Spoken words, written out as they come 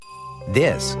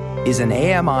This is an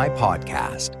AMI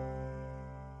podcast.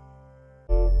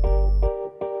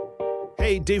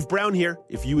 Hey, Dave Brown here.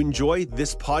 If you enjoy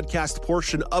this podcast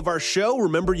portion of our show,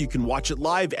 remember you can watch it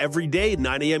live every day at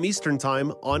 9 a.m. Eastern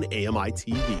Time on AMI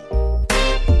TV.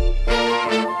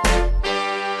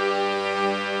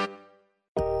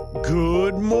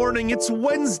 Good morning. It's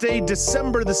Wednesday,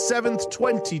 December the 7th,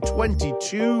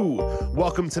 2022.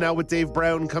 Welcome to Now with Dave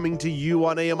Brown, coming to you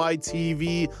on AMI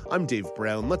TV. I'm Dave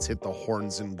Brown. Let's hit the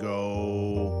horns and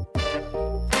go.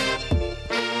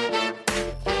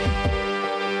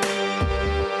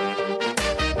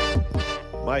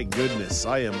 My goodness,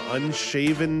 I am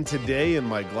unshaven today and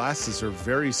my glasses are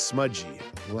very smudgy.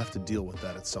 We'll have to deal with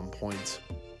that at some point.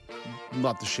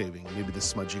 Not the shaving, maybe the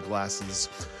smudgy glasses.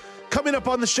 Coming up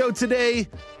on the show today,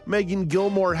 Megan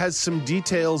Gilmore has some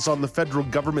details on the federal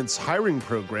government's hiring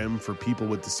program for people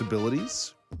with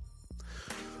disabilities.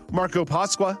 Marco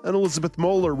Pasqua and Elizabeth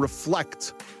Moeller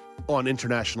reflect on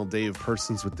International Day of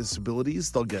Persons with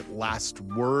Disabilities. They'll get last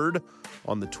word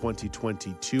on the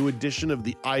 2022 edition of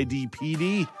the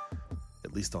IDPD,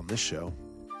 at least on this show.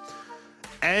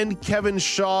 And Kevin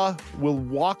Shaw will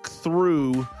walk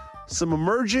through some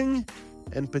emerging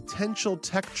and potential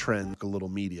tech trends. A little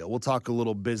media. We'll talk a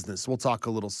little business. We'll talk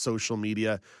a little social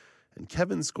media. And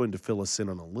Kevin's going to fill us in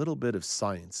on a little bit of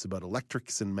science about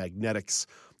electrics and magnetics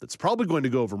that's probably going to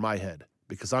go over my head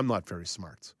because I'm not very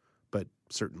smart. But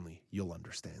certainly you'll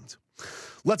understand.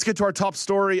 Let's get to our top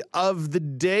story of the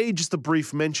day. Just a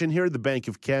brief mention here. The Bank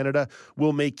of Canada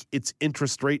will make its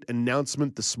interest rate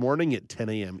announcement this morning at 10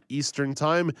 a.m. Eastern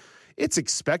Time. It's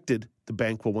expected the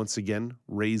bank will once again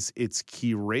raise its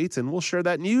key rate, and we'll share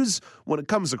that news when it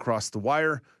comes across the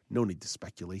wire. No need to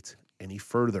speculate any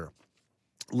further.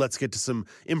 Let's get to some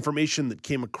information that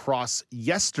came across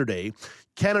yesterday.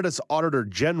 Canada's Auditor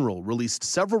General released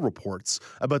several reports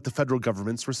about the federal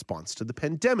government's response to the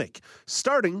pandemic,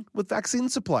 starting with vaccine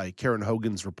supply. Karen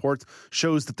Hogan's report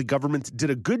shows that the government did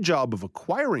a good job of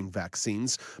acquiring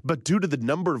vaccines, but due to the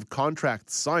number of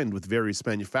contracts signed with various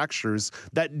manufacturers,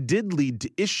 that did lead to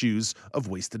issues of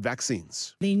wasted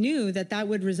vaccines. They knew that that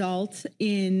would result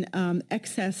in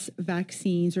excess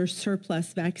vaccines or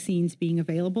surplus vaccines being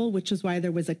available, which is why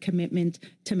there was a commitment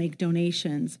to make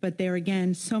donations. But there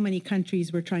again, so many countries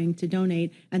were trying to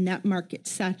donate, and that market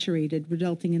saturated,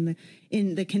 resulting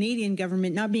in the Canadian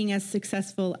government not being as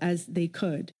successful as they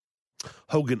could.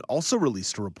 Hogan also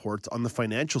released a report on the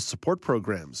financial support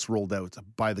programs rolled out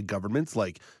by the government,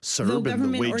 like CERB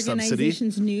and the wage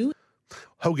subsidy.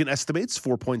 Hogan estimates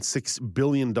 $4.6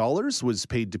 billion was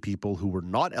paid to people who were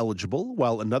not eligible,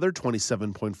 while another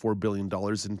 $27.4 billion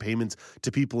in payments to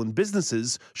people and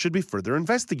businesses should be further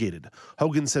investigated.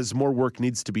 Hogan says more work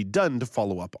needs to be done to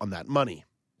follow up on that money.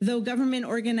 Though government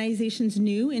organizations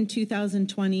knew in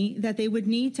 2020 that they would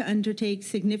need to undertake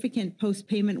significant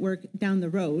post-payment work down the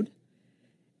road,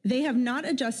 they have not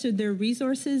adjusted their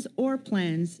resources or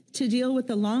plans to deal with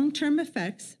the long-term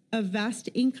effects of vast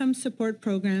income support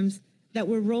programs that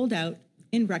were rolled out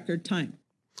in record time.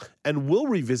 And we'll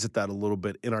revisit that a little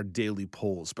bit in our daily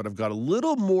polls, but I've got a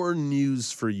little more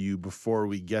news for you before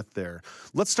we get there.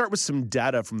 Let's start with some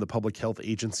data from the Public Health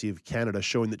Agency of Canada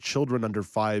showing that children under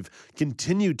 5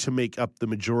 continue to make up the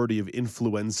majority of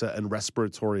influenza and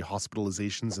respiratory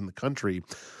hospitalizations in the country.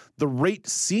 The rate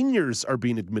seniors are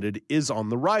being admitted is on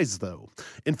the rise, though.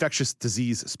 Infectious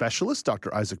disease specialist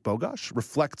Dr. Isaac Bogosh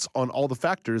reflects on all the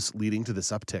factors leading to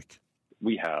this uptick.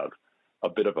 We have a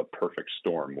bit of a perfect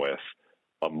storm with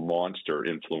a monster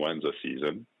influenza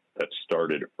season that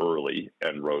started early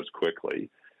and rose quickly.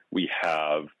 We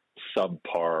have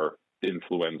subpar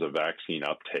influenza vaccine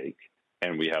uptake,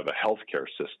 and we have a healthcare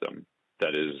system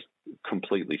that is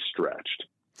completely stretched.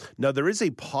 Now, there is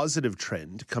a positive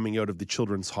trend coming out of the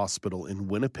Children's Hospital in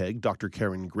Winnipeg. Dr.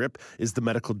 Karen Grip is the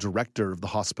medical director of the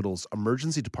hospital's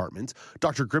emergency department.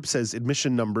 Dr. Grip says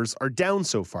admission numbers are down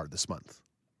so far this month.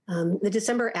 The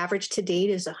December average to date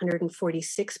is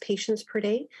 146 patients per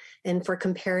day. And for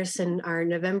comparison, our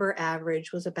November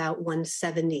average was about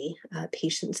 170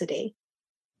 patients a day.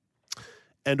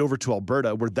 And over to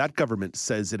Alberta, where that government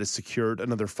says it has secured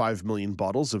another 5 million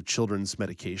bottles of children's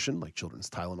medication, like children's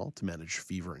Tylenol, to manage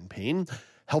fever and pain.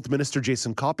 Health Minister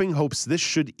Jason Copping hopes this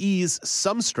should ease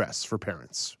some stress for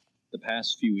parents. The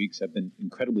past few weeks have been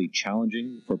incredibly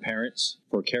challenging for parents,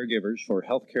 for caregivers, for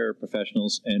healthcare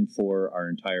professionals, and for our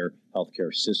entire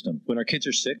healthcare system. When our kids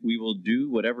are sick, we will do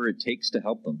whatever it takes to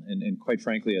help them. And quite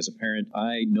frankly, as a parent,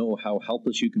 I know how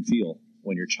helpless you can feel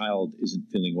when your child isn't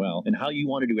feeling well and how you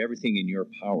want to do everything in your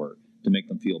power to make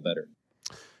them feel better.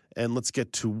 And let's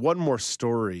get to one more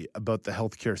story about the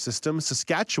healthcare system.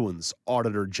 Saskatchewan's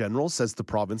Auditor General says the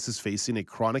province is facing a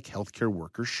chronic healthcare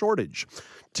worker shortage.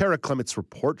 Tara Clemett's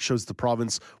report shows the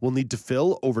province will need to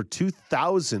fill over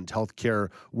 2,000 healthcare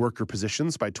worker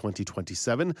positions by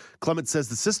 2027. Clemett says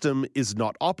the system is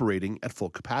not operating at full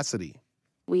capacity.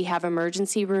 We have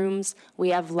emergency rooms. We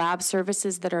have lab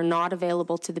services that are not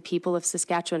available to the people of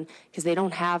Saskatchewan because they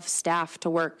don't have staff to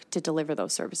work to deliver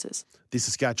those services. The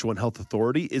Saskatchewan Health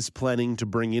Authority is planning to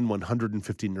bring in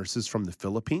 150 nurses from the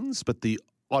Philippines, but the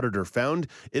auditor found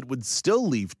it would still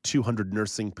leave 200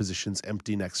 nursing positions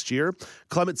empty next year.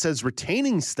 Clemett says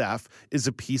retaining staff is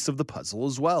a piece of the puzzle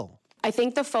as well. I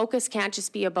think the focus can't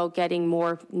just be about getting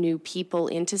more new people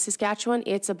into Saskatchewan.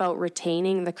 It's about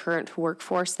retaining the current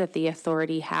workforce that the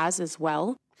authority has as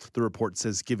well. The report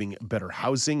says giving better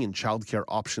housing and childcare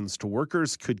options to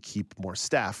workers could keep more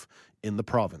staff in the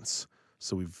province.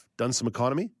 So we've done some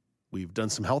economy. We've done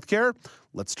some healthcare.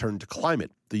 Let's turn to climate.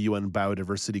 The UN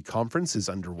Biodiversity Conference is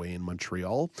underway in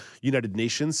Montreal. United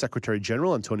Nations Secretary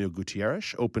General Antonio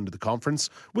Guterres opened the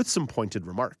conference with some pointed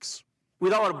remarks.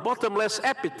 With our bottomless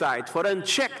appetite for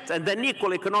unchecked and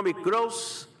unequal economic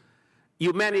growth,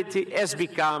 humanity has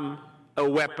become a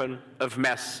weapon of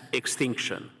mass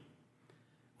extinction.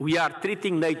 We are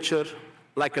treating nature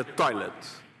like a toilet,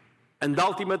 and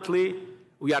ultimately,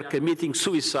 we are committing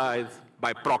suicide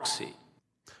by proxy.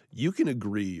 You can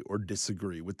agree or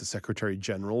disagree with the Secretary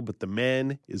General, but the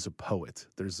man is a poet.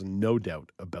 There's no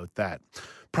doubt about that.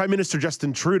 Prime Minister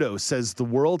Justin Trudeau says the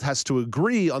world has to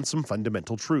agree on some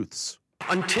fundamental truths.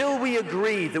 Until we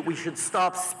agree that we should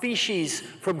stop species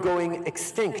from going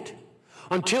extinct,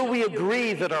 until we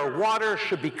agree that our water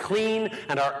should be clean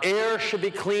and our air should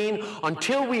be clean,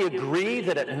 until we agree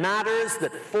that it matters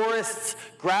that forests,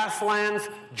 grasslands,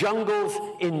 jungles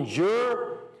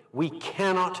endure, we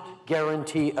cannot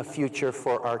guarantee a future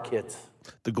for our kids.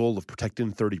 The goal of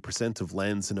protecting 30% of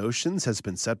lands and oceans has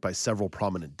been set by several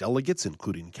prominent delegates,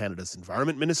 including Canada's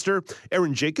Environment Minister.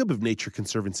 Aaron Jacob of Nature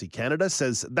Conservancy Canada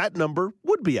says that number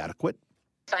would be adequate.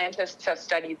 Scientists have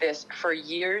studied this for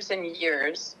years and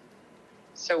years,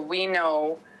 so we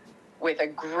know with a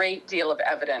great deal of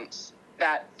evidence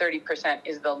that 30%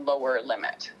 is the lower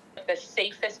limit. The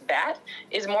safest bet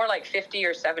is more like 50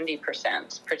 or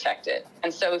 70% protected.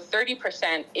 And so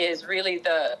 30% is really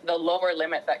the lower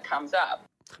limit that comes up.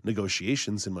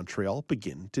 Negotiations in Montreal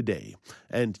begin today.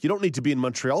 And you don't need to be in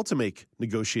Montreal to make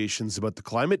negotiations about the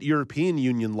climate. European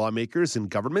Union lawmakers and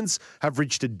governments have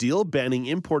reached a deal banning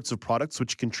imports of products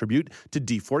which contribute to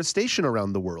deforestation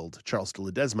around the world. Charles de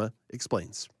Ledesma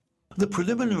explains. The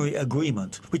preliminary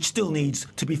agreement, which still needs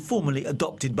to be formally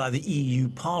adopted by the EU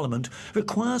Parliament,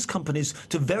 requires companies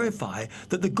to verify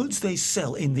that the goods they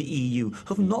sell in the EU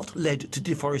have not led to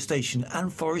deforestation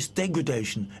and forest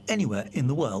degradation anywhere in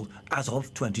the world as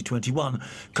of 2021.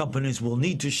 Companies will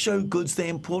need to show goods they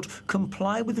import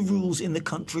comply with the rules in the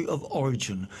country of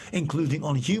origin, including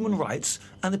on human rights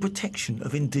and the protection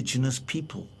of indigenous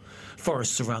people.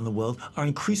 Forests around the world are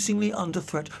increasingly under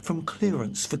threat from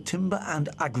clearance for timber and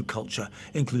agriculture,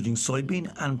 including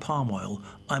soybean and palm oil.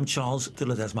 I'm Charles de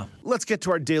Ledesma. Let's get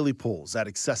to our daily polls. At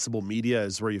Accessible Media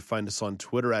is where you find us on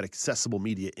Twitter. At Accessible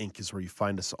Media Inc. is where you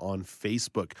find us on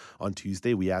Facebook. On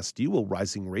Tuesday, we asked you, will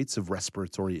rising rates of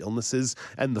respiratory illnesses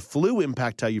and the flu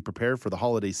impact how you prepare for the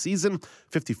holiday season?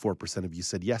 54% of you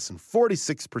said yes, and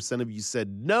 46% of you said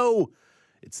no.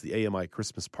 It's the AMI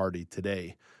Christmas party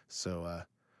today. So,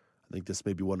 I think this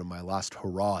may be one of my last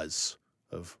hurrahs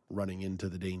of running into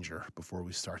the danger before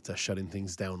we start shutting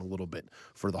things down a little bit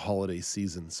for the holiday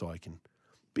season, so I can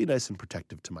be nice and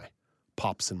protective to my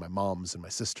pops and my moms and my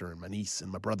sister and my niece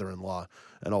and my brother-in-law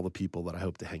and all the people that I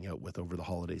hope to hang out with over the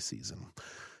holiday season.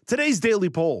 Today's daily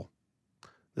poll.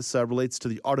 This relates to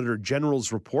the Auditor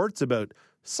General's report about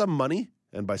some money,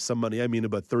 and by some money I mean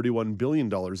about $31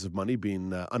 billion of money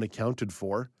being unaccounted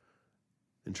for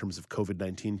in terms of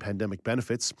COVID-19 pandemic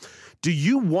benefits. Do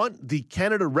you want the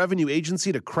Canada Revenue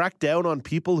Agency to crack down on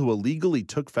people who illegally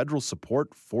took federal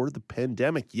support for the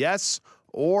pandemic? Yes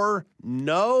or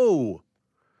no?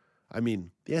 I mean,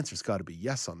 the answer's got to be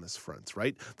yes on this front,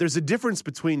 right? There's a difference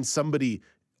between somebody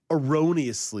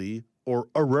erroneously or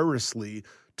erroneously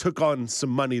took on some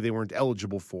money they weren't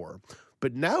eligible for.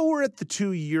 But now we're at the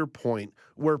 2-year point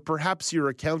where perhaps your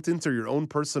accountant or your own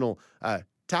personal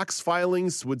tax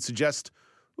filings would suggest,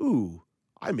 ooh,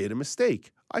 I made a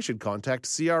mistake. I should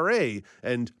contact CRA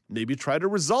and maybe try to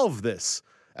resolve this,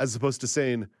 as opposed to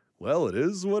saying, well, it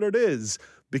is what it is.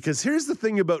 Because here's the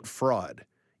thing about fraud.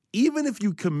 Even if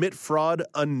you commit fraud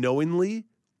unknowingly,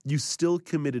 you still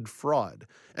committed fraud.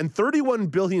 And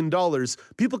 $31 billion,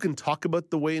 people can talk about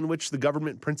the way in which the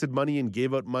government printed money and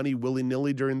gave out money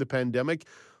willy-nilly during the pandemic.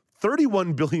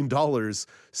 $31 billion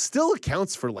still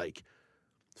accounts for like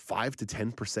 5 to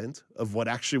 10% of what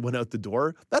actually went out the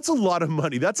door. That's a lot of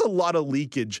money. That's a lot of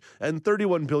leakage. And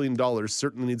 $31 billion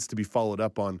certainly needs to be followed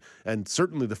up on. And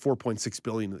certainly the $4.6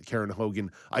 billion that Karen Hogan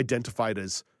identified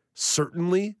as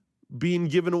certainly being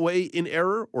given away in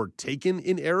error or taken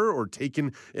in error or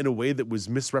taken in a way that was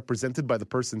misrepresented by the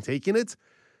person taking it.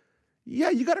 Yeah,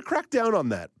 you got to crack down on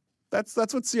that. That's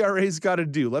what CRA's got to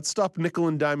do. Let's stop nickel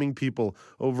and diming people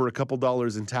over a couple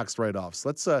dollars in tax write-offs.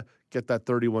 Let's get that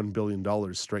 $31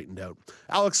 billion straightened out.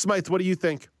 Alex Smythe, what do you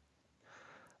think?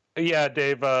 Yeah,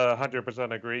 Dave,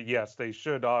 100% agree. Yes, they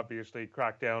should obviously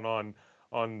crack down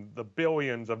on the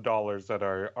billions of dollars that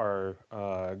are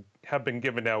have been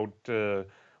given out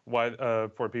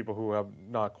for people who have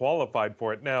not qualified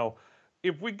for it. Now,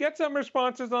 if we get some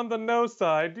responses on the no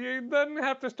side, you then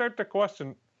have to start to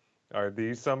question, are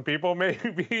these some people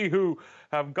maybe who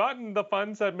have gotten the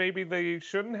funds that maybe they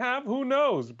shouldn't have? Who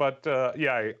knows? But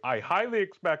yeah, I highly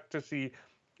expect to see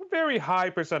a very high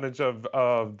percentage of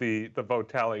the vote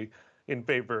tally in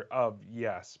favor of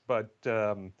yes. But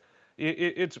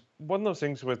it's one of those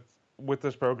things with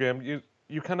this program,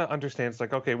 you kind of understand. It's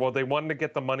like, okay, well, they wanted to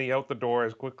get the money out the door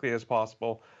as quickly as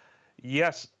possible.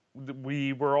 Yes,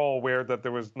 we were all aware that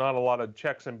there was not a lot of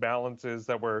checks and balances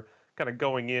that were kind of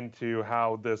going into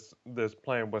how this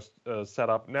plan was set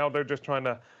up. Now they're just trying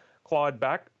to claw it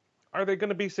back. Are they going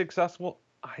to be successful?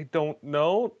 I don't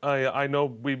know. I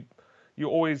know you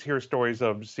always hear stories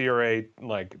of CRA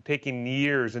like taking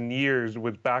years and years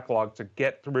with backlog to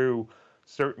get through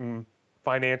certain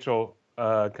financial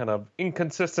kind of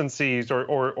inconsistencies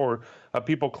or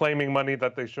people claiming money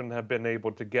that they shouldn't have been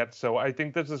able to get. So I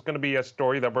think this is going to be a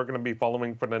story that we're going to be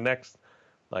following for the next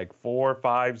like 4,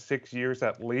 5, 6 years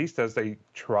at least, as they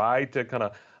try to kind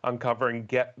of uncover and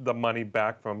get the money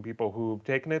back from people who've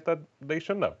taken it that they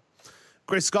shouldn't have.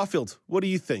 Grace Schofield, what do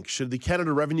you think? Should the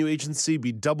Canada Revenue Agency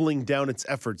be doubling down its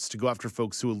efforts to go after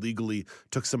folks who illegally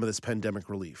took some of this pandemic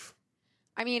relief?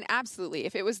 I mean, absolutely.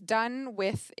 If it was done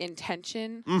with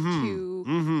intention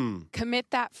to commit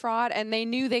that fraud and they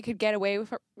knew they could get away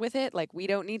with it, like, we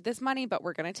don't need this money, but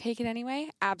we're going to take it anyway,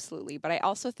 absolutely. But I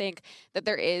also think that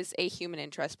there is a human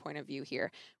interest point of view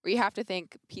here where you have to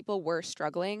think people were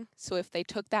struggling. So if they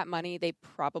took that money, they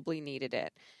probably needed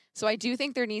it. So I do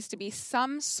think there needs to be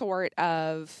some sort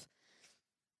of,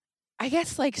 I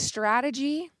guess, like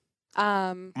strategy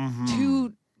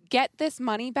to get this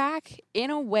money back in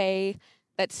a way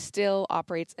that still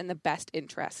operates in the best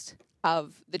interest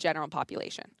of the general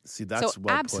population. See, that's so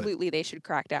absolutely they should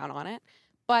crack down on it,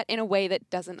 but in a way that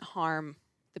doesn't harm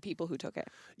the people who took it.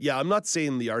 Yeah, I'm not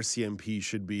saying the RCMP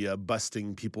should be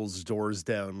busting people's doors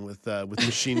down with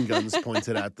machine guns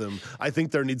pointed at them. I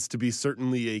think there needs to be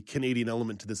certainly a Canadian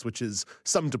element to this, which is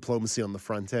some diplomacy on the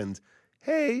front end.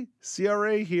 Hey,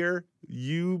 CRA here.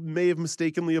 You may have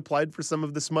mistakenly applied for some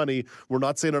of this money. We're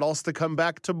not saying it all has to come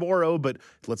back tomorrow, but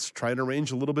let's try and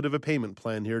arrange a little bit of a payment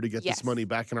plan here to get this money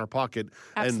back in our pocket.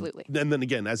 Absolutely. And then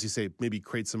again, as you say, maybe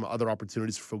create some other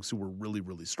opportunities for folks who were really,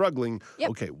 really struggling. Yep.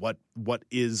 Okay, what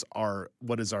is our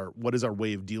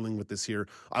way of dealing with this here?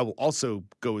 I will also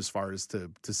go as far as to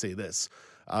say this.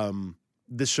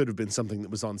 This should have been something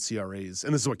that was on CRA's,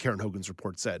 and this is what Karen Hogan's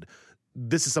report said.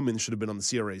 This is something that should have been on the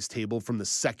CRA's table from the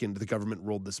second the government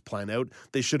rolled this plan out.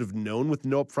 They should have known with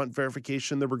no upfront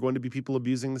verification there were going to be people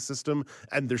abusing the system,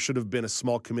 and there should have been a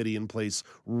small committee in place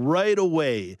right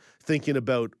away thinking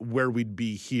about where we'd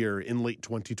be here in late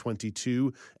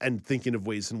 2022 and thinking of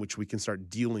ways in which we can start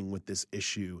dealing with this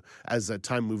issue as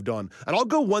time moved on. And I'll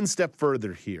go one step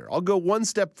further here.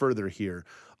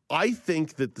 I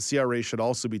think that the CRA should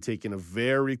also be taking a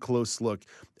very close look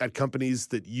at companies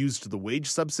that used the wage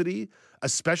subsidy,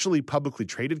 especially publicly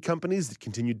traded companies that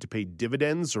continued to pay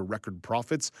dividends or record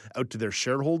profits out to their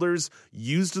shareholders,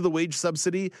 used the wage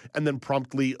subsidy, and then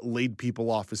promptly laid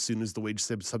people off as soon as the wage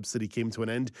subsidy came to an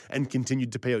end and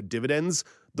continued to pay out dividends.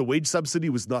 The wage subsidy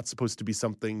was not supposed to be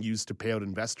something used to pay out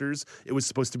investors. It was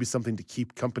supposed to be something to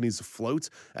keep companies afloat.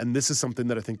 And this is something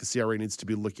that I think the CRA needs to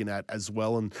be looking at as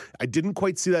well. And I didn't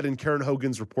quite see that in Karen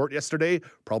Hogan's report yesterday,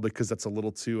 probably because that's a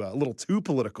little too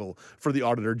political for the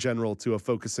Auditor General to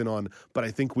focus in on. But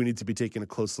I think we need to be taking a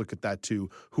close look at that too.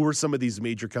 Who are some of these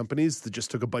major companies that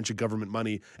just took a bunch of government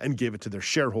money and gave it to their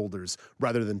shareholders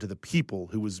rather than to the people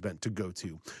who was meant to go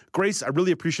to? Grace, I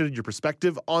really appreciated your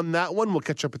perspective on that one. We'll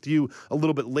catch up with you a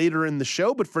little bit later in the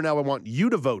show, but for now I want you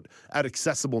to vote at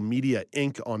Accessible Media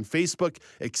Inc. on Facebook,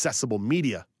 Accessible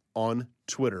Media on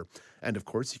Twitter. And of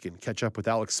course, you can catch up with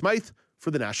Alex Smythe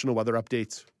for the National Weather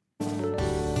Updates.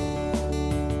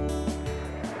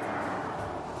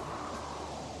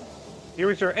 Here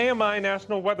is your AMI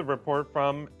National Weather Report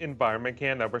from Environment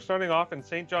Canada. We're starting off in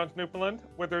St. John's, Newfoundland,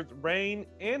 where there's rain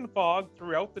and fog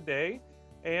throughout the day,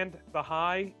 and the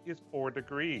high is 4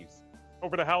 degrees.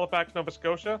 Over to Halifax, Nova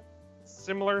Scotia,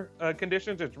 similar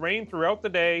conditions. It's rain throughout the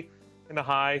day and a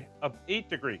high of 8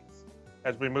 degrees.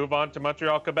 As we move on to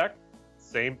Montreal, Quebec,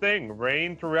 same thing.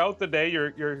 Rain throughout the day.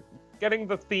 You're getting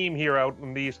the theme here out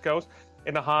on the East Coast,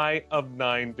 and a high of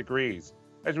 9 degrees.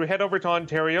 As we head over to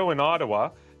Ontario and Ottawa,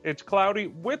 it's cloudy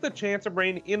with a chance of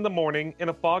rain in the morning,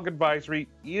 and a fog advisory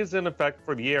is in effect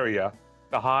for the area.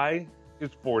 The high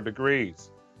is 4 degrees.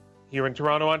 Here in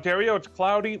Toronto, Ontario, it's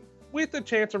cloudy with a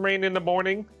chance of rain in the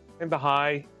morning, and the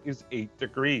high is 8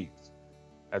 degrees.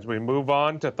 As we move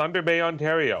on to Thunder Bay,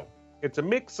 Ontario, it's a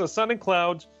mix of sun and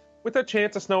clouds with a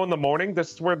chance of snow in the morning.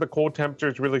 This is where the cold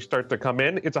temperatures really start to come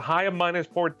in. It's a high of minus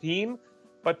 14,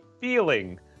 but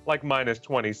feeling like minus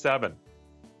 27.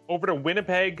 Over to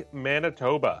Winnipeg,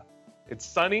 Manitoba. It's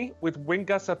sunny with wind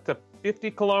gusts up to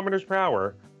 50 kilometers per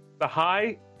hour. The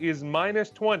high is minus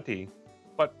 20,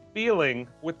 but feeling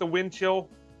with the wind chill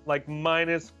like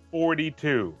minus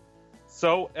 42.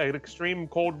 So an extreme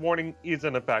cold warning is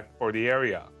in effect for the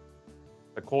area.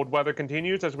 The cold weather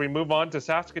continues as we move on to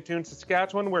Saskatoon,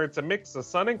 Saskatchewan, where it's a mix of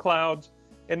sun and clouds,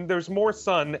 and there's more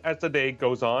sun as the day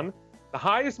goes on. The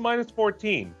high is minus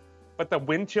 14. But the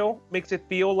wind chill makes it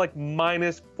feel like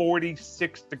minus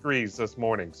 46 degrees this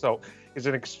morning. So it's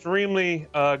an extremely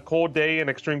cold day, and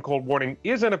extreme cold warning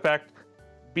is in effect.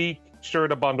 Be sure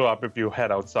to bundle up if you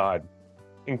head outside.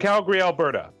 In Calgary,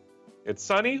 Alberta, it's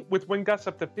sunny with wind gusts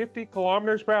up to 50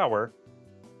 kilometers per hour.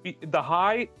 The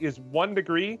high is 1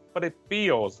 degree, but it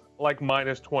feels like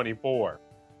minus 24.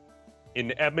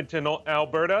 In Edmonton,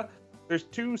 Alberta, there's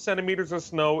 2 centimeters of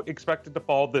snow expected to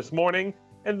fall this morning,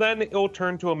 and then it'll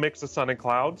turn to a mix of sun and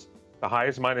clouds. The high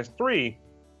is minus 3,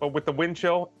 but with the wind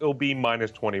chill, it'll be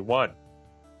minus 21.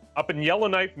 Up in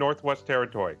Yellowknife, Northwest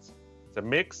Territories, it's a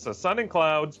mix of sun and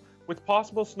clouds with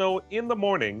possible snow in the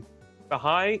morning. The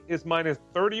high is minus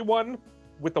 31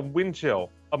 with a wind chill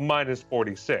of minus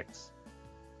 46.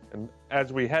 And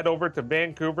as we head over to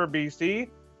Vancouver,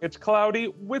 BC, it's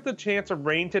cloudy with a chance of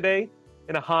rain today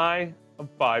and a high of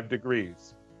 5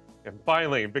 degrees. And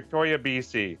finally, Victoria,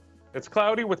 BC, it's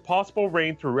cloudy with possible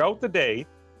rain throughout the day.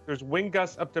 There's wind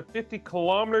gusts up to 50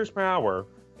 kilometers per hour,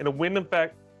 and a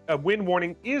wind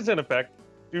warning is in effect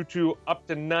due to up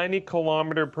to 90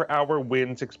 kilometer per hour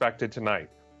winds expected tonight.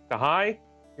 The high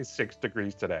is 6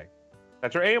 degrees today.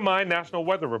 That's your AMI National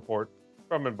Weather Report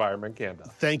from Environment Canada.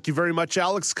 Thank you very much,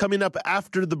 Alex. Coming up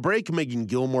after the break, Megan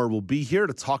Gilmore will be here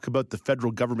to talk about the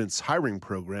federal government's hiring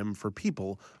program for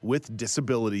people with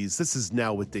disabilities. This is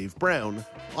Now with Dave Brown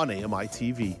on AMI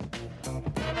TV.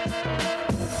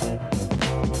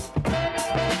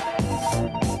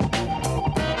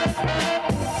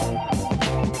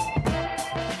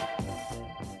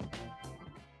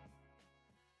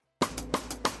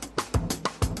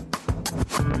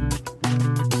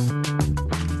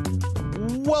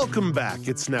 Welcome back.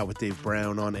 It's Now with Dave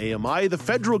Brown on AMI. The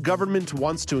federal government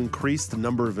wants to increase the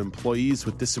number of employees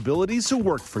with disabilities who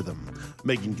work for them.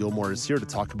 Megan Gilmore is here to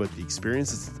talk about the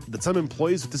experiences that some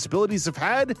employees with disabilities have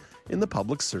had in the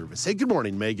public service. Hey, good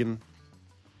morning, Megan.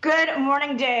 Good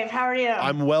morning, Dave. How are you?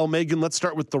 I'm well, Megan. Let's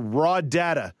start with the raw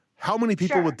data. How many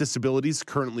people with disabilities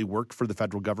currently work for the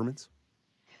federal government?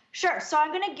 Sure. So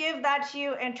I'm going to give that to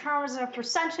you in terms of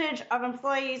percentage of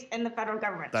employees in the federal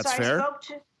government. That's fair.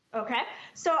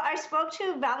 So I spoke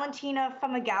to Valentina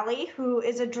Fumagalli, who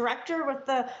is a director with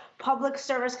the Public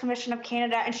Service Commission of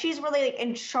Canada, and she's really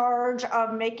in charge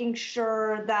of making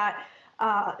sure that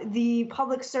the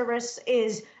public service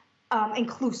is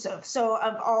inclusive, so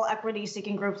of all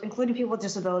equity-seeking groups, including people with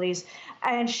disabilities.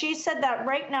 And she said that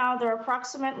right now there are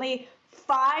approximately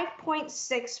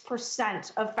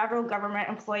 5.6% of federal government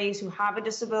employees who have a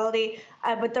disability,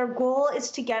 but their goal is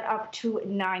to get up to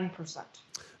 9%.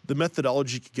 The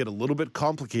methodology could get a little bit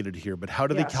complicated here, but how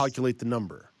do they calculate the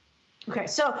number? Okay,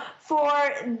 so for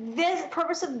this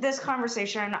purpose of this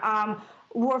conversation,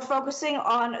 we're focusing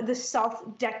on the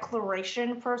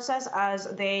self-declaration process, as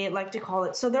they like to call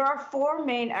it. So there are 4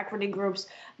 main equity groups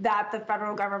that the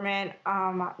federal government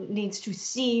needs to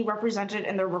see represented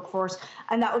in their workforce,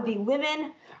 and that would be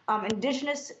women,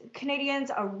 Indigenous Canadians,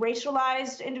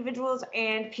 racialized individuals,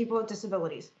 and people with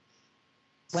disabilities.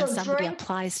 When somebody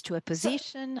applies to a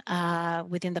position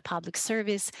within the public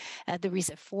service, there is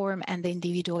a form and the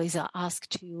individual is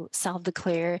asked to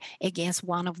self-declare against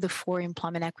one of the 4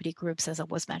 employment equity groups, as I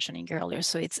was mentioning earlier.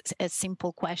 So it's a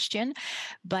simple question,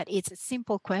 but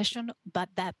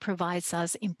that provides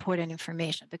us important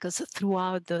information, because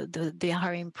throughout the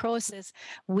hiring process,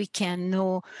 we can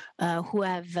know who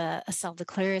have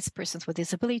self-declared persons with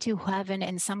disability, who haven't.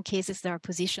 In some cases, there are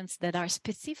positions that are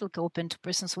specifically open to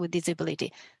persons with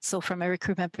disability. So from a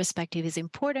recruitment perspective is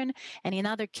important. And in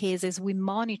other cases, we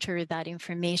monitor that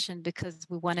information because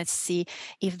we want to see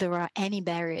if there are any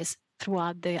barriers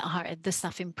throughout the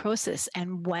staffing process.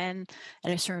 And when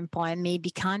at a certain point, maybe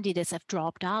candidates have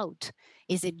dropped out.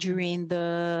 Is it during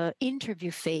the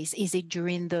interview phase? Is it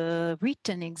during the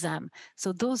written exam?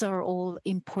 So those are all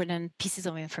important pieces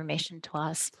of information to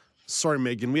us. Sorry,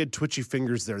 Megan, we had twitchy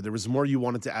fingers there. There was more you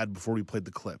wanted to add before we played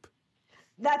the clip.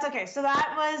 That's okay. So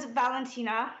that was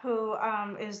Valentina, who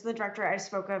is the director I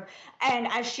spoke of. And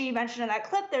as she mentioned in that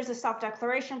clip, there's a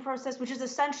self-declaration process, which is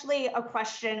essentially a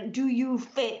question: do you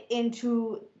fit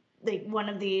into one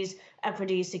of these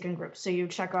equity-seeking groups? So you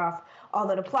check off all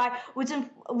that apply.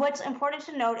 What's important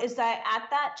to note is that at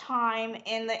that time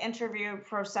in the interview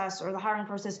process or the hiring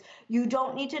process, you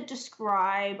don't need to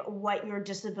describe what your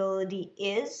disability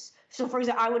is. So, for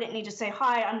example, I wouldn't need to say,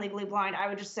 "Hi, I'm legally blind." I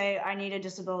would just say, "I need a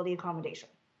disability accommodation."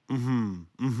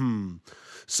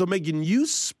 So, Megan, you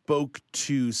spoke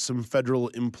to some federal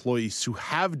employees who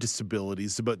have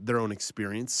disabilities about their own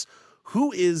experience.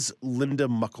 Who is Linda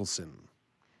Muckelson?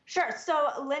 Sure. So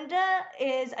Linda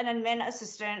is an admin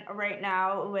assistant right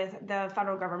now with the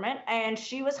federal government, and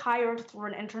she was hired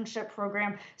through an internship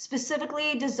program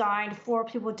specifically designed for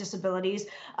people with disabilities.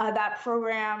 That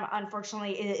program,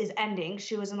 unfortunately, is ending.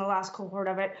 She was in the last cohort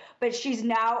of it, but she's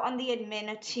now on the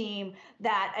admin team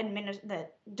that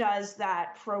does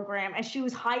that program, and she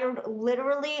was hired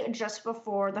literally just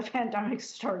before the pandemic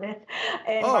started.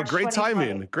 Oh, great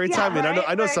timing! Great timing. Right?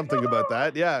 I know something about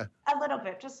that. Yeah. A little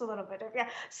bit, just a little bit. Yeah.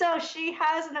 So she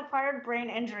has an acquired brain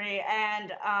injury,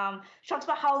 and she talks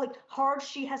about how hard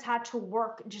she has had to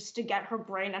work just to get her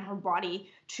brain and her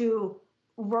body to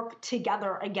work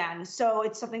together again. So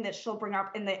it's something that she'll bring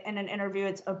up in an interview.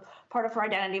 It's a part of her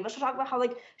identity. But she'll talk about how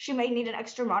she may need an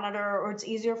extra monitor, or it's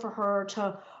easier for her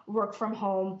to work from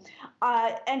home.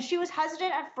 And she was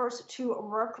hesitant at first to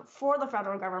work for the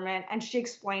federal government, and she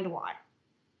explained why.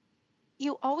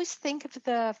 You always think of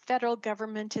the federal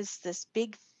government as this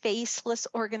big faceless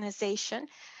organization.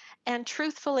 And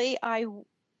truthfully, I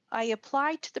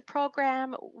applied to the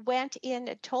program, went in,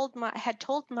 had told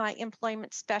my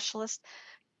employment specialist,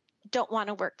 don't want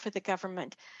to work for the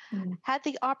government. Had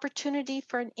the opportunity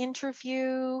for an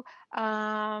interview.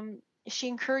 She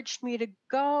encouraged me to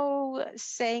go,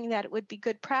 saying that it would be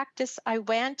good practice. I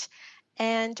went,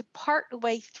 and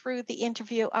partway through the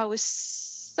interview, I was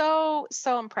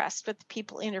so impressed with the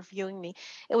people interviewing me.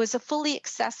 It was a fully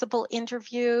accessible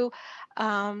interview.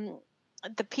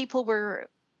 The people were,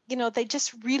 they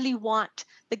just really want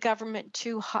the government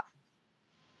to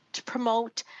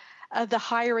promote the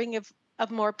hiring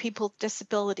of more people with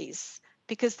disabilities,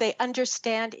 because they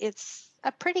understand it's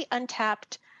a pretty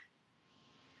untapped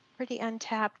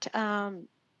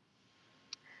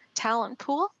talent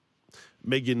pool.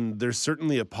 Megan, there's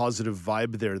certainly a positive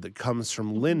vibe there that comes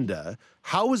from Linda.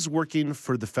 How has working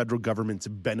for the federal government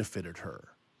benefited her?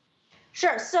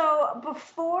 Sure. So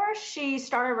before she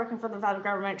started working for the federal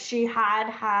government, she had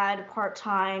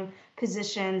part-time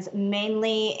positions,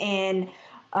 mainly in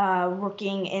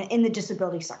working in the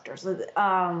disability sector, so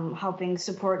helping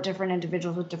support different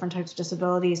individuals with different types of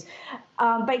disabilities.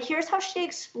 But here's how she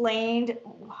explained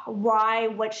why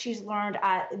what she's learned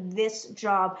at this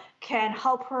job can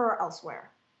help her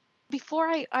elsewhere.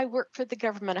 Before I worked for the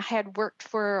government, I had worked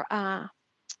for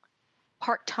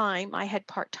part-time. I had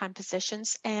part-time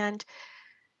positions, and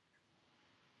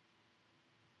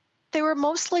they were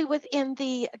mostly within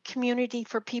the community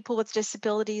for people with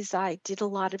disabilities. I did a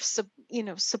lot of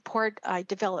support. I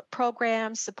developed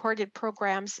programs, supported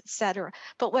programs, etc.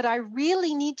 But what I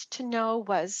really needed to know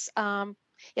was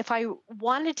if I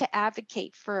wanted to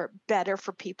advocate for better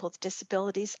for people with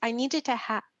disabilities, I needed to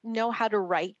know how to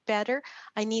write better.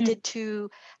 I needed to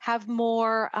have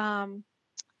more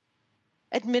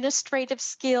administrative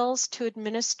skills to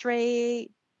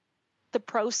administrate the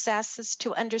processes,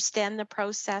 to understand the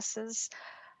processes,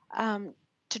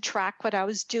 to track what I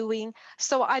was doing.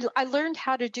 So I learned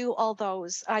how to do all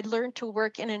those. I learned to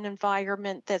work in an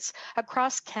environment that's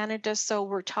across Canada. So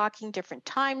we're talking different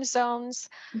time zones.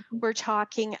 We're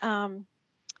talking,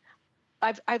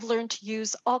 I've learned to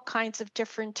use all kinds of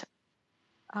different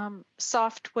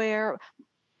software,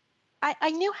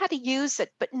 I knew how to use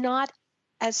it, but not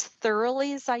as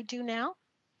thoroughly as I do now.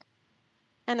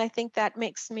 And I think that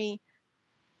makes me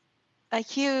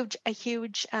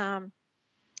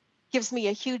gives me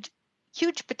a huge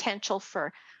potential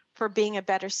for being a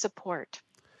better support.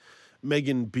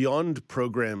 Megan, beyond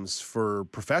programs for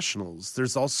professionals,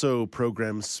 there's also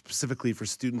programs specifically for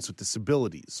students with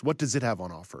disabilities. What does it have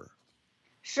on offer?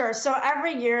 Sure. So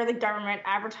every year, the government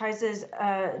advertises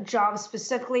jobs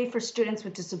specifically for students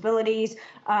with disabilities.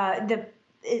 The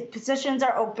positions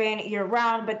are open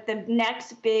year-round, but the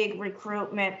next big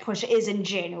recruitment push is in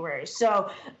January.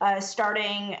 So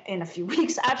starting in a few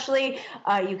weeks, actually,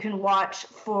 you can watch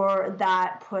for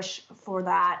that push for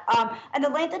that. And the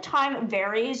length of time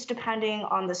varies depending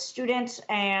on the student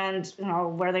and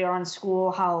where they are in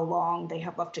school, how long they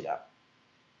have left to go.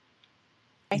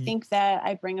 I think that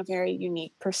I bring a very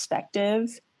unique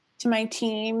perspective to my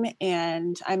team,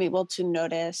 and I'm able to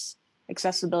notice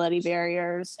accessibility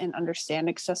barriers and understand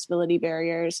accessibility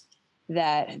barriers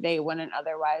that they wouldn't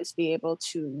otherwise be able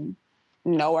to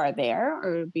know are there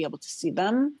or be able to see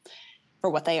them for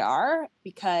what they are,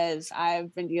 because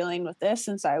I've been dealing with this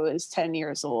since I was 10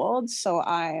 years old. So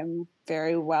I am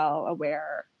very well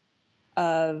aware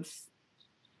of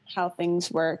how things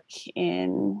work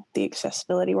in the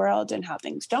accessibility world and how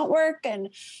things don't work and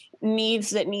needs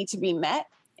that need to be met.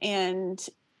 And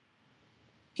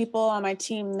people on my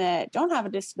team that don't have a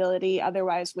disability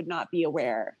otherwise would not be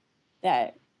aware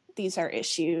that these are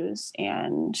issues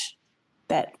and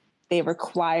that they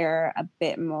require a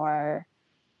bit more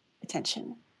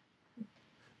attention.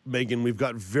 Megan, we've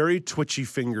got very twitchy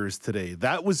fingers today.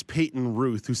 That was Peyton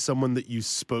Ruth, who's someone that you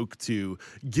spoke to.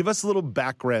 Give us a little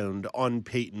background on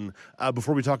Peyton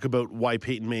before we talk about why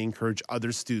Peyton may encourage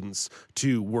other students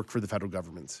to work for the federal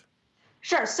government.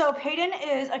 Sure. So Peyton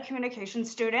is a communications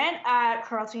student at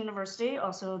Carleton University,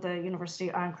 also the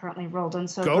university I'm currently enrolled in.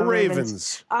 So go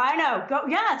Ravens. I know. Go.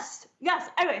 Yes.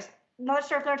 Anyways, another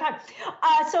story for another time.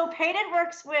 So Peyton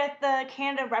works with the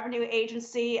Canada Revenue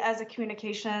Agency as a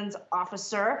communications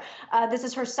officer. This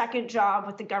is her second job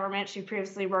with the government. She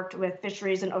previously worked with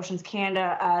Fisheries and Oceans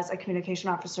Canada as a communication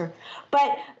officer.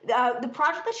 But the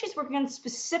project that she's working on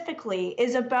specifically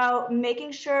is about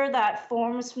making sure that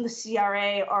forms from the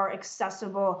CRA are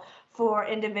accessible for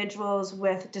individuals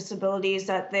with disabilities,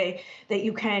 that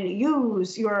you can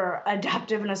use your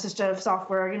adaptive and assistive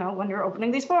software, when you're opening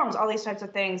these forms, all these types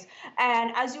of things.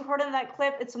 And as you heard in that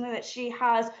clip, it's something that she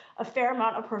has a fair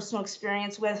amount of personal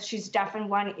experience with. She's deaf in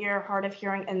one ear, hard of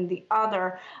hearing in the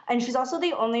other. And she's also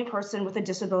the only person with a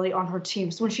disability on her team.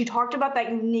 So when she talked about that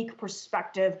unique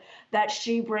perspective that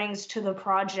she brings to the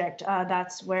project,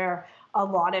 that's where a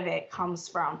lot of it comes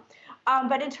from.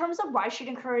 But in terms of why she'd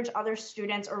encourage other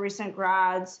students or recent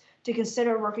grads to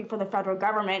consider working for the federal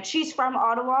government, she's from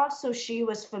Ottawa, so she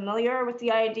was familiar with the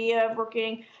idea of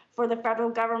working for the federal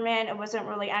government. It wasn't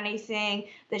really anything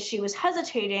that she was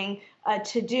hesitating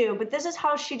to do. But this is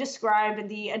how she described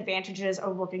the advantages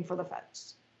of working for the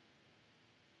feds.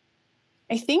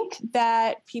 I think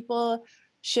that people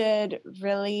should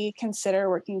really consider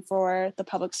working for the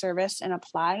public service and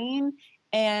applying,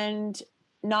 and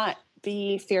not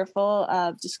be fearful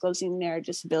of disclosing their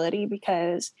disability,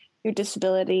 because your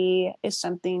disability is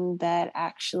something that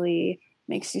actually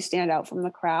makes you stand out from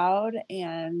the crowd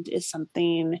and is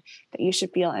something that you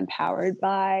should feel empowered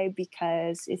by,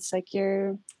 because it's like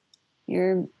your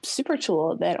super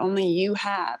tool that only you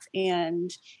have,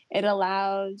 and it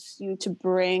allows you to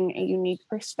bring a unique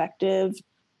perspective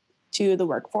to the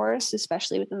workforce,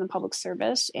 especially within the public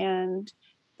service. And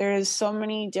there's so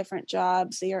many different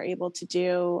jobs that you're able to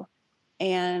do,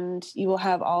 and you will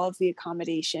have all of the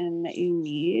accommodation that you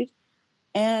need.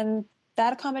 And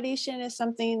that accommodation is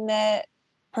something that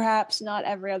perhaps not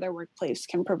every other workplace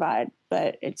can provide,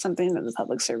 but it's something that the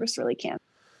public service really can.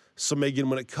 So,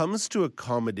 Megan, when it comes to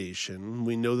accommodation,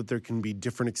 we know that there can be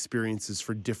different experiences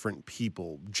for different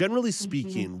people. Generally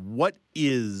speaking, what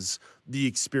is the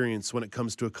experience when it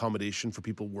comes to accommodation for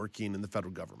people working in the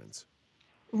federal government?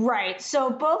 Right. So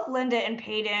both Linda and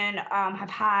Peyton have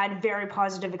had very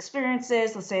positive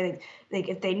experiences. Let's say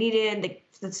if they needed,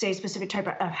 let's say a specific type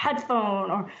of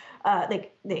headphone or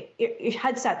the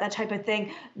headset, that type of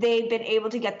thing, they've been able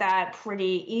to get that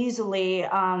pretty easily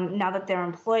now that they're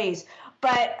employees.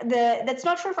 But that's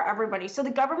not true for everybody. So the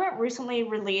government recently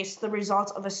released the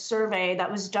results of a survey that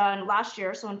was done last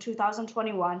year, so in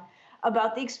 2021,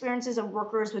 about the experiences of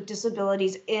workers with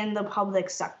disabilities in the public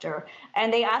sector.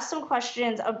 And they asked some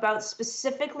questions about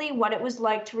specifically what it was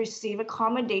like to receive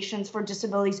accommodations for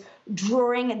disabilities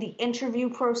during the interview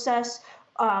process,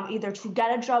 either to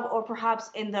get a job or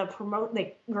perhaps in the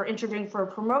you're interviewing for a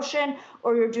promotion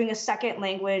or you're doing a second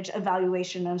language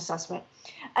evaluation and assessment.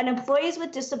 And employees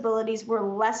with disabilities were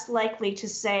less likely to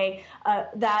say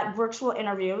that virtual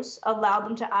interviews allowed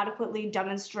them to adequately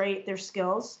demonstrate their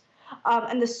skills.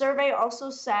 And the survey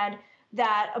also said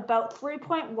that about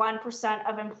 3.1%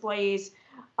 of employees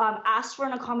asked for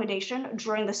an accommodation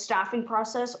during the staffing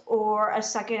process or a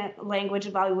second language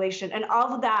evaluation. And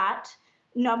of that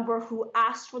number who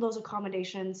asked for those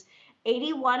accommodations,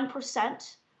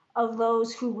 81% of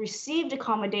those who received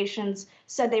accommodations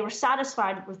said they were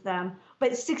satisfied with them,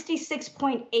 but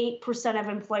 66.8% of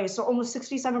employees, so almost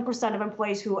 67% of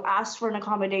employees who asked for an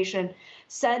accommodation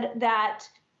said that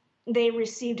they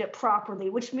received it properly,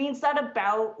 which means that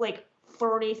about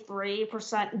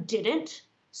 33% didn't.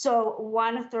 So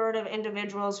 1/3 of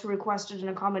individuals who requested an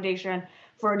accommodation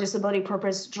for a disability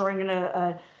purpose during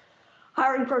a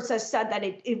hiring process said that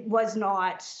it was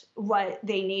not what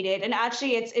they needed. And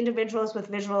actually, it's individuals with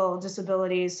visual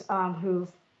disabilities who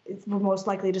were most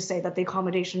likely to say that the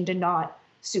accommodation did not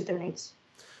suit their needs.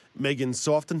 Megan,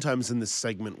 so oftentimes in this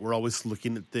segment, we're always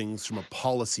looking at things from a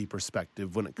policy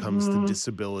perspective when it comes to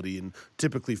disability, and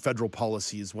typically federal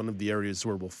policy is one of the areas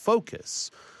where we'll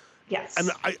focus. Yes. And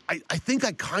I think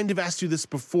I kind of asked you this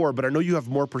before, but I know you have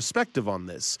more perspective on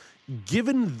this.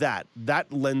 Given that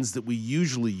lens that we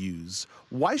usually use,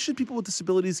 why should people with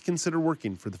disabilities consider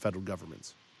working for the federal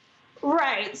government?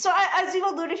 Right. So as you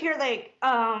alluded here,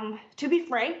 to be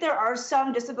frank, there are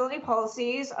some disability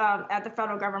policies at the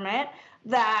federal government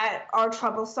that are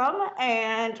troublesome,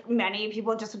 and many people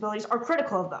with disabilities are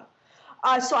critical of them.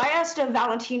 So I asked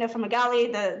Valentina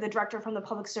Fumagalli, the director from the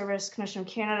Public Service Commission of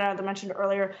Canada that I mentioned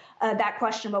earlier, that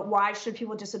question about why should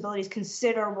people with disabilities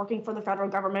consider working for the federal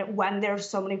government when there's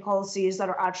so many policies that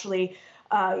are actually,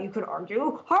 you could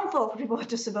argue, harmful for people with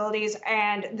disabilities,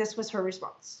 and this was her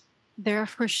response. There are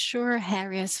for sure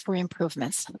areas for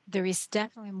improvements. There is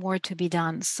definitely more to be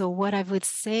done. So what I would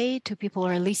say to people who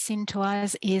are listening to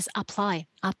us is apply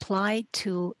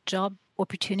to job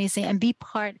opportunities and be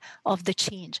part of the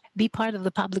change, be part of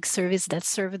the public service that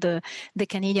serve the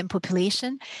Canadian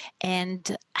population,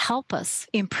 and help us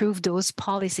improve those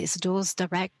policies, those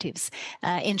directives,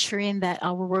 ensuring that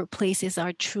our workplaces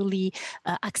are truly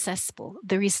accessible.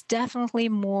 There is definitely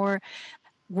more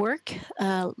work,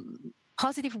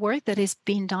 positive work that is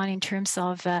being done in terms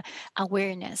of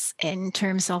awareness, in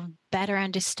terms of better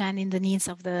understanding the needs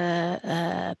of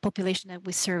the population that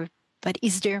we serve. But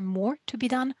is there more to be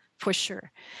done? For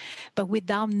sure. But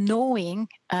without knowing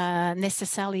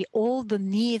necessarily all the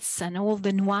needs and all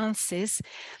the nuances,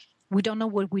 we don't know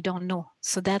what we don't know.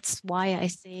 So that's why I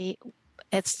say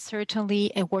it's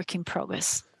certainly a work in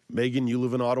progress. Megan, you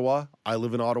live in Ottawa. I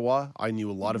live in Ottawa. I knew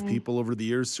a lot of people over the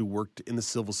years who worked in the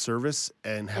civil service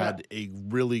and had a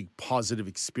really positive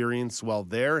experience while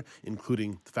there,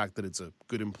 including the fact that it's a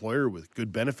good employer with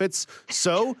good benefits.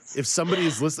 So if somebody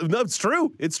is listening, no, it's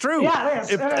true. It's true. Yeah,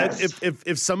 it is.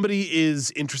 If somebody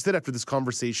is interested after this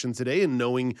conversation today and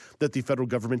knowing that the federal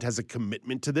government has a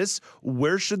commitment to this,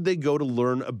 where should they go to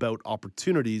learn about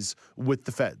opportunities with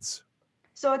the feds?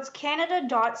 So it's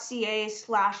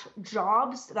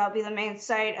canada.ca/jobs. That'll be the main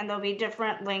site, and there'll be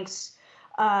different links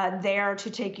there to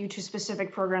take you to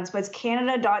specific programs. But it's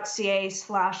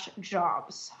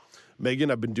canada.ca/jobs.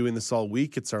 Megan, I've been doing this all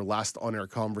week. It's our last on-air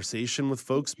conversation with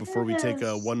folks before we take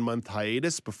a 1-month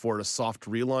hiatus before a soft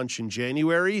relaunch in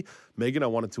January. Megan, I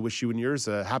wanted to wish you and yours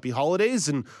happy holidays,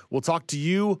 and we'll talk to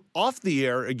you off the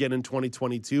air again in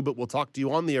 2022, but we'll talk to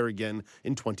you on the air again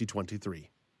in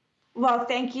 2023. Well,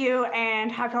 thank you, and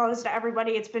happy holidays to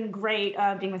everybody. It's been great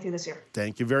being with you this year.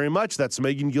 Thank you very much. That's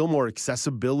Megan Gilmore,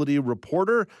 accessibility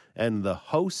reporter and the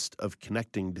host of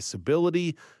Connecting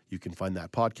Disability. You can find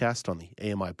that podcast on the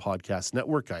AMI Podcast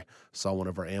Network. I saw one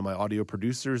of our AMI audio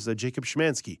producers, Jacob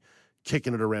Szymanski,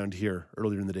 kicking it around here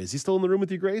earlier in the day. Is he still in the room with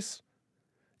you, Grace?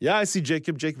 Yeah, I see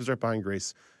Jacob. Jacob's right behind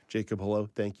Grace. Jacob, hello.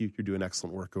 Thank you. You're doing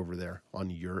excellent work over there on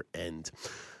your end.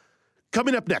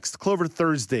 Coming up next, Clover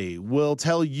Thursday will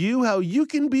tell you how you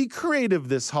can be creative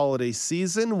this holiday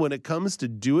season when it comes to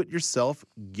do-it-yourself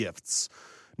gifts.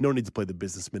 No need to play the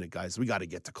business minute, guys. We got to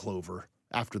get to Clover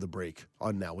after the break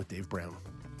on Now with Dave Brown.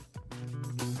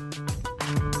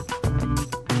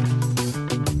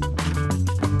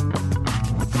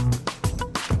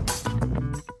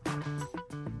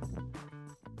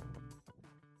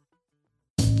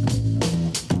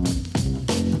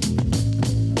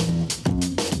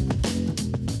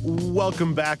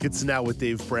 Welcome back. It's Now with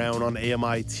Dave Brown on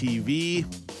AMI TV.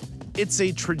 It's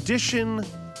a tradition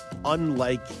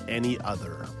unlike any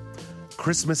other.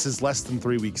 Christmas is less than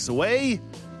 3 weeks away,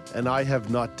 and I have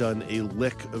not done a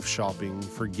lick of shopping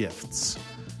for gifts.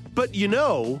 But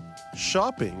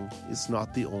shopping is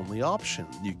not the only option.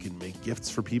 You can make gifts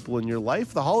for people in your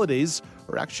life. The holidays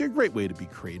are actually a great way to be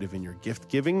creative in your gift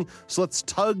giving. So let's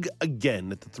tug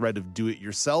again at the thread of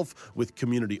do-it-yourself with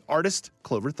community artist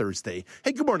Clover Thursday.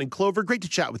 Hey, good morning, Clover. Great to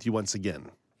chat with you once again.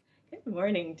 Good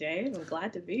morning, Dave. I'm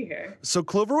glad to be here. So,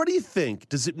 Clover, what do you think?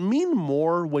 Does it mean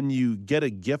more when you get a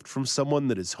gift from someone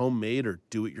that is homemade or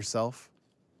do-it-yourself?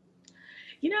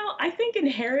 I think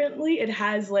inherently it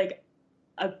has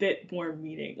a bit more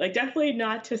meaning. Definitely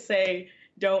not to say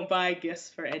don't buy gifts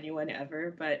for anyone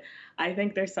ever, but I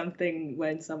think there's something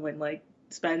when someone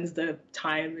spends the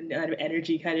time and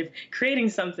energy kind of creating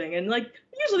something, and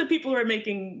usually the people who are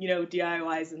making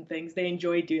DIYs and things, they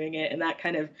enjoy doing it, and that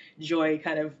kind of joy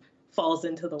kind of falls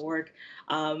into the work.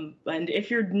 And if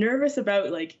you're nervous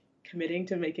about committing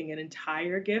to making an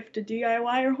entire gift a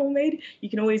DIY or homemade, you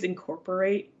can always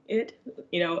incorporate it,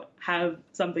 have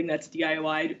something that's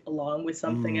DIY'd along with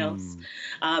something else.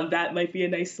 That might be a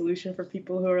nice solution for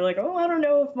people who are I don't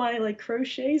know if my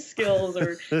crochet skills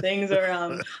or things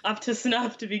are up to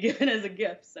snuff to be given as a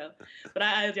gift. But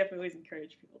I definitely always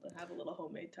encourage people to have a little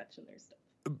homemade touch in their stuff.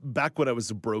 Back when I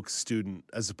was a broke student,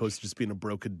 as opposed to just being a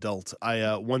broke adult,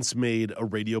 I once made a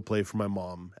radio play for my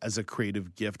mom as a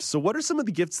creative gift. So what are some of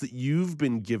the gifts that you've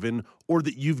been given or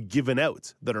that you've given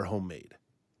out that are homemade?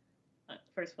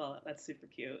 First of all, that's super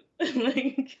cute. But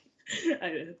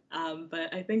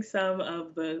I think some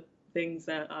of the things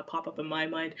that pop up in my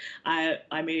mind,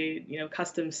 I made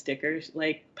custom stickers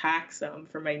packs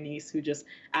for my niece who just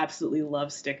absolutely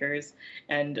loves stickers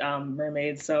and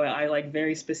mermaids. So I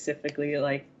very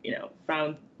specifically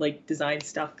found design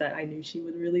stuff that I knew she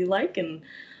would really like and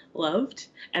loved.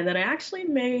 And then I actually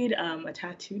made a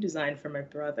tattoo design for my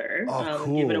brother.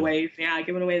 Cool. Giving away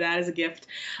that as a gift.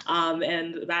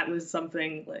 And that was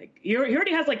something he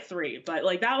already has 3, but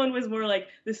that one was more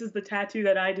this is the tattoo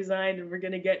that I designed and we're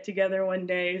gonna get together one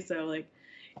day. So and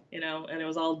it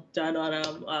was all done on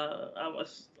a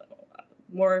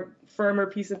more firmer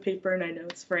piece of paper, and I know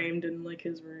it's framed in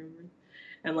his room,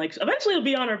 and eventually it'll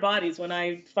be on our bodies when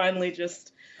I finally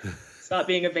just stop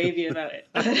being a baby about it.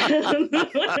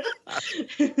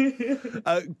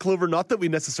 Clover, not that we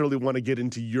necessarily want to get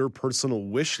into your personal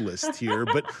wish list here,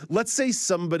 but let's say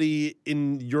somebody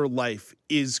in your life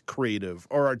is creative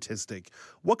or artistic.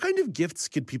 What kind of gifts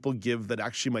could people give that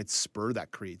actually might spur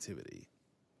that creativity?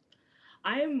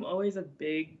 I am always a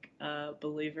big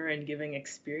believer in giving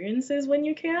experiences when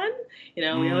you can. We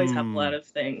always have a lot of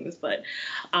things, but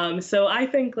so I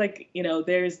think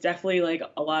there's definitely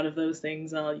a lot of those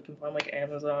things you can find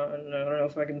Amazon. I don't know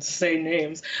if I can say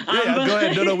names. Go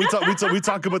ahead. No, we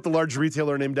talk about the large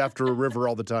retailer named after a river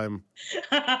all the time.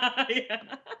 Yeah.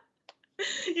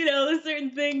 There's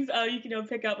certain things you can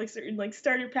pick up certain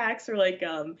starter packs or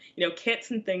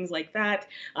kits and things like that.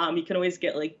 You can always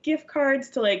get gift cards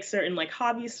to certain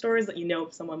hobby stores that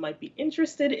someone might be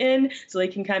interested in, so they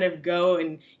can kind of go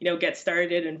and get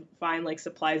started and find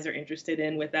supplies they're interested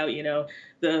in without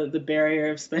the barrier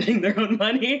of spending their own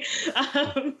money.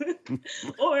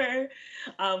 Or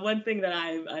one thing that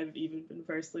I've even been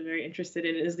personally very interested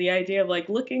in is the idea of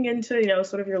looking into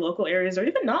sort of your local areas or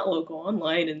even not local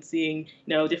online and seeing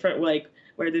different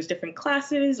where there's different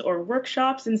classes or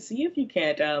workshops, and see if you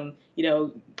can't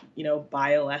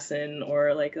buy a lesson or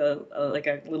a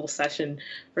little session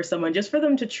for someone, just for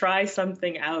them to try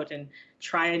something out and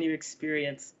try a new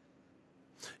experience.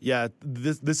 Yeah,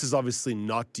 this is obviously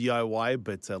not DIY,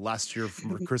 but last year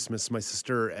for Christmas, my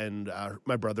sister and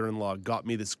my brother-in-law got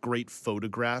me this great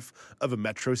photograph of a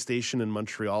metro station in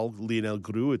Montreal, Lionel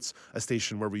Groulx. It's a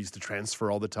station where we used to transfer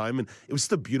all the time, and it was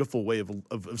just a beautiful way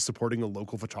of supporting a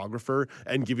local photographer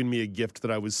and giving me a gift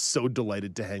that I was so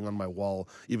delighted to hang on my wall,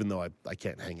 even though I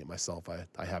can't hang it myself.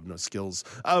 I have no skills.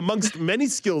 Amongst many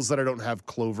skills that I don't have,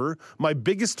 Clover, my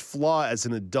biggest flaw as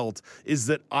an adult is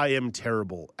that I am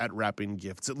terrible at wrapping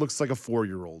gifts. It looks like a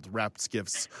 4-year-old wraps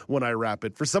gifts when I wrap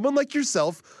it. For someone like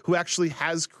yourself who actually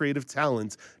has creative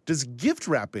talent, does gift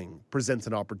wrapping present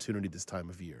an opportunity this time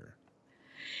of year?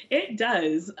 It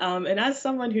does. And as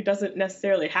someone who doesn't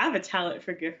necessarily have a talent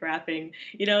for gift wrapping,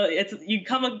 you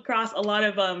come across a lot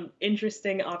of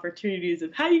interesting opportunities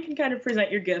of how you can kind of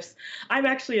present your gifts. I'm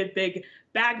actually a big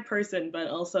bag person, but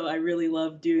also I really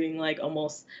love doing like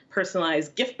almost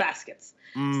personalized gift baskets.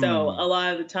 So a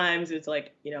lot of the times it's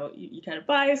like, you kind of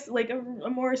buy like a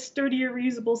more sturdier,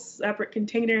 reusable, separate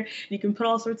container. You can put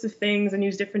all sorts of things and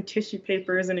use different tissue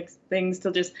papers and things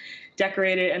to just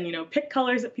decorate it and, pick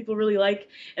colors that people really like.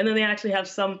 And then they actually have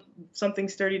something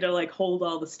sturdy to like hold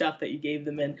all the stuff that you gave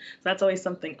them in. So that's always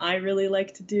something I really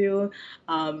like to do.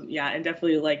 And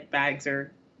definitely like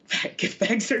gift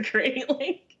bags are great.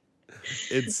 Like,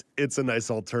 It's a nice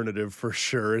alternative for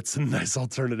sure. It's a nice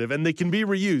alternative. And they can be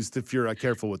reused if you're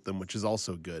careful with them, which is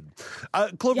also good.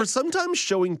 Clover, sometimes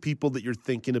showing people that you're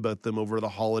thinking about them over the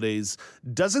holidays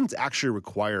doesn't actually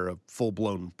require a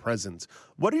full-blown present.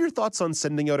 What are your thoughts on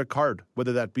sending out a card,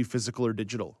 whether that be physical or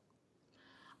digital?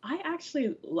 I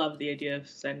actually love the idea of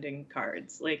sending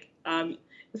cards. Like,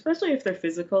 especially if they're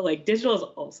physical, like digital is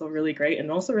also really great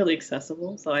and also really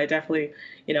accessible. So I definitely,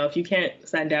 if you can't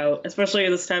send out, especially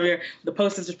this time of year, the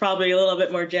postage is probably a little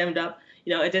bit more jammed up.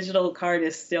 A digital card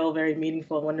is still very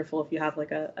meaningful and wonderful if you have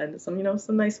like some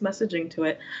nice messaging to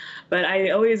it. But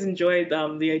I always enjoyed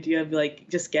the idea of like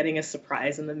just getting a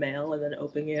surprise in the mail and then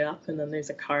opening it up and then there's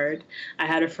a card. I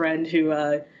had a friend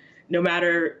who, no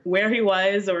matter where he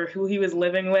was or who he was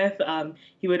living with,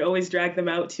 he would always drag them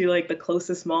out to like the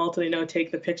closest mall to,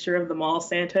 take the picture of the mall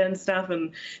Santa and stuff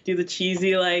and do the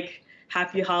cheesy like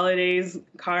happy holidays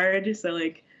card. So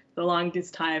like the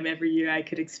longest time every year I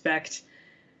could expect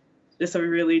just a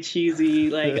really cheesy,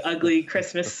 like ugly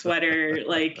Christmas sweater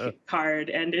like card.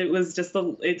 And it's just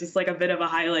like a bit of a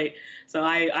highlight. So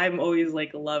I'm always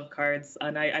like love cards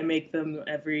and I make them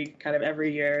every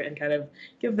year and kind of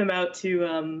give them out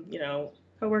to,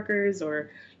 coworkers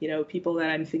or, people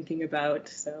that I'm thinking about.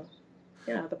 So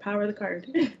yeah, the power of the card.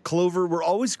 Clover, we're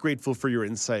always grateful for your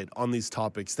insight on these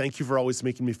topics. Thank you for always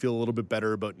making me feel a little bit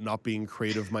better about not being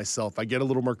creative myself. I get a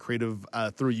little more creative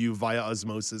through you via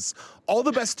osmosis. All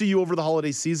the best to you over the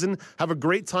holiday season. Have a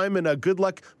great time and good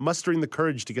luck mustering the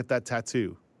courage to get that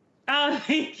tattoo. Oh,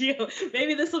 thank you.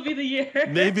 Maybe this will be the year.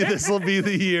 Maybe this will be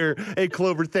the year. Hey,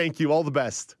 Clover, thank you. All the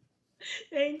best.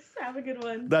 Thanks. Have a good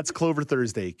one. That's Clover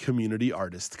Thursday, community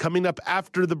artist. Coming up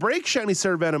after the break, Shani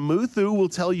Saravanamuthu will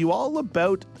tell you all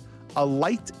about A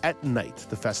Light at Night,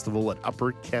 the festival at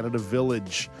Upper Canada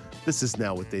Village. This is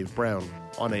Now with Dave Brown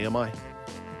on AMI.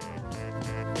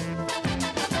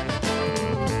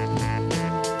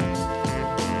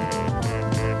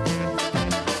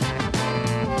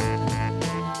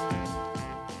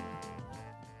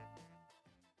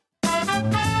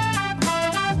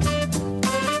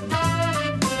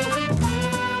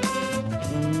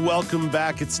 Welcome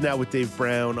back. It's Now with Dave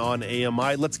Brown on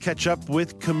AMI. Let's catch up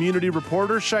with community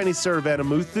reporter Shani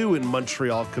Saravanamuthu in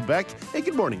Montreal, Quebec. Hey,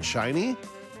 good morning, Shani.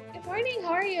 Good morning.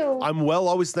 How are you? I'm well.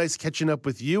 Always nice catching up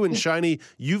with you. And Shani,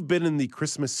 you've been in the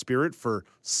Christmas spirit for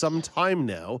some time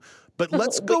now. But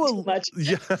let's go.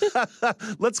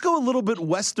 Let's go a little bit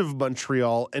west of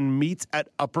Montreal and meet at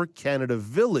Upper Canada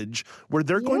Village, where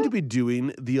they're going to be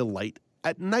doing the A Light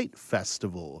at Night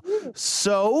festival.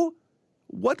 So,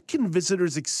 what can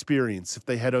visitors experience if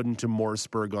they head out into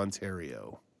Morrisburg,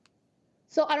 Ontario?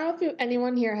 So I don't know if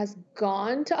anyone here has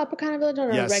gone to Upper Canada Village on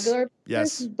a regular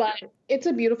basis, but it's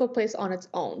a beautiful place on its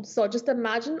own. So just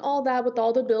imagine all that with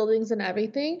all the buildings and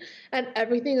everything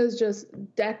is just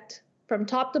decked from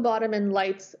top to bottom in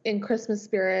lights in Christmas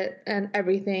spirit and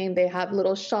everything. They have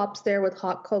little shops there with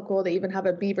hot cocoa. They even have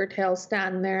a beaver tail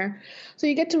stand there. So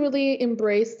you get to really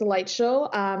embrace the light show.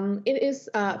 It is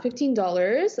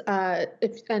 $15,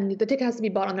 and the ticket has to be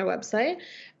bought on their website,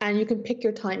 and you can pick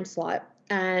your time slot.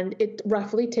 And it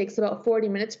roughly takes about 40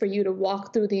 minutes for you to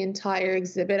walk through the entire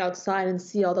exhibit outside and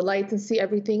see all the lights and see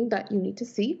everything that you need to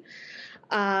see.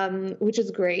 Which is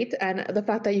great. And the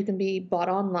fact that you can be bought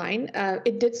online.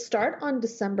 It did start on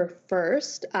December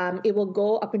 1st. It will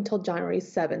go up until January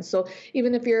 7th. So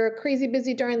even if you're crazy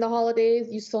busy during the holidays,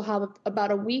 you still have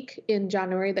about a week in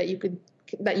January that you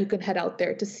could head out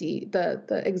there to see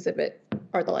the exhibit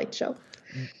or the light show.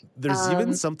 There's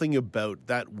even something about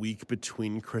that week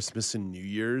between Christmas and New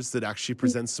Year's that actually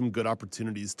presents some good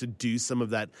opportunities to do some of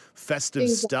that festive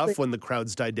stuff when the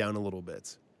crowds die down a little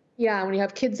bit. Yeah, when you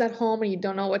have kids at home and you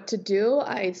don't know what to do,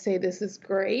 I'd say this is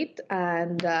great.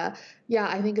 And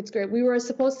I think it's great. We were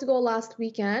supposed to go last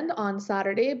weekend on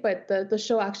Saturday, but the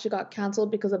show actually got canceled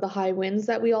because of the high winds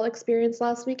that we all experienced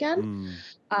last weekend.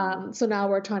 So now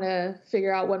we're trying to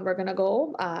figure out when we're going to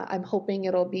go. I'm hoping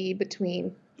it'll be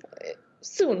between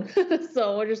soon.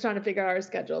 So we're just trying to figure out our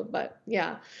schedule. But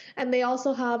yeah. And they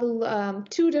also have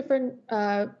 2 different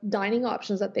dining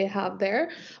options that they have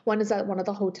there. One is at one of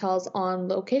the hotels on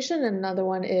location, and another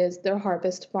one is their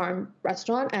Harvest Farm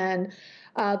restaurant. And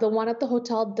the one at the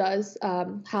hotel does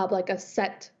have like a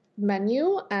set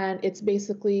menu, and it's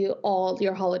basically all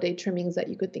your holiday trimmings that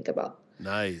you could think about.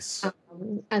 Nice.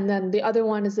 And then the other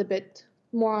one is a bit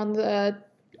more on the,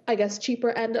 I guess,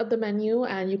 cheaper end of the menu.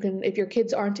 And you can, if your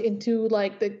kids aren't into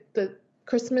like the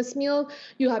Christmas meal,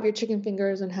 you have your chicken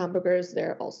fingers and hamburgers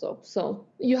there also. So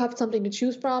you have something to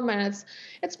choose from, and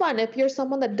it's fun. If you're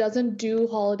someone that doesn't do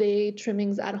holiday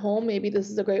trimmings at home, maybe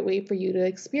this is a great way for you to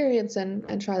experience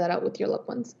and try that out with your loved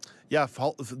ones. Yeah,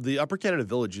 the Upper Canada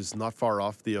Village is not far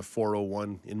off the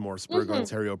 401 in Morrisburg,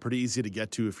 Ontario. Pretty easy to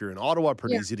get to if you're in Ottawa.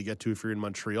 Pretty easy to get to if you're in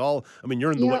Montreal. I mean,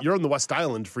 you're in the West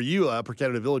Island. For you, Upper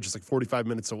Canada Village is like 45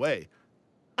 minutes away.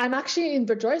 I'm actually in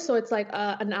Verjoy, so it's like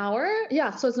an hour.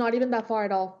 Yeah, so it's not even that far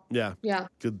at all. Yeah. Yeah.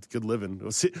 Good living.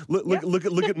 See,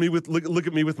 look at me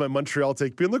with my Montreal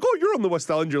take, being like, oh, you're on the West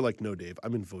Island. You're like, no, Dave,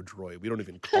 I'm in Vaudreuil. We don't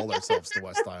even call ourselves the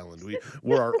West Island.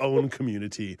 We're our own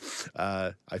community.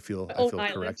 I feel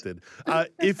corrected.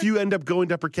 If you end up going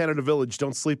to Upper Canada Village,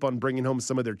 don't sleep on bringing home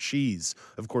some of their cheese.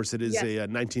 Of course, it is a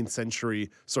 19th century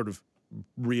sort of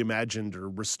reimagined or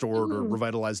restored or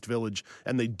revitalized village,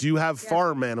 and they do have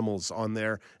farm animals on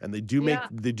there, and they do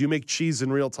make cheese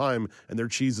in real time, and their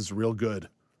cheese is real good.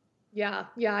 Yeah,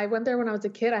 I went there when I was a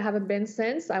kid. I haven't been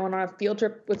since. I went on a field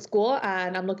trip with school,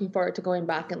 and I'm looking forward to going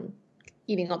back and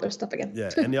eating all their stuff again.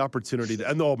 Yeah, and the opportunity to,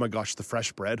 and oh my gosh, the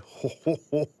fresh bread.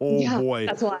 Boy.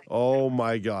 That's why. Oh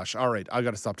my gosh. All right, I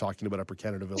got to stop talking about Upper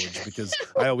Canada Village because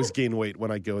I always gain weight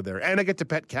when I go there. And I get to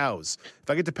pet cows. If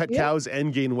I get to pet cows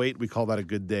and gain weight, we call that a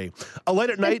good day. A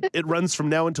Light at Night, it runs from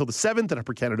now until the 7th at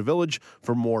Upper Canada Village.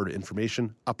 For more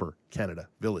information,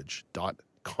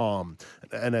 uppercanadavillage.com.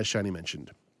 And as Shani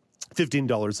mentioned,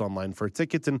 $15 online for a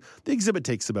ticket, and the exhibit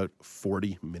takes about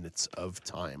 40 minutes of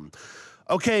time.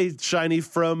 Okay, Shiny,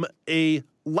 from a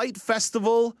light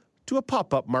festival to a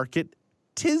pop-up market,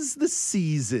 'tis the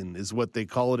season is what they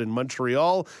call it in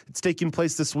Montreal. It's taking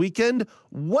place this weekend.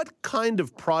 What kind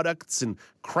of products and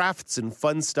crafts and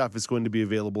fun stuff is going to be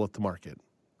available at the market?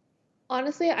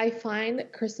 Honestly, I find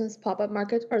Christmas pop-up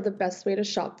markets are the best way to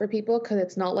shop for people because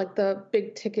it's not like the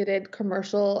big ticketed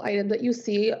commercial items that you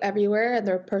see everywhere, and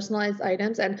they're personalized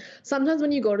items. And sometimes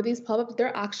when you go to these pop-ups,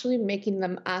 they're actually making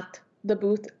them at the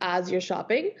booth as you're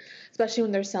shopping, especially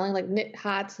when they're selling like knit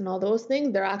hats and all those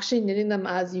things. They're actually knitting them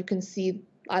as you can see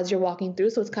as you're walking through.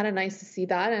 So it's kind of nice to see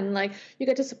that. And like you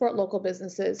get to support local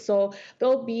businesses. So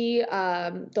there'll be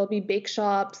bake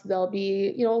shops. There'll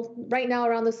be, right now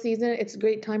around the season, it's a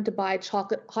great time to buy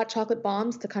hot chocolate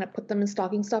bombs to kind of put them in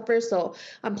stocking stuffers. So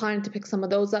I'm planning to pick some of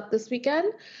those up this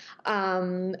weekend.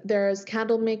 There's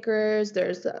candle makers,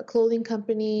 there's clothing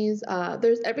companies,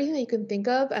 there's everything that you can think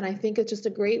of. And I think it's just a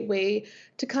great way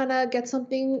to kind of get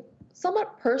something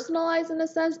somewhat personalized in a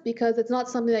sense, because it's not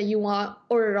something that you want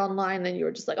ordered online and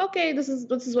you're just like, okay, this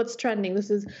is what's trending.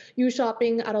 This is you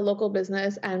shopping at a local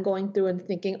business and going through and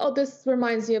thinking, oh, this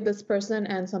reminds me of this person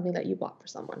and something that you bought for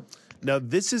someone. Now,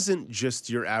 this isn't just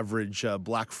your average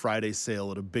Black Friday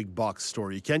sale at a big box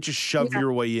store. You can't just shove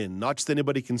your way in. Not just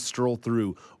anybody can stroll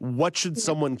through. What should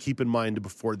someone keep in mind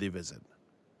before they visit?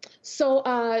 So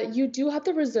you do have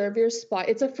to reserve your spot.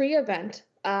 It's a free event.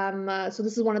 So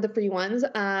this is one of the free ones.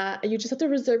 You just have to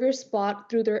reserve your spot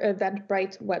through their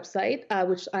Eventbrite website,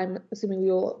 which I'm assuming we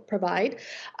will provide.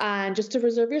 And just to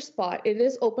reserve your spot, it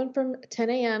is open from 10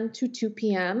 a.m. to 2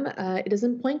 p.m. It is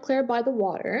in Point Claire by the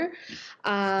water.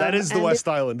 That is the West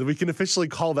Island. We can officially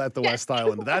call that the West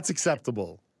Island. That's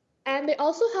acceptable. And they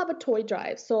also have a toy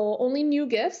drive, so only new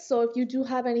gifts. So if you do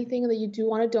have anything that you do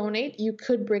want to donate, you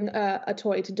could bring a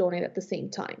toy to donate at the same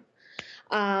time.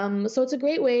 So it's a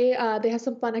great way. They have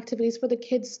some fun activities for the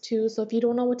kids too. So if you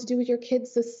don't know what to do with your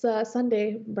kids this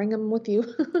Sunday, bring them with you.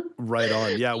 Right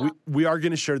on. Yeah, we are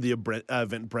going to share the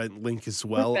Eventbrite link as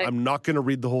well. Okay. I'm not going to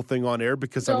read the whole thing on air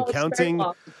because I'm counting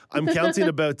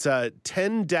about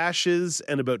 10 dashes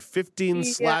and about 15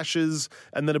 slashes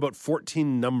and then about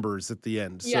 14 numbers at the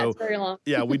end. Yeah, it's very long.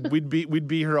 Yeah, we'd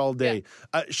be here all day.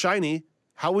 Yeah. Shiny,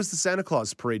 how was the Santa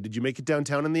Claus parade? Did you make it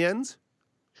downtown in the end?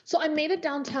 So I made it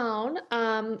downtown.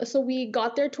 So we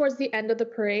got there towards the end of the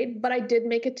parade, but I did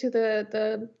make it to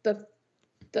the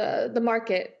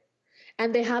market,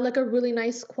 and they had like a really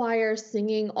nice choir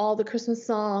singing all the Christmas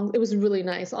songs. It was really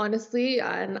nice, honestly.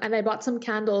 And I bought some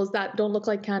candles that don't look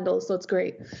like candles, so it's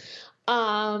great.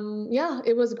 Yeah,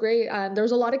 it was great. And there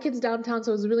was a lot of kids downtown,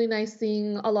 so it was really nice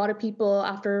seeing a lot of people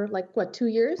after 2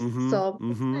 years. So it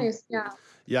was nice. Yeah.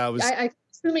 Yeah, it was. I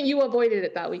assuming you avoided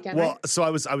it that weekend. Well, right? so I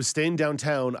was staying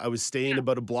downtown. I was staying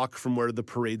about a block from where the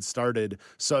parade started.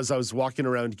 So as I was walking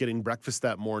around getting breakfast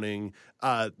that morning,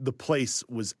 the place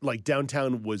was like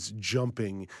downtown was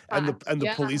jumping, and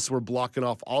the police were blocking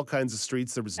off all kinds of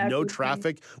streets. There was no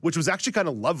traffic, which was actually kind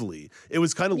of lovely. It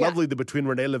was kind of lovely that between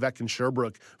Renee Levesque and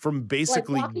Sherbrooke, from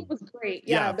basically walking was great.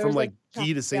 from like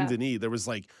Guy to Saint Denis, there was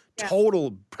like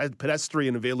total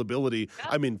pedestrian availability.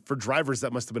 I mean, for drivers,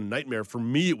 that must have been a nightmare. For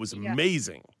me, it was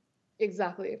amazing.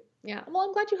 Exactly. Yeah. Well,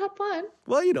 I'm glad you had fun.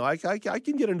 Well, you know, I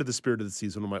can get into the spirit of the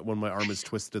season when my arm is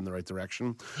twisted in the right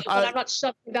direction. But I'm not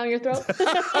shoving it down your throat.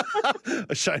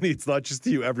 Shiny, it's not just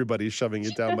you. Everybody's shoving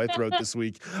it down my throat this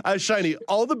week. Shiny,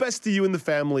 all the best to you and the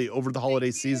family over the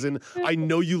holiday season. I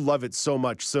know you love it so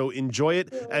much, so enjoy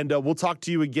it, and we'll talk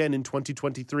to you again in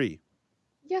 2023.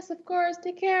 Yes, of course.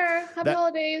 Take care. Happy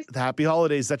holidays. Happy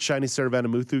holidays. That's Shiny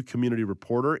Saravanamuthu, community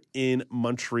reporter in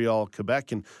Montreal,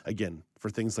 Quebec. And again, for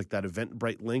things like that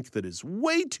Eventbrite link that is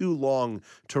way too long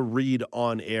to read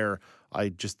on air, I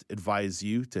just advise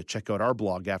you to check out our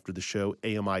blog after the show,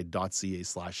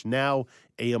 ami.ca/now,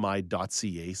 ami.ca/now.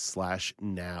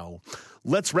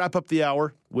 Let's wrap up the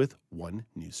hour with one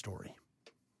news story.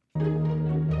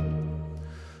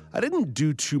 I didn't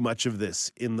do too much of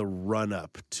this in the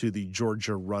run-up to the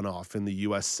Georgia runoff in the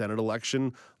U.S. Senate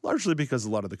election, largely because a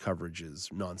lot of the coverage is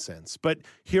nonsense. But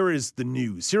here is the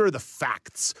news. Here are the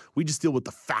facts. We just deal with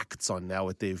the facts on Now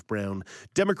with Dave Brown.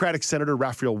 Democratic Senator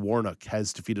Raphael Warnock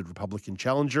has defeated Republican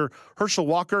challenger Herschel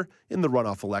Walker in the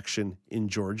runoff election in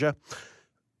Georgia.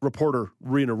 Reporter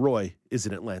Rena Roy is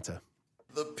in Atlanta.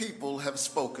 The people have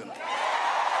spoken.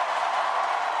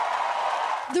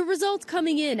 The results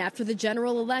coming in after the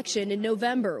general election in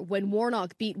November when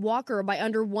Warnock beat Walker by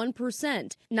under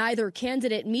 1%, neither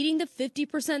candidate meeting the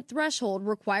 50% threshold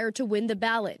required to win the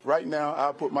ballot. Right now,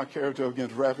 I'll put my character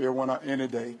against Raphael Warnock any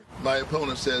day. My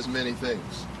opponent says many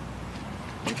things.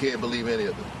 You can't believe any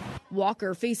of them.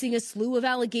 Walker facing a slew of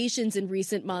allegations in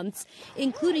recent months,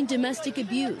 including domestic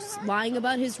abuse, lying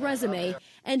about his resume,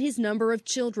 and his number of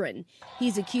children.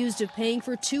 He's accused of paying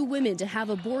for 2 women to have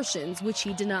abortions, which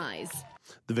he denies.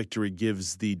 The victory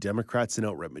gives the Democrats an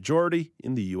outright majority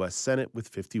in the U.S. Senate with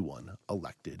 51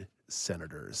 elected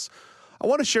senators. I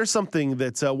want to share something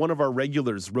that one of our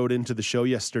regulars wrote into the show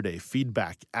yesterday,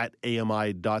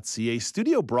 feedback@ami.ca.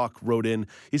 Studio Brock wrote in.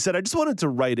 He said, I just wanted to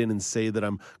write in and say that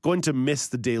I'm going to miss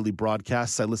the daily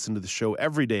broadcasts. I listen to the show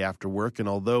every day after work, and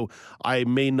although I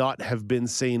may not have been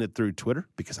saying it through Twitter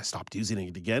because I stopped using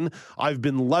it again, I've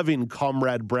been loving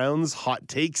Comrade Brown's hot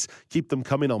takes. Keep them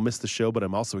coming. I'll miss the show, but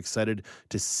I'm also excited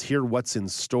to hear what's in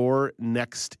store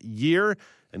next year.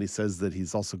 And he says that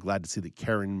he's also glad to see that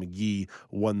Karen McGee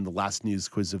won the last news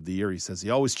quiz of the year. He says he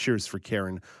always cheers for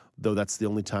Karen, though that's the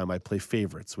only time I play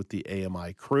favorites with the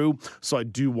AMI crew. So I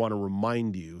do want to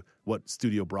remind you what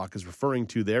Studio Brock is referring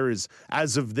to there is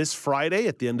as of this Friday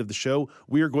at the end of the show,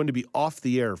 we are going to be off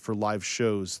the air for live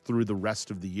shows through the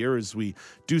rest of the year as we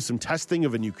do some testing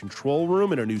of a new control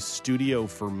room and a new studio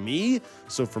for me.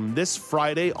 So from this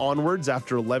Friday onwards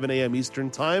after 11 a.m. Eastern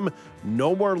time,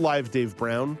 no more live Dave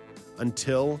Brown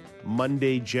until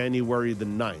Monday, January the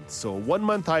 9th. So a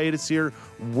 1-month hiatus here.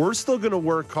 We're still going to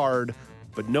work hard,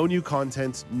 but no new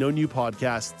content, no new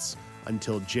podcasts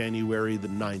until January the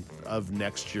 9th of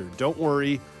next year. Don't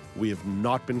worry, we have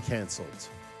not been canceled.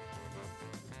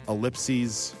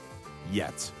 Ellipses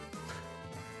yet.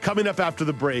 Coming up after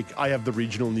the break, I have the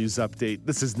regional news update.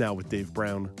 This is Now with Dave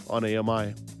Brown on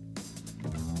AMI.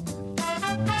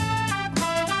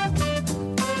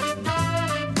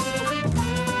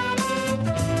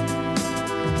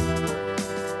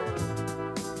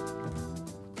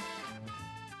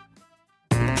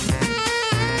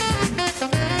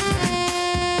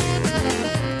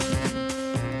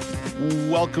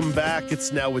 Welcome back.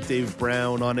 It's Now with Dave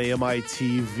Brown on AMI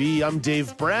TV. I'm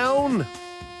Dave Brown.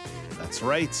 That's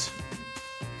right.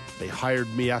 They hired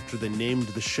me after they named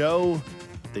the show.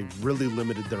 They really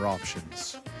limited their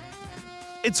options.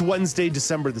 It's Wednesday,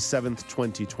 December the 7th,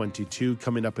 2022.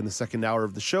 Coming up in the second hour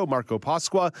of the show, Marco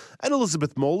Pasqua and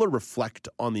Elizabeth Moeller reflect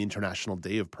on the International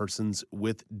Day of Persons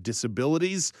with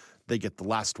Disabilities. They get the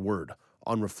last word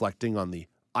on reflecting on the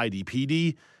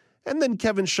IDPD. And then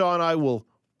Kevin Shaw and I will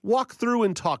walk through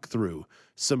and talk through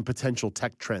some potential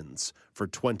tech trends for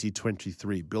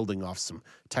 2023, building off some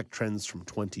tech trends from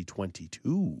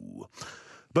 2022.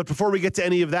 But before we get to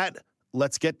any of that,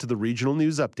 let's get to the regional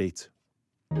news update.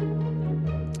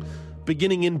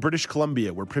 beginning in British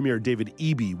Columbia, where Premier David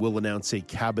Eby will announce a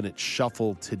cabinet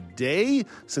shuffle today.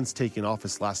 Since taking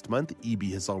office last month,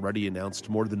 Eby has already announced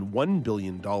more than $1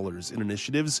 billion in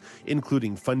initiatives,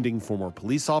 including funding for more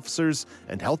police officers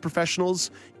and health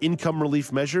professionals, income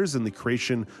relief measures, and the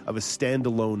creation of a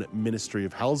standalone Ministry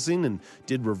of Housing, and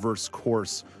did reverse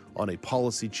course on a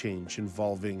policy change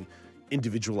involving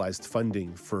individualized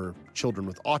funding for children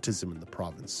with autism in the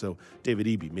province. So David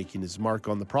Eby making his mark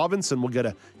on the province, and we'll get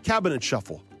a cabinet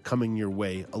shuffle coming your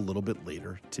way a little bit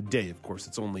later today. Of course,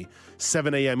 it's only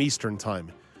 7 a.m. Eastern time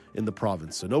in the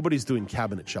province, so nobody's doing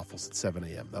cabinet shuffles at 7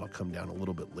 a.m. That'll come down a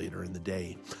little bit later in the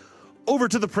day. Over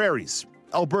to the prairies.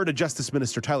 Alberta Justice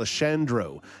Minister Tyler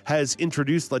Shandro has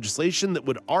introduced legislation that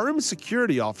would arm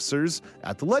security officers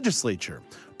at the legislature.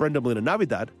 Brenda Molina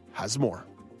Navidad has more.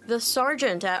 The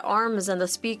sergeant at arms and the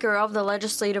Speaker of the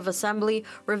Legislative Assembly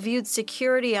reviewed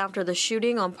security after the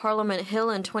shooting on Parliament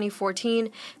Hill in 2014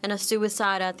 and a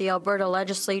suicide at the Alberta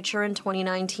Legislature in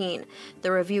 2019.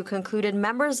 The review concluded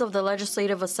members of the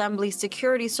Legislative Assembly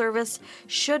Security Service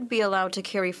should be allowed to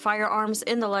carry firearms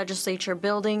in the Legislature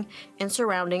building and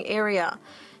surrounding area.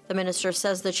 The minister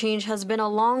says the change has been a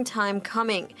long time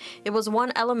coming. It was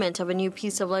one element of a new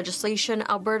piece of legislation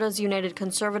Alberta's United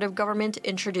Conservative government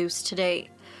introduced today.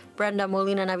 Brenda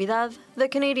Molina Navidad, The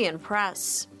Canadian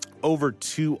Press. Over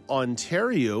to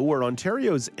Ontario, where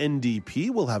Ontario's NDP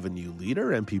will have a new leader.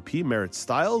 MPP Merritt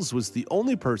Stiles was the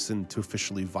only person to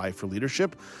officially vie for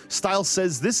leadership. Stiles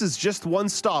says this is just one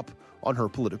stop on her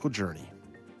political journey.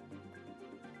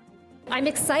 I'm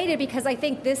excited because I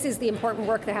think this is the important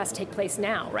work that has to take place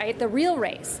now, right? The real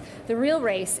race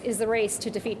is the race to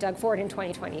defeat Doug Ford in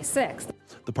 2026.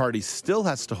 The party still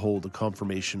has to hold a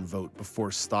confirmation vote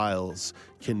before Stiles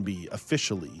can be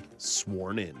officially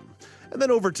sworn in. And then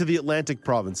over to the Atlantic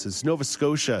provinces. Nova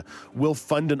Scotia will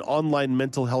fund an online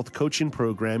mental health coaching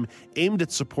program aimed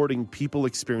at supporting people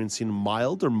experiencing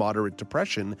mild or moderate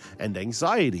depression and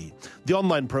anxiety. The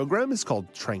online program is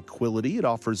called Tranquility. It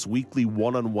offers weekly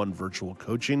one-on-one virtual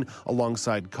coaching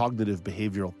alongside cognitive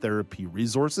behavioral therapy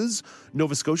resources.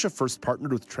 Nova Scotia first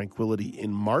partnered with Tranquility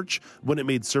in March when it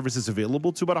made services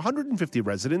available to about 150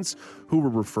 residents who were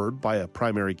referred by a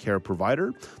primary care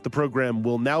provider. The program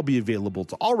will now be available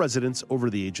to all residents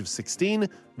over the age of 16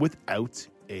 without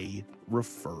a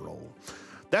referral.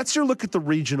 That's your look at the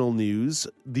regional news.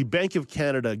 The Bank of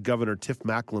Canada Governor Tiff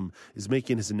Macklem is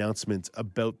making his announcement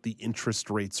about the interest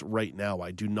rates right now.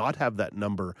 I do not have that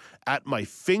number at my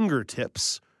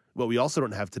fingertips. What we also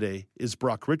don't have today is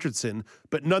Brock Richardson,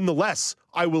 but nonetheless,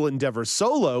 I will endeavor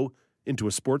solo into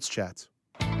a sports chat.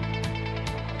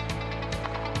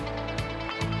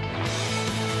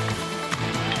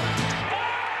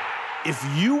 If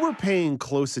you were paying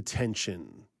close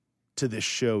attention to this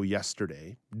show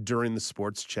yesterday during the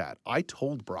sports chat, I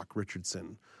told Brock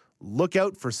Richardson, look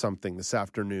out for something this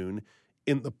afternoon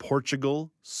in the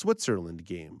Portugal-Switzerland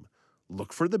game.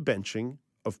 Look for the benching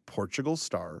of Portugal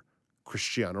star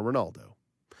Cristiano Ronaldo.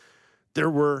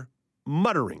 There were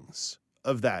mutterings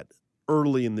of that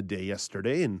early in the day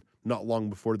yesterday, and not long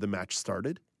before the match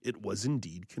started, it was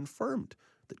indeed confirmed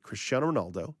that Cristiano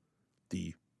Ronaldo,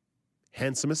 the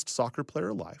handsomest soccer player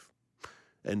alive,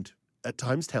 and at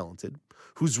times talented,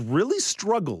 who's really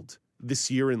struggled this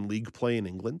year in league play in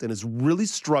England and has really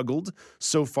struggled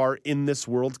so far in this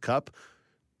World Cup,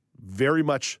 very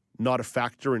much not a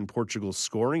factor in Portugal's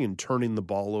scoring and turning the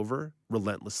ball over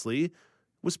relentlessly,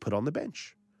 was put on the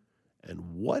bench. And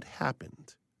what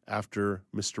happened after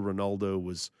Mr. Ronaldo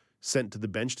was sent to the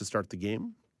bench to start the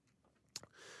game?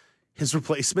 His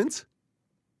replacement,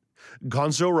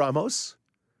 Gonzalo Ramos,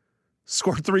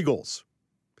 scored 3 goals,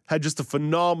 had just a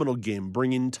phenomenal game,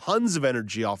 bringing tons of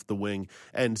energy off the wing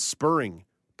and spurring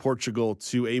Portugal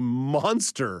to a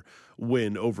monster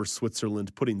win over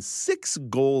Switzerland, putting 6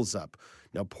 goals up.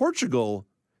 Now, Portugal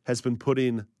has been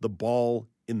putting the ball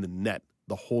in the net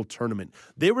the whole tournament.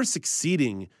 They were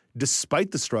succeeding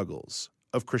despite the struggles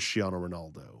of Cristiano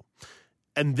Ronaldo.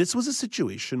 And this was a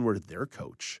situation where their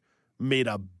coach made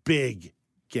a big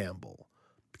gamble,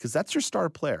 because that's your star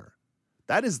player.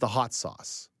 That is the hot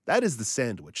sauce. That is the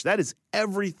sandwich. That is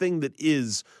everything that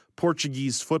is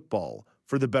Portuguese football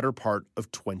for the better part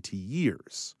of 20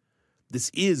 years. This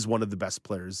is one of the best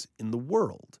players in the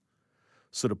world.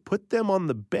 So to put them on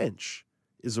the bench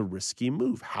is a risky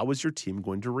move. How is your team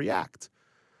going to react?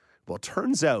 Well, it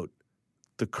turns out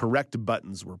the correct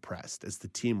buttons were pressed as the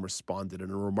team responded in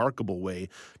a remarkable way,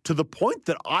 to the point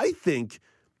that I think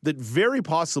that very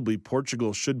possibly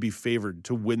Portugal should be favored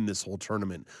to win this whole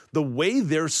tournament. The way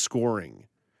they're scoring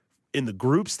in the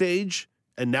group stage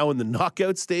and now in the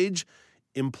knockout stage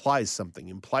implies something,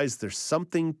 implies there's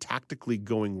something tactically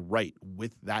going right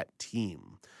with that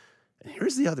team. And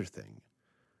here's the other thing.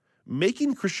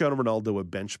 Making Cristiano Ronaldo a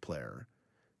bench player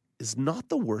is not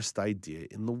the worst idea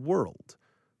in the world.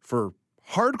 For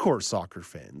hardcore soccer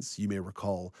fans, you may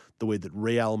recall the way that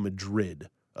Real Madrid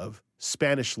of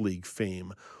Spanish League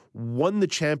fame won the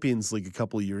Champions League a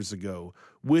couple of years ago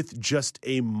with just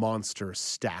a monster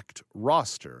stacked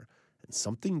roster. And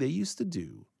something they used to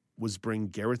do was bring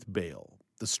Gareth Bale,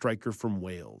 the striker from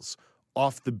Wales,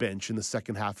 off the bench in the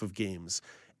second half of games.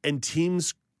 And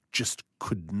teams just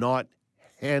could not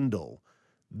handle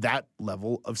that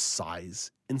level of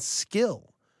size and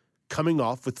skill coming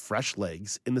off with fresh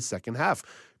legs in the second half.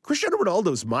 Cristiano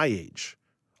Ronaldo's my age.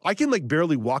 I can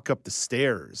barely walk up the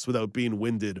stairs without being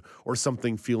winded or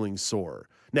something feeling sore.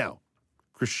 Now,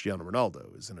 Cristiano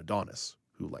Ronaldo is an Adonis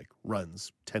who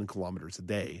runs 10 kilometers a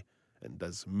day and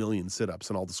does a million sit-ups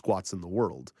and all the squats in the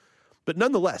world. But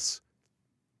nonetheless,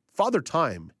 Father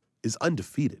Time is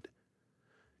undefeated.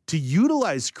 To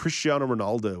utilize Cristiano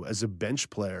Ronaldo as a bench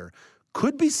player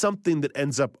could be something that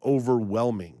ends up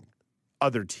overwhelming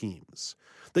other teams.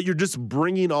 That you're just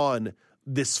bringing on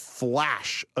this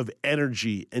flash of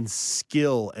energy and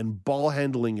skill and ball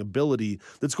handling ability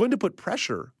that's going to put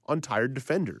pressure on tired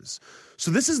defenders. So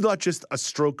this is not just a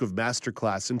stroke of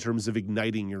masterclass in terms of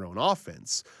igniting your own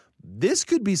offense. This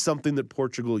could be something that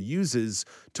Portugal uses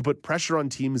to put pressure on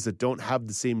teams that don't have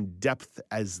the same depth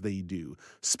as they do,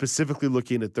 specifically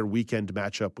looking at their weekend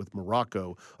matchup with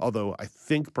Morocco, although I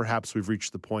think perhaps we've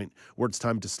reached the point where it's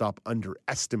time to stop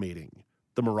underestimating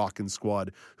the Moroccan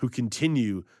squad, who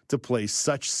continue to play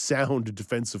such sound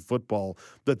defensive football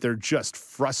that they're just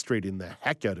frustrating the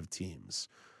heck out of teams.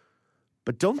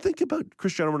 But don't think about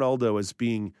Cristiano Ronaldo as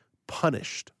being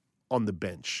punished on the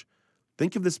bench.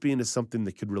 Think of this being as something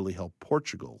that could really help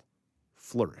Portugal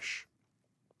flourish.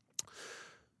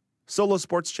 Solo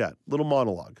Sports Chat, little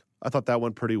monologue. I thought that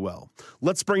went pretty well.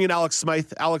 Let's bring in Alex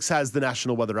Smythe. Alex has the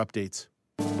national weather update.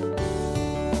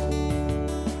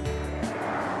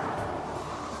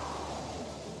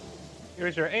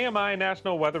 Here's your AMI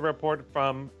National Weather Report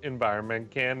from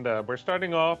Environment Canada. We're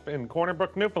starting off in Corner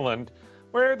Brook, Newfoundland,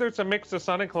 where there's a mix of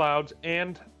sun and clouds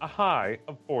and a high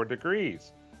of 4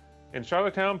 degrees. In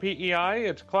Charlottetown, PEI,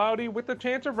 it's cloudy with a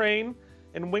chance of rain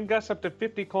and wind gusts up to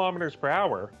 50 kilometers per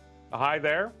hour. The high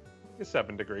there is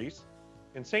 7 degrees.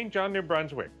 In St. John, New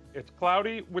Brunswick, it's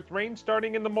cloudy with rain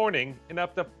starting in the morning and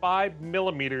up to 5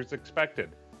 millimeters expected.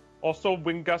 Also,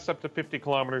 wind gusts up to 50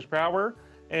 kilometers per hour,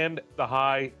 and the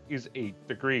high is 8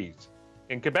 degrees.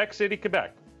 In Quebec City,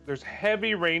 Quebec, there's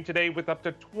heavy rain today with up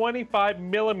to 25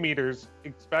 millimeters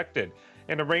expected,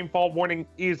 and a rainfall warning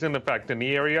is in effect in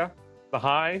the area. The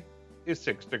high is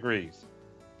 6 degrees.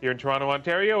 Here in Toronto,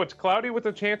 Ontario, it's cloudy with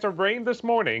a chance of rain this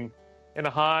morning and a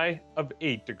high of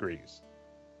 8 degrees.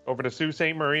 Over to Sault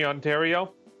Ste. Marie,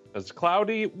 Ontario, it's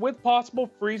cloudy with possible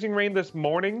freezing rain this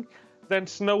morning, then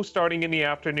snow starting in the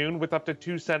afternoon with up to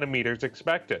 2 centimeters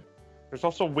expected. There's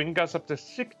also wind gusts up to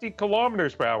 60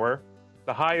 kilometers per hour.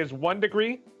 The high is 1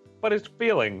 degree, but it's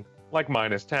feeling like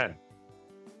minus 10.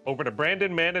 Over to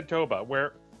Brandon, Manitoba,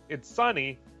 where it's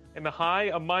sunny and the high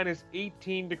of minus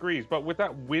 18 degrees. But with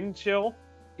that wind chill,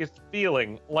 it's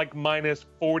feeling like minus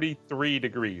 43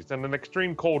 degrees. And an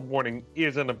extreme cold warning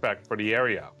is in effect for the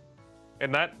area.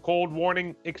 And that cold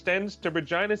warning extends to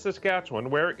Regina, Saskatchewan,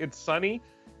 where it's sunny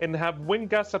and have wind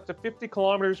gusts up to 50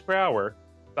 kilometers per hour.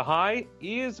 The high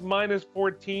is minus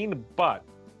 14, but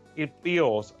it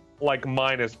feels like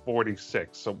minus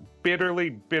 46. So bitterly,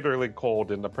 bitterly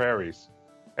cold in the prairies.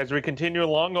 As we continue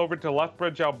along over to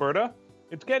Lethbridge, Alberta,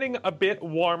 it's getting a bit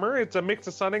warmer. It's a mix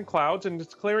of sun and clouds, and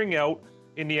it's clearing out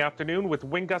in the afternoon with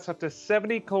wind gusts up to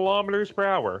 70 kilometers per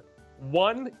hour.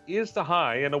 1 is the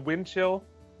high and a wind chill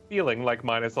feeling like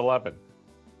minus 11.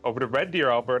 Over to Red Deer,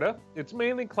 Alberta, it's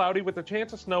mainly cloudy with a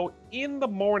chance of snow in the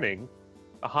morning.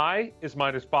 The high is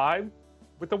minus 5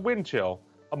 with a wind chill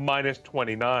of minus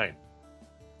 29.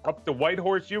 Up to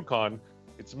Whitehorse, Yukon,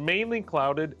 it's mainly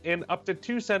clouded and up to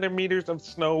 2 centimeters of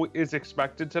snow is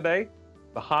expected today.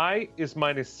 The high is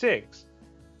minus 6,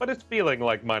 but it's feeling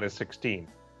like minus 16.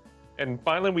 And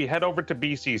finally, we head over to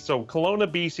BC. So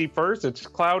Kelowna, BC first, it's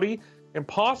cloudy and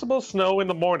possible snow in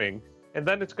the morning, and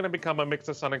then it's going to become a mix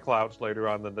of sun and clouds later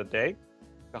on in the day.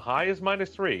 The high is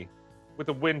minus 3 with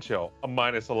a wind chill of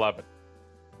minus 11.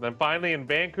 And then finally in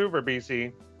Vancouver,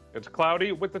 BC, it's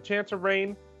cloudy with a chance of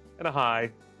rain and a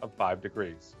high of 5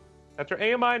 degrees. That's your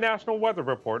AMI National Weather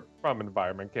Report from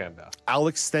Environment Canada.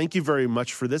 Alex, thank you very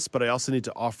much for this, but I also need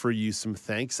to offer you some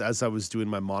thanks. As I was doing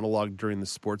my monologue during the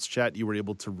sports chat, you were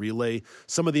able to relay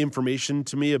some of the information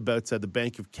to me about the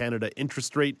Bank of Canada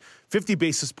interest rate. 50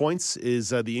 basis points is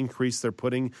the increase they're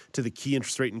putting to the key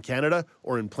interest rate in Canada,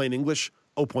 or in plain English,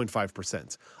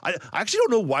 0.5%. I actually don't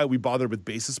know why we bother with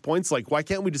basis points. Like, why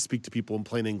can't we just speak to people in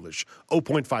plain English?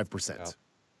 0.5%. Yeah.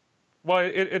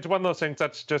 Well, it's one of those things.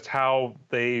 That's just how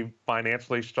they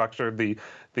financially structured the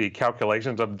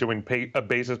calculations of doing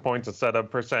basis points instead of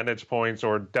percentage points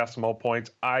or decimal points.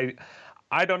 I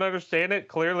don't understand it.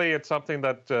 Clearly, it's something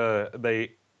that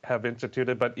they have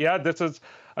instituted. But yeah, this is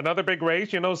another big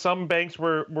raise. You know, some banks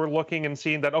were looking and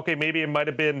seeing that, okay, maybe it might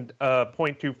have been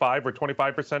 0.25 or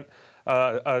 25%,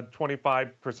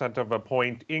 25% of a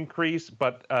point increase,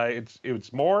 but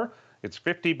it's more. It's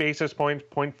 50 basis points,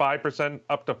 0.5%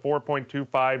 up to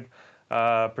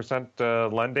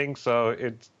 4.25% lending. So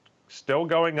it's still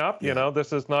going up. Yeah. You know,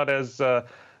 this is not as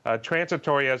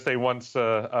transitory as they once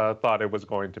thought it was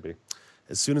going to be.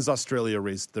 As soon as Australia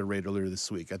raised their rate earlier this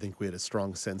week, I think we had a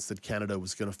strong sense that Canada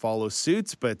was going to follow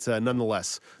suit. But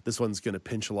nonetheless, this one's going to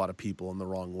pinch a lot of people in the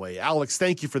wrong way. Alex,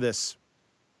 thank you for this.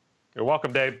 You're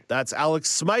welcome, Dave. That's Alex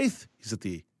Smythe. He's at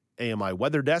the AMI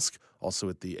Weather Desk, also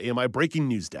at the AMI Breaking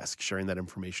News Desk, sharing that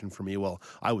information for me while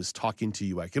I was talking to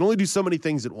you. I can only do so many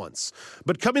things at once.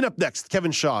 But coming up next,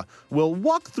 Kevin Shaw will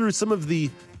walk through some of the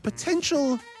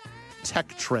potential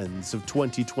tech trends of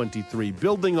 2023,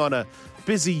 building on a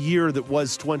busy year that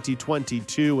was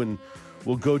 2022, and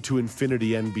will go to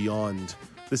infinity and beyond.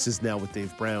 This is Now with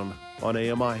Dave Brown on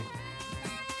AMI.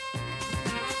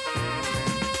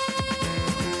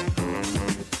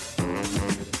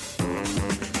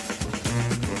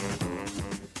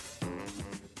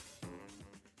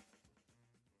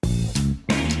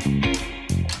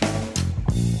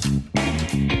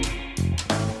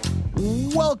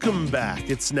 Welcome back.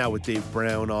 It's Now with Dave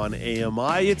Brown on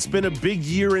AMI. It's been a big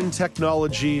year in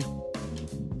technology.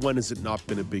 When has it not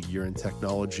been a big year in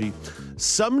technology?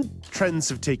 Some trends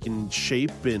have taken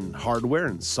shape in hardware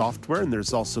and software, and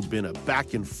there's also been a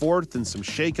back and forth and some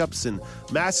shakeups in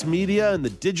mass media and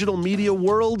the digital media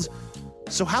world.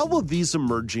 So how will these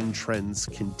emerging trends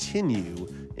continue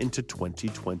into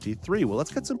 2023? Well,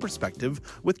 let's get some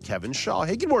perspective with Kevin Shaw.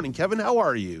 Hey, good morning, Kevin. How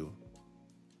are you?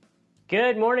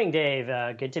 Good morning, Dave.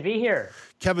 Good to be here.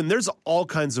 Kevin, there's all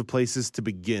kinds of places to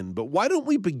begin, but why don't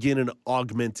we begin in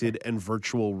augmented and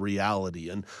virtual reality?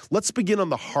 And let's begin on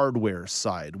the hardware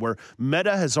side, where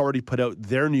Meta has already put out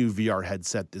their new VR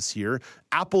headset this year.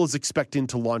 Apple is expecting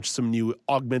to launch some new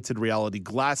augmented reality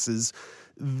glasses.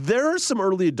 There are some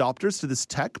early adopters to this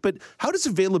tech, but how does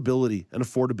availability and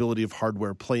affordability of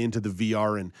hardware play into the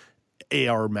VR and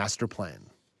AR master plan?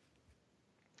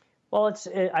 Well,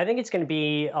 I think it's going to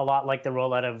be a lot like the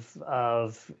rollout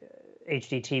of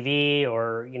HD TV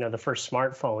or, you know, the first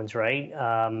smartphones, right?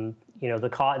 You know,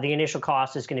 the initial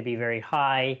cost is going to be very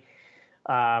high.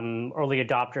 Early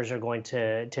adopters are going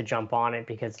to jump on it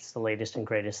because it's the latest and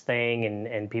greatest thing,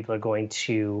 and people are going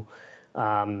to, you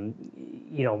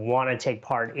know, want to take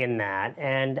part in that.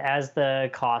 And as the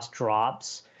cost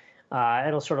drops,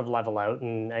 it'll sort of level out,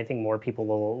 and I think more people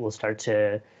will start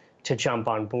to jump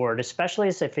on board, especially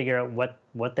as they figure out what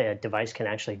the device can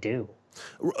actually do.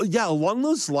 Yeah, along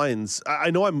those lines, I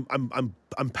know I'm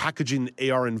packaging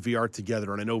AR and VR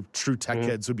together, and I know true tech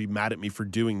heads would be mad at me for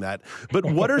doing that. But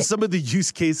what are some of the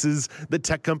use cases that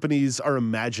tech companies are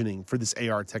imagining for this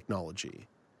AR technology?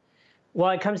 Well,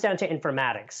 it comes down to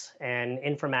informatics, and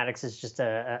informatics is just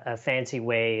a fancy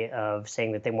way of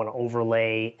saying that they want to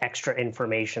overlay extra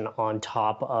information on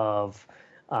top of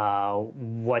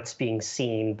what's being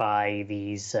seen by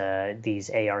these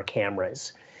AR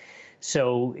cameras.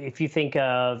 So if you think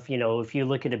of, you know, if you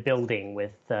look at a building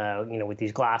with, you know, with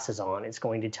these glasses on, it's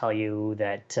going to tell you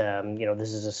that, you know,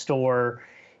 this is a store,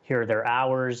 here are their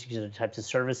hours, these are the types of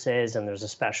services, and there's a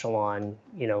special on,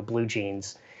 you know, blue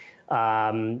jeans. You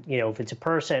know, if it's a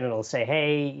person, it'll say,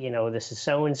 hey, you know, this is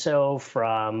so-and-so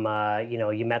from, you know,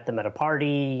 you met them at a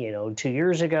party, you know, 2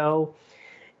 years ago.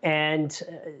 And,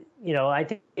 you know, I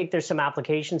think there's some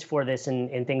applications for this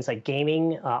in things like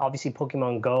gaming. Obviously,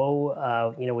 Pokemon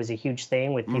Go, you know, was a huge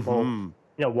thing with people, you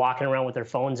know, walking around with their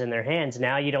phones in their hands.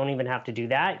 Now you don't even have to do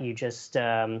that. You just,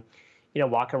 you know,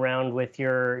 walk around with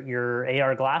your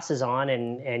AR glasses on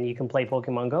and you can play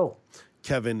Pokemon Go.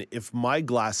 Kevin, if my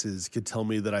glasses could tell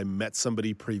me that I met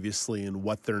somebody previously and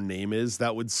what their name is,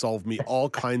 that would solve me all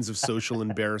kinds of social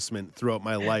embarrassment throughout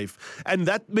my life. And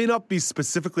that may not be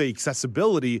specifically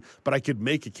accessibility, but I could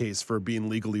make a case for being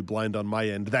legally blind on my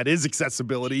end. That is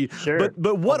accessibility. Sure.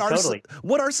 But what totally.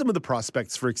 what are some of the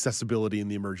prospects for accessibility in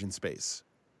the emerging space?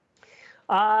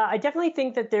 I definitely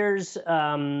think that there's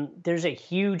a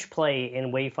huge play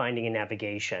in wayfinding and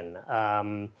navigation.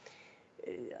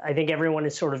 I think everyone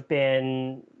has sort of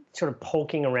been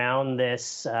poking around this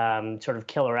sort of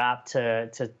killer app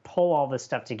to pull all this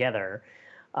stuff together.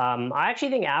 I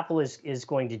actually think Apple is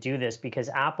going to do this because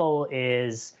Apple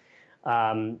is,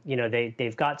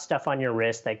 they've got stuff on your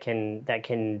wrist that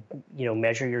can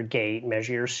measure your gait,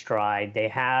 measure your stride. They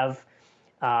have,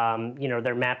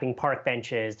 they're mapping park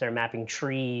benches, they're mapping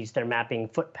trees, they're mapping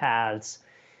footpaths.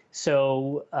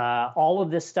 So all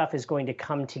of this stuff is going to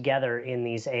come together in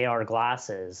these AR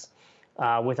glasses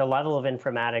with a level of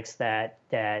informatics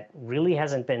that really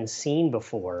hasn't been seen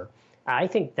before. I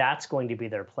think that's going to be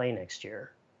their play next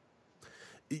year.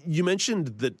 You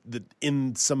mentioned that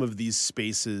in some of these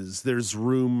spaces, there's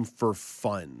room for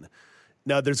fun.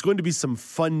 Now, there's going to be some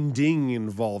funding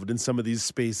involved in some of these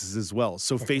spaces as well.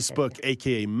 So Facebook,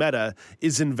 aka Meta,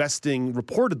 is investing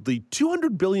reportedly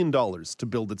 $200 billion to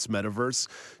build its metaverse.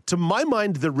 To my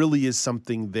mind, there really is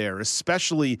something there,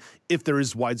 especially if there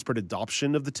is widespread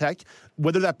adoption of the tech,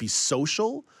 whether that be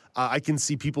social. I can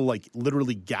see people like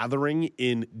literally gathering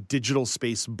in digital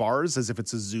space bars as if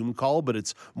it's a Zoom call, but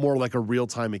it's more like a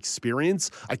real-time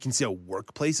experience. I can see how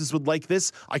workplaces would like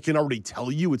this. I can already tell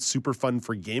you it's super fun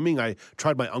for gaming. I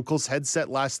tried my uncle's headset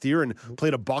last year and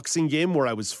played a boxing game where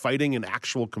I was fighting an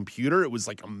actual computer. It was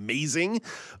like amazing.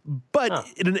 But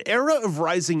in an era of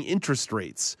rising interest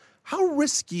rates, how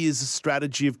risky is a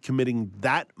strategy of committing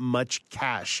that much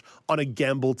cash on a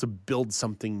gamble to build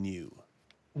something new?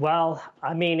 Well,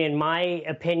 I mean, in my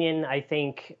opinion, I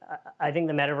think the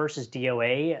metaverse is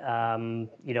DOA.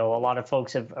 A lot of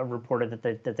folks have reported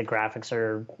that the graphics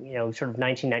are, sort of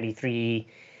 1993,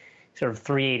 sort of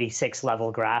 386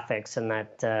 level graphics, and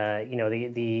that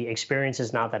the experience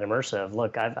is not that immersive.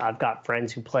 Look, I've got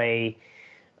friends who play,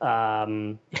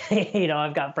 things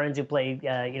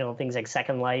like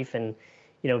Second Life and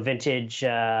vintage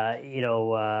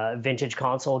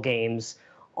console games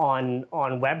on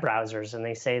web browsers, and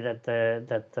they say that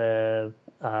the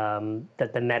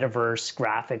metaverse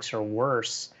graphics are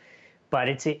worse, but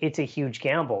it's a huge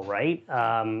gamble, right?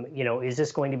 Is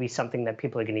this going to be something that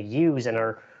people are going to use, and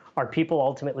are people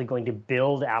ultimately going to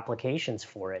build applications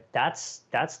for it? That's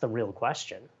the real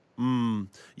question.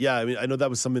 Yeah, I mean, I know that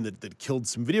was something that killed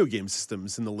some video game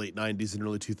systems in the late 90s and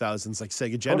early 2000s, like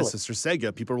Sega Genesis or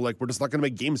Sega. People were like, we're just not going to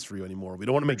make games for you anymore. We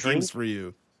don't want to make games for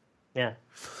you. Yeah.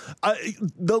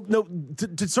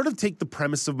 To sort of take the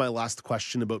premise of my last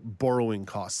question about borrowing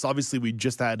costs, obviously we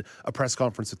just had a press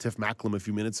conference with Tiff Macklem a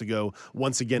few minutes ago.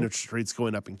 Once again, interest rates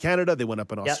going up in Canada. They went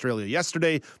up in Australia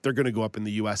yesterday. They're going to go up in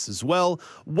the U.S. as well.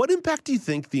 What impact do you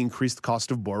think the increased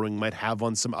cost of borrowing might have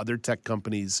on some other tech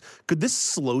companies? Could this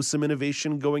slow some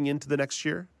innovation going into the next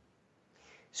year?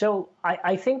 So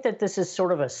I think that this is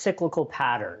sort of a cyclical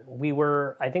pattern.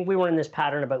 I think we were in this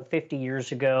pattern about 50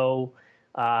 years ago.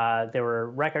 There were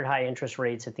record high interest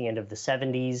rates at the end of the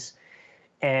 70s.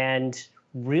 And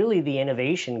really the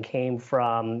innovation came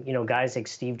from, guys like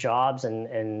Steve Jobs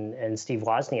and Steve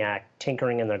Wozniak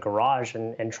tinkering in their garage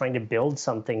and trying to build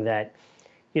something that,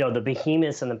 the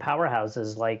behemoths and the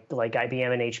powerhouses like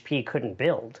IBM and HP couldn't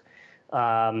build.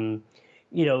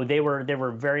 They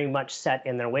were very much set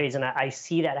in their ways. And I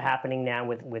see that happening now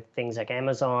with things like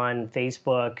Amazon,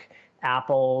 Facebook,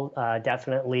 Apple,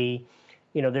 definitely.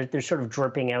 They're sort of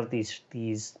dripping out these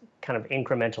kind of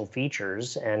incremental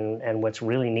features, and what's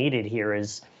really needed here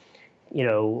is,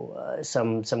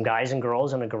 some guys and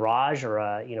girls in a garage or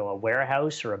a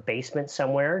warehouse or a basement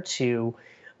somewhere to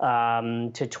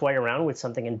toy around with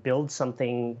something and build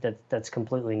something that's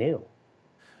completely new.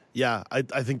 Yeah,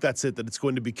 I think that's it, that it's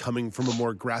going to be coming from a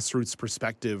more grassroots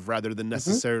perspective rather than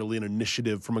necessarily an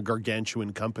initiative from a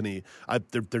gargantuan company.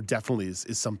 There definitely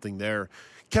is something there.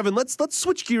 Kevin, let's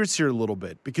switch gears here a little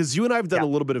bit, because you and I have done a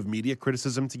little bit of media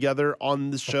criticism together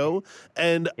on the show,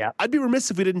 and I'd be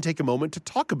remiss if we didn't take a moment to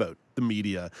talk about the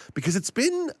media, because it's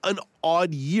been an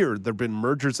odd year. There have been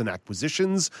mergers and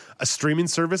acquisitions. A streaming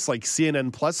service like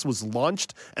CNN Plus was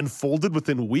launched and folded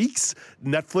within weeks.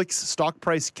 Netflix stock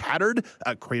price cratered.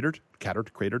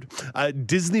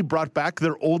 Disney brought back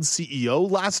their old CEO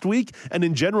last week, and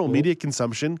in general, media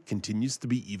consumption continues to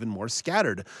be even more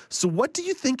scattered. So what do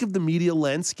you think of the media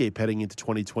landscape heading into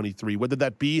 2023, whether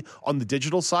that be on the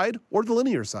digital side or the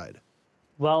linear side?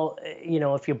 Well, you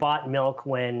know, if you bought milk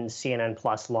when CNN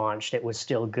Plus launched, it was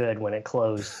still good when it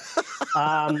closed.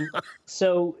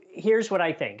 So here's what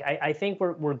I think. I think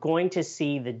we're going to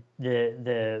see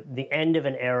the end of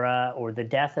an era or the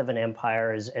death of an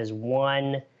empire as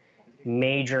one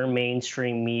major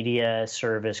mainstream media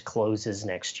service closes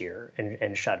next year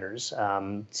and shutters.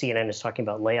 CNN is talking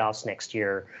about layoffs next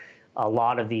year. A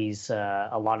lot of these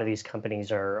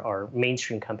companies are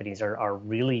mainstream companies are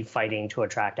really fighting to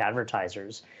attract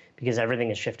advertisers because everything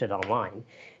is shifted online,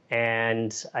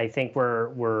 and I think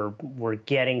we're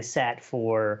getting set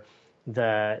for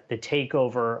the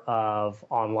takeover of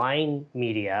online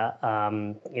media.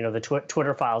 You know, the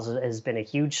Twitter files has been a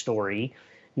huge story,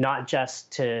 not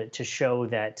just to show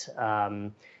that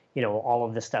you know, all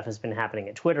of this stuff has been happening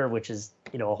at Twitter, which is,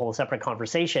 you know, a whole separate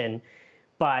conversation.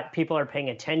 But people are paying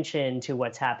attention to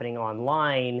what's happening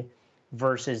online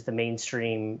versus the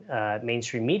mainstream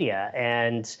media.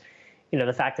 And, you know,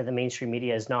 the fact that the mainstream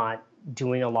media is not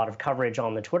doing a lot of coverage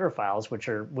on the Twitter files, which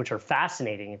are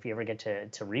fascinating if you ever get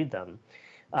to read them,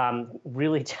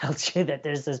 really tells you that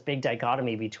there's this big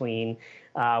dichotomy between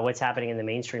what's happening in the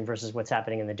mainstream versus what's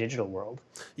happening in the digital world.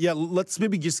 Yeah, let's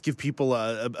maybe just give people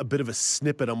a bit of a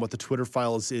snippet on what the Twitter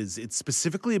files is. It's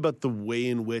specifically about the way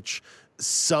in which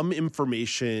some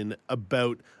information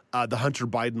about the Hunter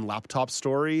Biden laptop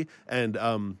story and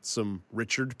some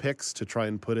Richard pics, to try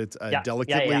and put it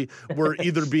delicately, were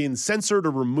either being censored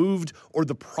or removed, or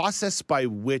the process by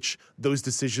which those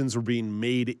decisions were being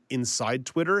made inside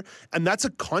Twitter. And that's a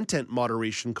content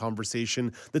moderation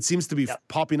conversation that seems to be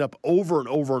popping up over and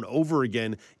over and over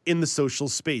again in the social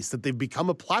space, that they've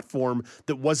become a platform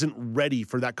that wasn't ready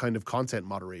for that kind of content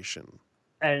moderation.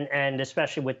 And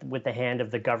especially with the hand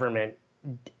of the government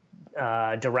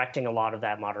directing a lot of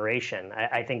that moderation.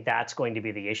 I think that's going to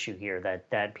be the issue here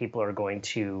that people are going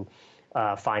to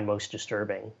find most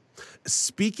disturbing.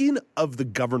 Speaking of the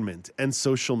government and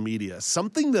social media,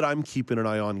 something that I'm keeping an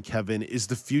eye on, Kevin, is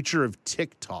the future of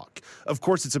TikTok. Of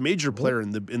course, it's a major player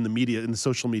in the media, in the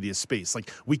social media space. Like,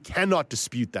 we cannot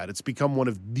dispute that. It's become one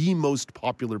of the most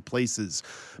popular places.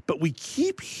 But we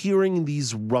keep hearing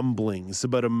these rumblings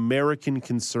about American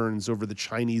concerns over the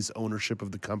Chinese ownership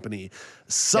of the company.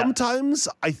 Sometimes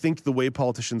I think the way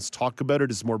politicians talk about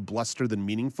it is more bluster than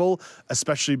meaningful,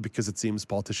 especially because it seems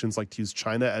politicians like to use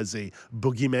China as a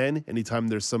boogeyman anytime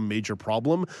there's some major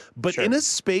problem. But in a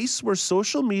space where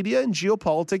social media and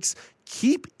geopolitics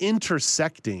keep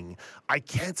intersecting, I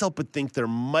can't help but think there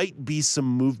might be some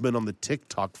movement on the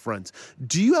TikTok front.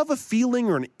 Do you have a feeling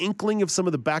or an inkling of some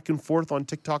of the back and forth on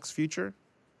TikTok's future?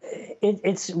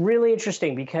 It's really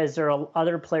interesting because there are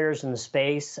other players in the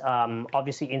space.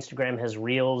 Obviously, Instagram has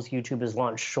Reels. YouTube has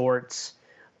launched Shorts.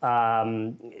 You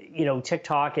know,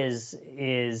 TikTok is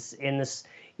in this.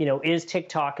 You know, is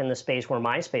TikTok in the space where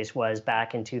MySpace was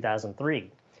back in 2003?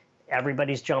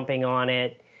 Everybody's jumping on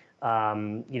it.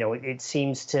 You know, it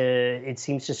seems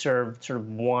to serve sort of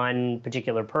one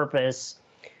particular purpose,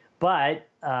 but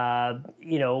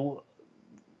you know,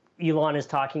 Elon is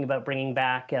talking about bringing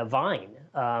back Vine,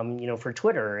 you know, for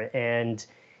Twitter, and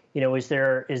you know, is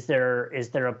there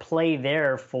a play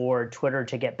there for Twitter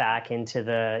to get back into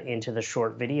the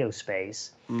short video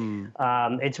space?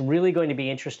 It's really going to be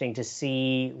interesting to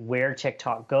see where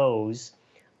TikTok goes.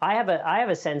 I have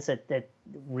a sense that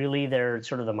really they're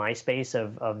sort of the MySpace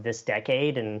of this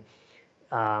decade, and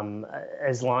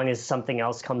as long as something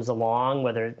else comes along,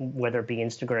 whether it be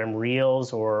Instagram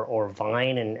Reels or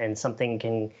Vine, and something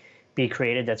can be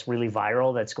created that's really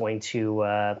viral, that's going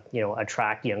to you know,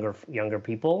 attract younger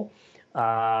people.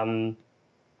 You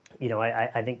know,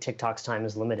 I think TikTok's time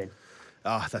is limited.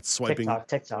 That swiping.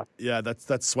 TikTok. Yeah,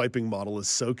 that swiping model is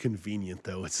so convenient,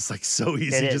 though. It's just like so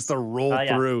easy just to roll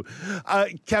through.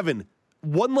 Kevin,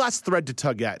 one last thread to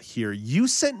tug at here. You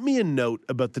sent me a note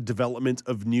about the development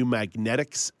of new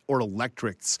magnetics or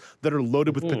electrics that are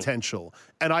loaded with potential,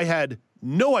 and I had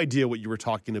no idea what you were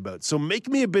talking about. So make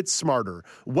me a bit smarter.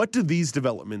 What do these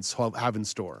developments have in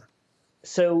store?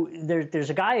 So there's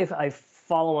a guy I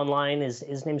follow online.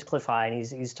 His name's Cliff High, and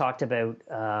he's talked about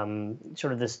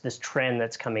sort of this trend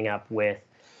that's coming up with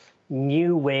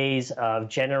new ways of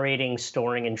generating,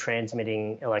 storing, and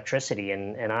transmitting electricity.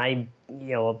 And I,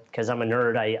 you know, because I'm a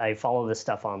nerd, I follow this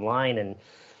stuff online, and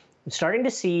I'm starting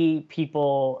to see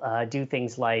people do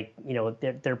things like, you know,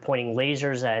 they're pointing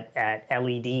lasers at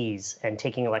LEDs and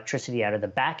taking electricity out of the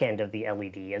back end of the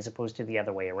LED as opposed to the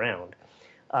other way around.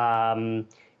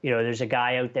 You know, there's a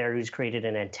guy out there who's created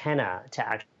an antenna to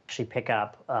actually pick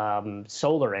up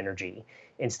solar energy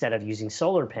instead of using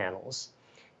solar panels.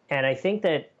 And I think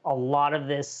that a lot of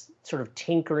this sort of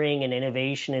tinkering and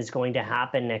innovation is going to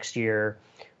happen next year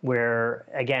where,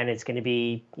 again, it's going to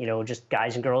be, just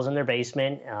guys and girls in their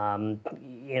basement,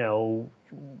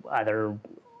 either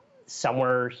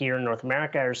somewhere here in North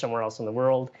America or somewhere else in the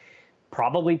world,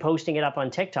 probably posting it up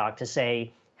on TikTok to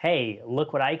say, hey,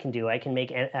 look what I can do. I can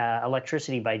make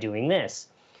electricity by doing this.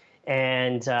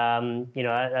 And,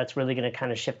 that's really going to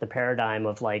kind of shift the paradigm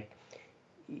of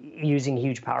using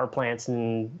huge power plants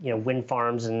and, wind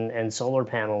farms and solar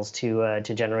panels to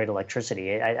generate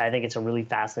electricity. I think it's a really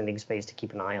fascinating space to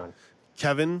keep an eye on.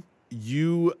 Kevin,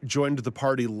 you joined the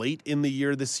party late in the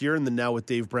year this year in the Now with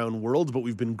Dave Brown world, but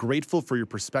we've been grateful for your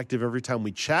perspective every time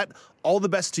we chat. All the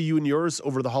best to you and yours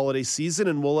over the holiday season,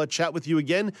 and we'll chat with you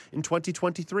again in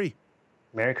 2023.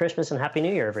 Merry Christmas and Happy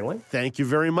New Year, everyone. Thank you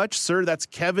very much, sir. That's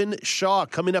Kevin Shaw.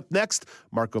 Coming up next,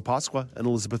 Marco Pasqua and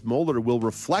Elizabeth Moeller will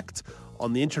reflect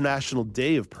on the International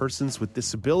Day of Persons with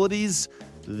Disabilities.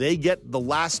 They get the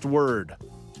last word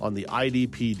on the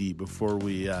IDPD before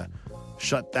we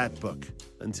shut that book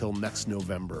until next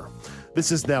November.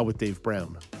 This is Now with Dave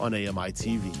Brown on AMI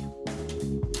TV.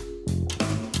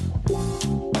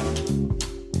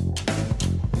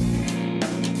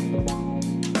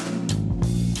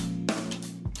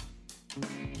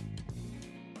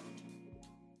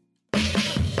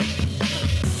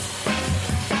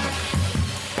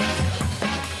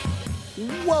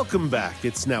 Welcome back.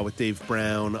 It's Now with Dave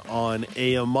Brown on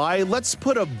AMI. Let's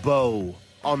put a bow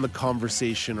on the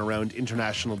conversation around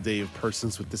International Day of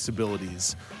Persons with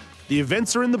Disabilities. The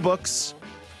events are in the books.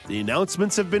 The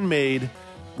announcements have been made.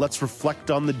 Let's reflect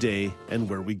on the day and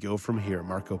where we go from here.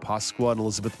 Marco Pasqua and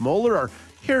Elizabeth Moeller are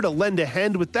here to lend a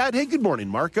hand with that. Hey, good morning,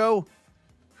 Marco.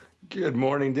 Good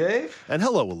morning, Dave. And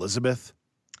hello, Elizabeth.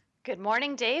 Good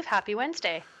morning, Dave. Happy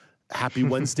Wednesday. Happy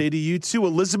Wednesday to you too.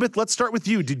 Elizabeth, let's start with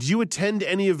you. Did you attend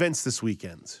any events this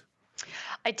weekend?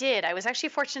 I did. I was actually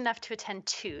fortunate enough to attend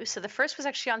two. So the first was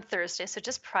actually on Thursday, so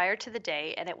just prior to the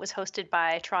day, and it was hosted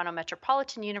by Toronto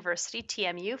Metropolitan University,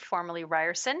 TMU, formerly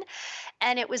Ryerson.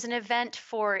 And it was an event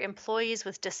for employees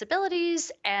with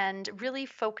disabilities and really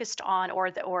focused on,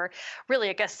 or really,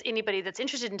 I guess, anybody that's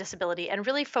interested in disability, and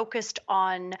really focused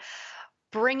on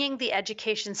bringing the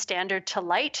education standard to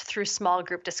light through small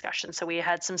group discussion. So we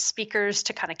had some speakers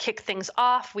to kind of kick things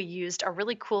off. We used a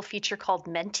really cool feature called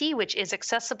Menti, which is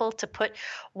accessible to put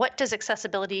what does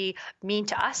accessibility mean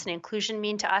to us and inclusion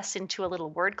mean to us into a little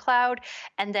word cloud,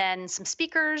 and then some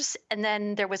speakers. And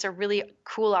then there was a really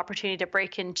cool opportunity to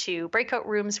break into breakout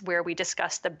rooms where we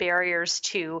discussed the barriers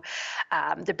to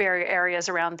the barrier areas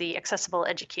around the accessible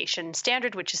education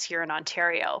standard, which is here in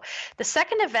Ontario. The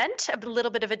second event, a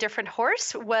little bit of a different horse,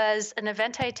 was an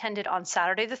event I attended on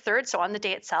Saturday the 3rd, so on the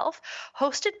day itself,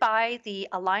 hosted by the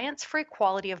Alliance for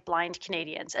Equality of Blind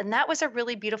Canadians. And that was a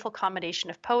really beautiful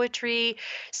combination of poetry,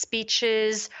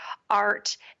 speeches,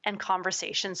 art, and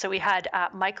conversation. So we had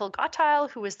Michael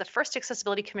Gottheil, who was the first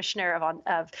Accessibility Commissioner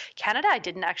of Canada. I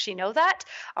didn't actually know that.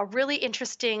 A really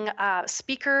interesting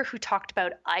speaker who talked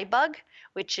about iBug,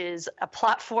 which is a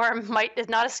platform, is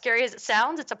not as scary as it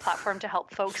sounds. It's a platform to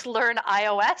help folks learn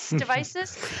iOS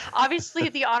devices. Obviously,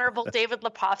 the Honorable David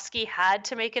Lepofsky had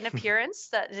to make an appearance.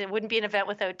 That it wouldn't be an event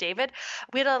without David.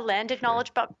 We had a land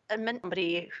acknowledgement,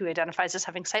 somebody who identifies as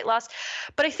having sight loss.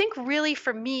 But I think really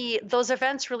for me, those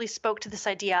events really spoke to this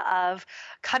idea of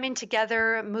coming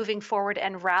together, moving forward,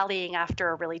 and rallying after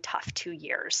a really tough 2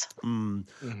 years.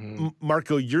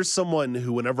 Marco, you're someone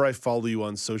who, whenever I follow you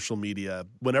on social media,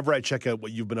 whenever I check out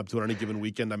what you've been up to on any given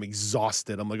weekend, I'm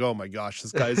exhausted. I'm like, oh my gosh,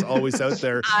 this guy's always out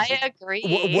there. I agree.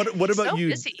 What about you?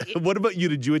 Busy. What about you?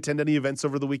 Did you attend any events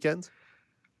over the weekend?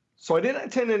 So I didn't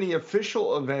attend any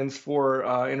official events for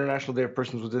International Day of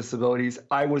Persons with Disabilities.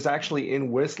 I was actually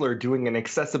in Whistler doing an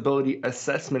accessibility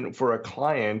assessment for a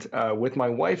client with my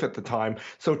wife at the time.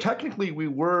 So technically we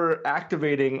were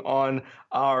activating on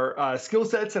our skill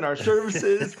sets and our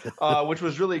services, which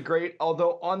was really great.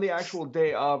 Although on the actual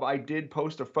day of, I did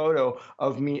post a photo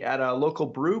of me at a local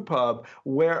brew pub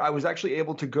where I was actually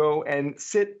able to go and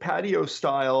sit patio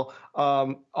style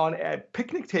on a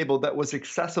picnic table that was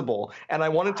accessible. And I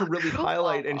wanted to really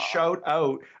highlight and shout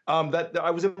out that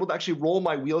I was able to actually roll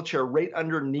my wheelchair right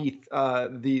underneath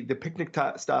the picnic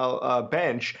style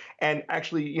bench and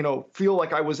actually, feel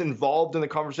like I was involved in the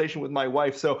conversation with my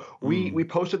wife. So we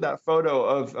posted that photo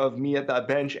of me at that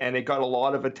bench, and it got a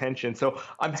lot of attention. So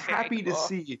I'm happy to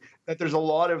see that there's a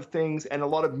lot of things and a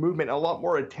lot of movement, a lot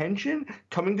more attention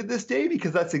coming to this day,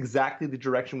 because that's exactly the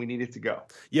direction we needed to go.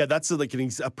 Yeah, that's like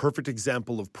a perfect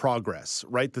example of progress,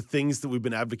 right? The things that we've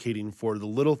been advocating for, the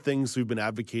little things we've been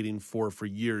advocating for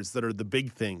years that are the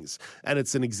big things. And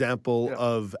it's an example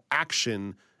of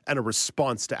action and a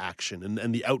response to action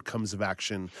and the outcomes of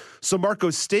action. So, Marco,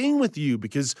 staying with you,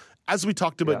 because as we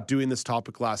talked about doing this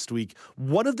topic last week,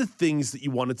 one of the things that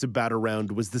you wanted to bat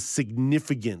around was the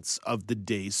significance of the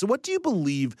day. So what do you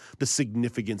believe the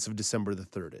significance of December the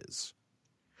 3rd is?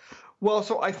 Well,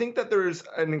 so I think that there's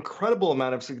an incredible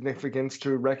amount of significance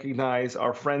to recognize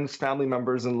our friends, family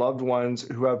members, and loved ones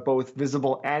who have both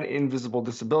visible and invisible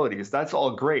disabilities. That's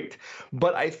all great.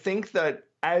 But I think that,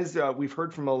 as we've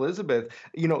heard from Elizabeth,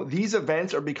 these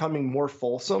events are becoming more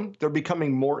fulsome. They're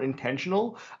becoming more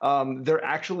intentional. They're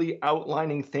actually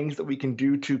outlining things that we can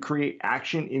do to create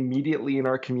action immediately in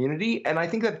our community. And I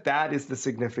think that that is the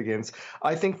significance.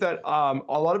 I think that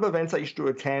a lot of events I used to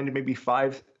attend maybe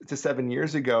 5 to 7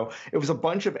 years ago, it was a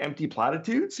bunch of empty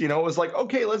platitudes. It was like,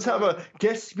 okay, let's have a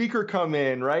guest speaker come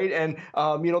in, right? And,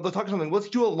 they'll talk something, let's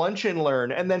do a lunch and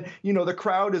learn. And then, the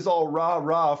crowd is all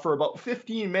rah for about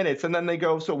 15 minutes. And then they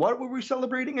go, so what were we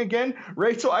celebrating again?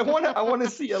 Right. So I want to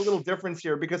see a little difference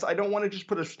here, because I don't want to just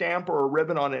put a stamp or a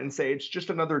ribbon on it and say it's just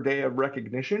another day of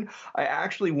recognition. I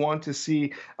actually want to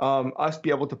see us be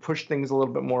able to push things a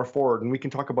little bit more forward. And we can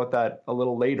talk about that a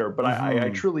little later. But I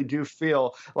truly do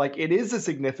feel like it is a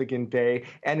significant day,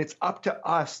 and it's up to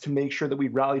us to make sure that we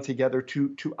rally together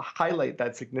to highlight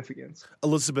that significance.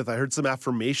 Elizabeth, I heard some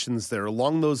affirmations there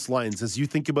along those lines. As you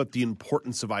think about the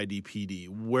importance of IDPD,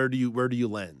 where do you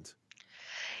land?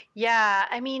 Yeah,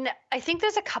 I mean, I think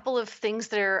there's a couple of things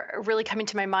that are really coming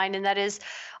to my mind, and that is,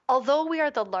 although we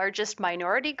are the largest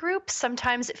minority group,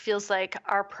 sometimes it feels like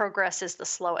our progress is the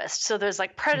slowest. So there's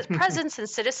like presence and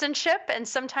citizenship. And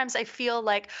sometimes I feel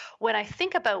like when I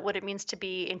think about what it means to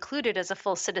be included as a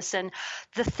full citizen,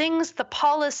 the things, the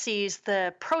policies,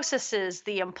 the processes,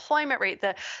 the employment rate,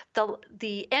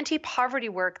 the anti-poverty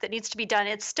work that needs to be done,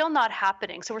 it's still not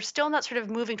happening. So we're still not sort of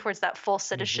moving towards that full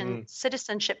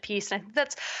citizenship piece. And I think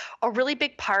that's a really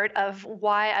big part of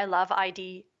why I love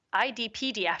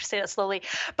IDPD, I have to say that slowly.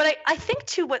 But I think,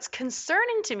 too, what's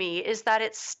concerning to me is that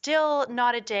it's still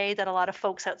not a day that a lot of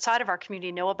folks outside of our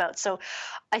community know about. So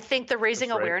I think the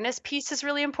raising awareness piece is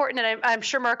really important. And I'm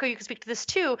sure, Marco, you can speak to this,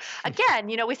 too. Again,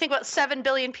 we think about 7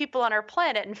 billion people on our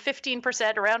planet, and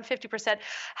 15%, around 50%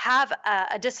 have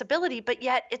a disability. But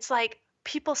yet it's like,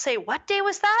 people say, what day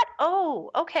was that? Oh,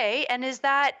 okay. And is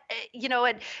that,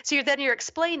 and so you're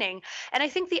explaining. And I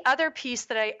think the other piece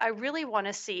that I really want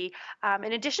to see,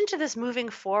 in addition to this moving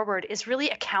forward, is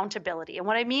really accountability. And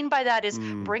what I mean by that is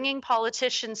bringing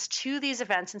politicians to these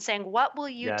events and saying, what will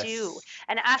you do?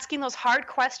 And asking those hard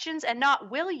questions, and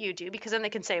not will you do, because then they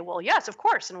can say, well, yes, of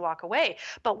course, and walk away.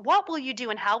 But what will you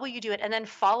do and how will you do it? And then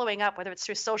following up, whether it's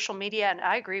through social media, and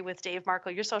I agree with Dave,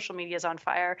 Marco, your social media is on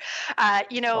fire.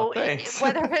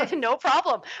 Whether no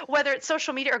problem, whether it's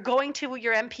social media or going to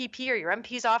your MPP or your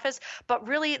MP's office, but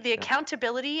really the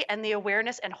accountability and the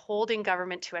awareness and holding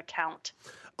government to account.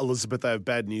 Elizabeth, I have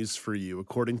bad news for you.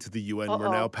 According to the UN,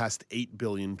 we're now past 8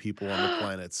 billion people on the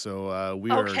planet. So we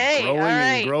are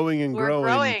growing and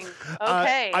growing.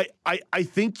 Okay. I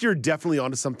think you're definitely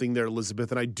onto something there,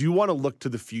 Elizabeth. And I do want to look to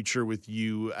the future with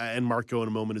you and Marco in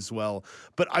a moment as well.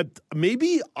 But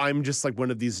maybe I'm just like one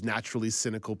of these naturally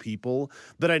cynical people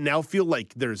that I now feel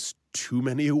like there's too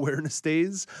many awareness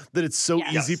days, that it's so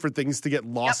easy for things to get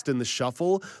lost in the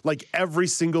shuffle. Like every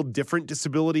single different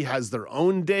disability has their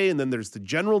own day, and then there's the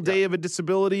general day of a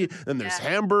disability, and there's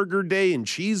hamburger day and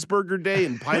cheeseburger day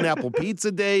and pineapple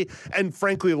pizza day. And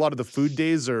frankly, a lot of the food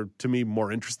days are, to me,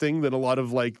 more interesting than a lot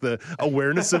of like the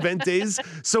awareness event days.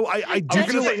 So I do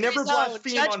feel like never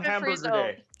blaspheme on hamburger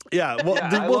day. Yeah,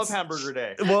 I love hamburger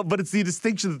day. Well, but it's the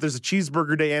distinction that there's a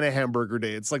cheeseburger day and a hamburger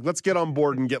day. It's like, let's get on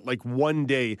board and get like one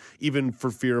day, even for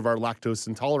fear of our lactose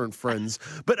intolerant friends.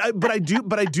 But I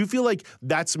do feel like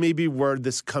that's maybe where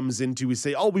this comes into. We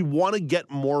say, oh, we want to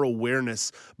get more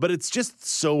awareness, but it's just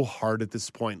so hard at this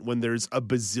point when there's a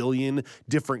bazillion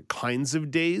different kinds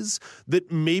of days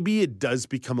that maybe it does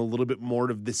become a little bit more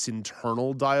of this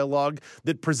internal dialogue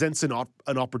that presents an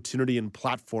opportunity and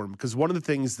platform. Because one of the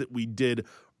things that we did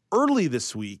early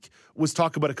this week was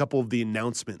talk about a couple of the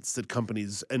announcements that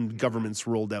companies and governments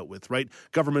rolled out with, right?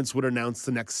 Governments would announce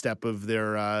the next step of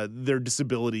their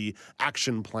disability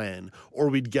action plan, or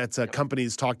we'd get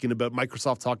companies talking about,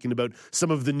 Microsoft talking about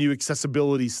some of the new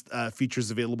accessibility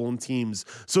features available in Teams.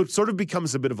 So it sort of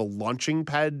becomes a bit of a launching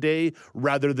pad day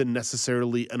rather than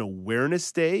necessarily an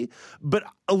awareness day. But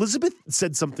Elizabeth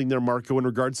said something there, Marco, in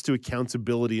regards to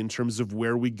accountability in terms of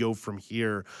where we go from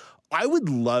here. I would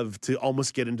love to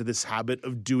almost get into this habit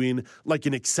of doing like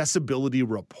an accessibility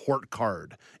report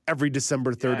card every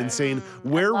December 3rd and saying,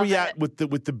 where are we at with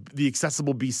the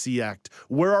Accessible BC Act?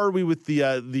 Where are we with the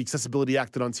Accessibility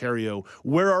Act in Ontario?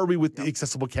 Where are we with the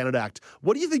Accessible Canada Act?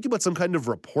 What do you think about some kind of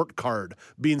report card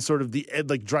being sort of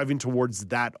like driving towards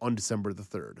that on December the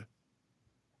 3rd?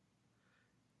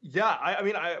 Yeah, I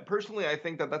mean, personally, I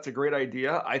think that that's a great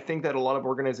idea. I think that a lot of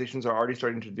organizations are already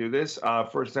starting to do this.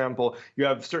 For example, you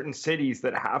have certain cities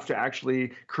that have to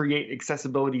actually create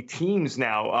accessibility teams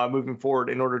now moving forward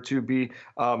in order to be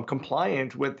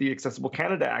compliant with the Accessible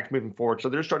Canada Act moving forward. So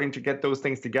they're starting to get those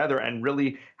things together and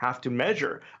really have to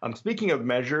measure. Speaking of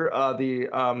measure,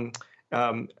 the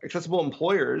Accessible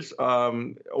Employers,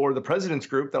 or the President's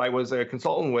Group that I was a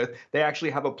consultant with, they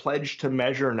actually have a pledge to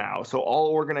measure now. So all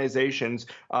organizations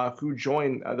who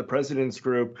join the President's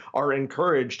Group are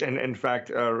encouraged, and in fact,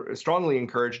 strongly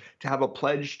encouraged, to have a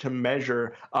pledge to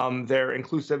measure their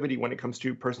inclusivity when it comes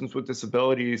to persons with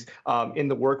disabilities in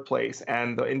the workplace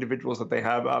and the individuals that they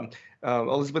have.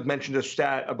 Elizabeth mentioned a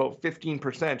stat about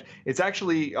 15%. It's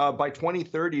actually by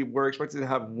 2030, we're expected to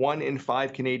have 1 in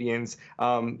 5 Canadians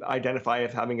identify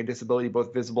as having a disability,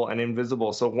 both visible and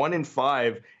invisible. So 1 in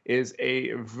 5 is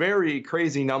a very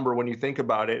crazy number when you think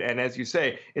about it. And as you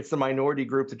say, it's the minority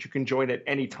group that you can join at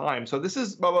any time. So this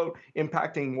is about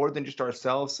impacting more than just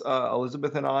ourselves,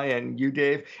 Elizabeth and I, and you,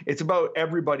 Dave. It's about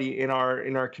everybody in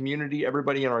our community,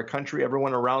 everybody in our country,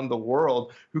 everyone around the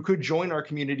world who could join our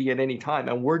community at any time.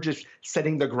 And we're just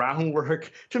setting the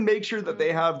groundwork to make sure that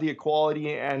they have the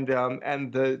equality and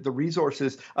the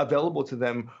resources available to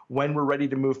them when we're ready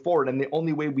to move forward. And the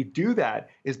only way we do that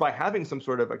is by having some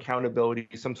sort of accountability,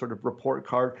 some sort of report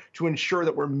card to ensure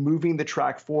that we're moving the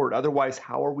track forward. Otherwise,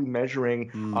 how are we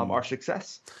measuring our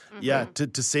success? Yeah,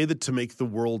 to say that to make the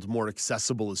world more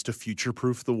accessible is to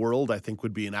future-proof the world, I think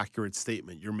would be an accurate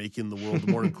statement. You're making the world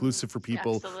more inclusive for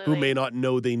people who may not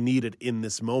know they need it in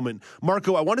this moment.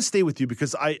 Marco, I want to stay with you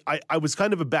because I was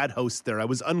kind of a bad host there. I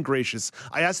was ungracious.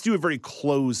 I asked you a very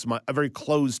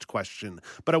closed question,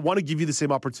 but I want to give you the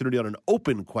same opportunity on an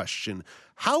open question.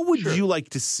 How would you like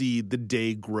to see the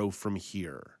day grow from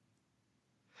here?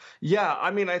 Yeah,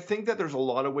 I mean, I think that there's a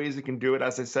lot of ways you can do it.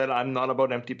 As I said, I'm not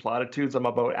about empty platitudes. I'm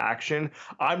about action.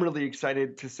 I'm really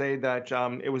excited to say that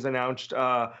it was announced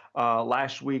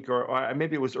last week, or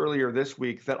maybe it was earlier this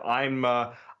week, that I'm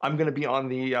going to be on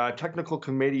the technical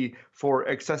committee for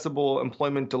accessible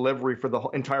employment delivery for the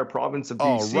entire province of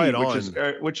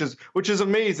BC, which is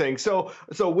amazing. So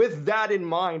with that in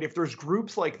mind, if there's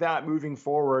groups like that moving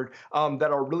forward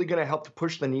that are really going to help to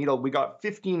push the needle, we got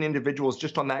 15 individuals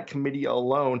just on that committee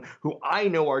alone who I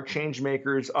know are change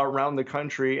makers around the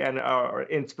country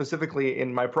and specifically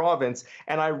in my province.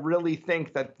 And I really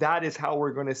think that that is how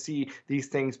we're going to see these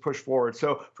things push forward.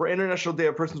 So for International Day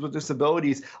of Persons with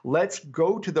Disabilities, let's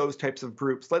go to those types of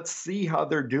groups. Let's see how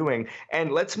they're doing.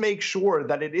 And let's make sure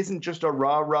that it isn't just a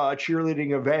rah-rah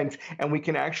cheerleading event, and we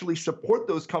can actually support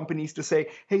those companies to say,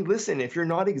 hey, listen, if you're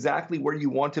not exactly where you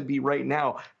want to be right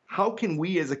now, how can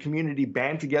we as a community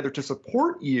band together to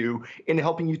support you in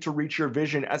helping you to reach your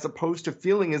vision, as opposed to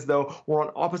feeling as though we're on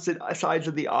opposite sides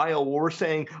of the aisle where we're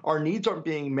saying our needs aren't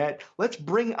being met? Let's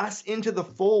bring us into the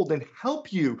fold and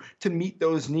help you to meet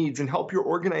those needs and help your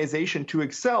organization to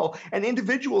excel and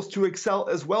individuals to excel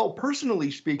as well, personally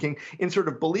speaking, in sort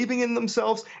of believing in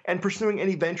themselves and pursuing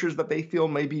any ventures that they feel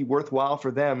may be worthwhile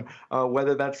for them,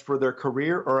 whether that's for their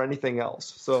career or anything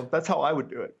else. So that's how I would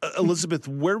do it. Elizabeth,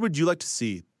 where would you like to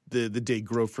see the day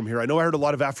grow from here? I know I heard a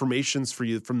lot of affirmations from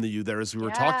you there as we were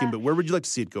talking, but where would you like to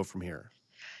see it go from here?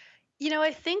 You know,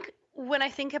 I think when I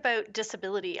think about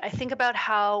disability, I think about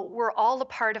how we're all a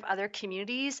part of other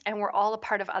communities and we're all a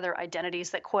part of other identities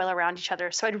that coil around each other.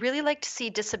 So I'd really like to see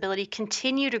disability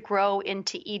continue to grow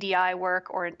into EDI work,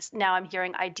 or now I'm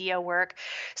hearing IDEA work.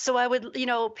 So I would,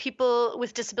 people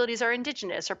with disabilities are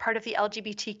Indigenous or part of the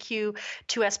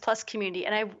LGBTQ2S+ community.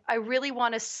 And I really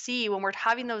want to see, when we're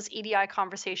having those EDI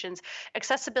conversations,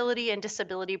 accessibility and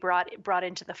disability brought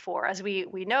into the fore. As we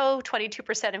know,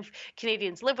 22% of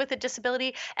Canadians live with a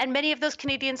disability, and many of those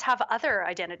Canadians have other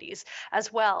identities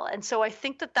as well. And so I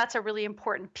think that that's a really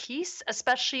important piece,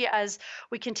 especially as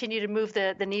we continue to move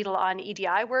the needle on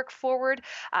EDI work forward.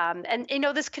 And,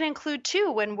 this can include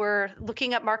too, when we're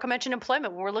looking at, Marco mentioned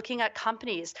employment, when we're looking at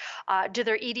companies, do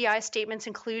their EDI statements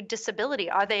include disability?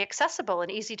 Are they accessible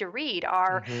and easy to read?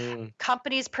 Are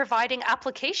companies providing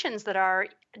applications that are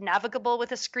navigable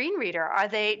with a screen reader?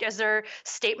 Is there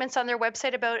statements on their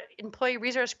website about employee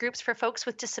resource groups for folks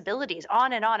with disabilities?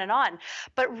 On and on and on.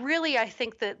 But really, I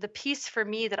think that the piece for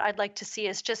me that I'd like to see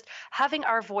is just having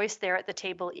our voice there at the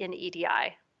table in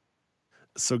EDI.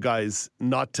 So, guys,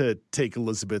 not to take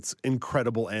Elizabeth's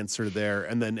incredible answer there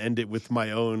and then end it with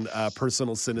my own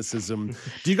personal cynicism.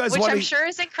 Do you guys Which want I'm sure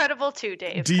is incredible too,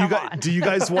 Dave. Do you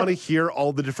guys want to hear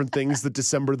all the different things that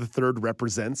December the 3rd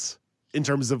represents in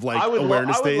terms of like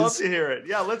awareness days? I would love to hear it.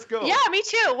 Yeah, let's go. Yeah, me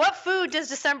too. What food does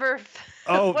December?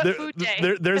 Oh, food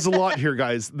day? There's a lot here,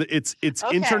 guys. It's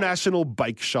Okay. International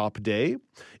Bike Shop Day.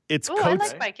 It's I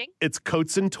like biking. It's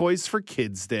Coats and Toys for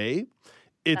Kids Day.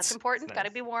 It's That's important. Got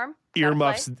to be warm.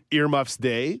 Earmuffs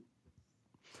Day.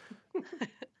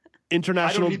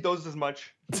 International. I don't need those as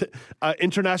much.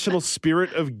 International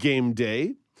Spirit of Game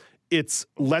Day. It's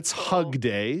Let's Hug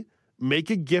Day.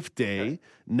 Make a Gift Day,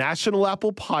 National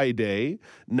Apple Pie Day,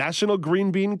 National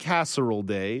Green Bean Casserole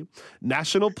Day,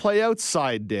 National Play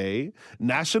Outside Day,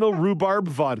 National Rhubarb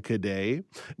Vodka Day,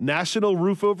 National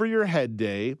Roof Over Your Head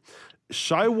Day,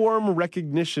 Shy Warm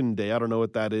Recognition Day, I don't know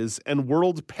what that is, and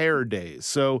World Pear Day.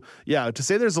 So, yeah, to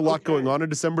say there's a lot going on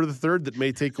December the 3rd that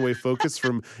may take away focus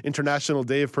from International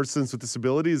Day of Persons with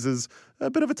Disabilities is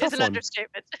a bit of a tough It's an one.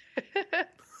 understatement.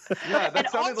 Yeah, that And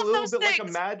sounded a all of little those bit like a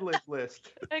things. Mad Lib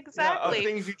list. Exactly. Of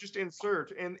things you just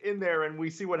insert in there and we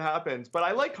see what happens. But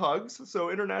I like hugs, so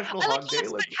International I like Hug Day.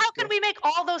 hugs, but how can we make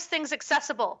all those things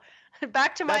accessible?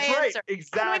 Back to my That's right, answer.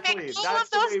 exactly. How can we make all That's of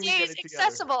the way those we get days it together.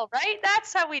 accessible, right?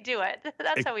 That's how we do it.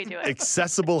 That's how we do it.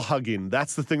 Accessible hugging.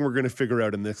 That's the thing we're going to figure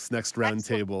out in this next round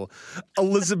table.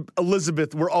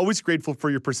 Elizabeth, we're always grateful for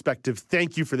your perspective.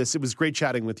 Thank you for this. It was great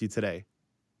chatting with you today.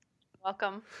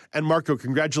 Welcome. And Marco,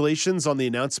 congratulations on the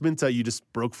announcement you just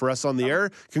broke for us on the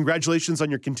air. Congratulations on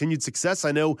your continued success.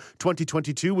 I know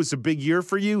 2022 was a big year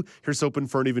for you. Here's hoping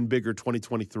for an even bigger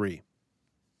 2023.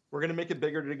 We're going to make it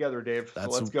bigger together, Dave. So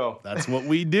let's go. That's what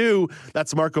we do.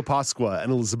 That's Marco Pasqua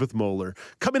and Elizabeth Moeller.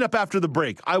 Coming up after the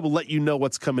break, I will let you know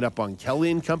what's coming up on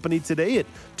Kelly and Company today at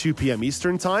 2 p.m.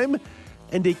 Eastern Time.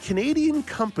 And a Canadian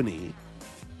company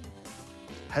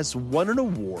has won an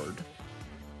award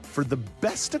for the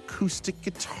best acoustic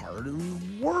guitar in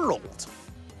the world.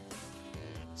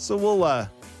 So we'll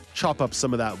chop up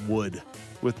some of that wood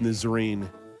with Nazreen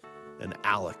and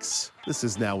Alex. This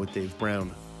is Now with Dave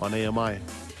Brown on AMI.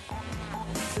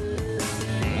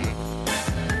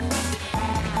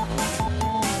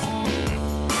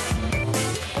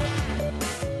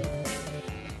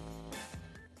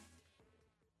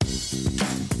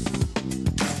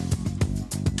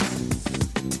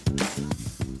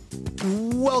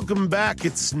 Welcome back.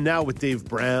 It's Now with Dave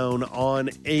Brown on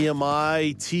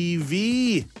AMI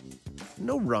TV.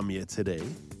 No Rumya today.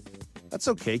 That's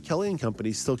okay. Kelly and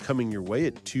Company still coming your way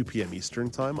at 2 p.m. Eastern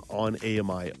Time on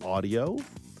AMI Audio.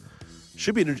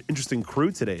 Should be an interesting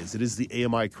crew today, as it is the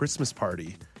AMI Christmas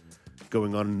party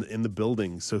going on in the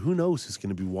building. So who knows who's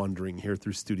going to be wandering here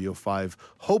through Studio 5.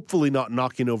 Hopefully not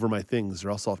knocking over my things, or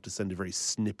else I'll have to send a very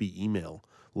snippy email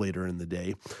later in the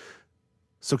day.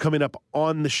 So coming up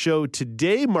on the show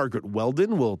today, Margaret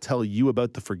Weldon will tell you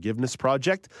about the Forgiveness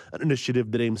Project, an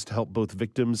initiative that aims to help both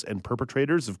victims and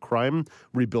perpetrators of crime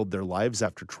rebuild their lives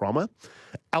after trauma.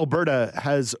 Alberta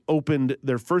has opened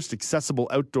their first accessible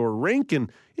outdoor rink,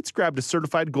 and it's grabbed a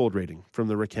certified gold rating from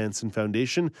the Rick Hansen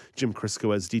Foundation. Jim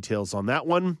Crisco has details on that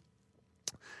one. And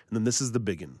then this is the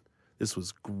big one. This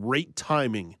was great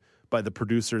timing by the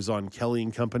producers on Kelly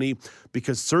and Company,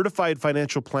 because certified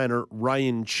financial planner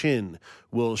Ryan Chin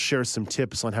will share some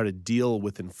tips on how to deal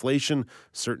with inflation.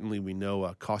 Certainly, we know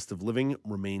cost of living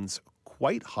remains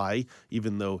quite high,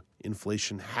 even though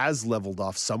inflation has leveled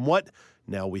off somewhat.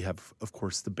 Now we have, of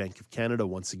course, the Bank of Canada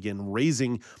once again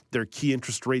raising their key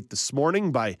interest rate this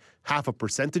morning by 0.5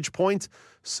 percentage point.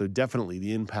 So definitely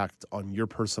the impact on your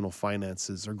personal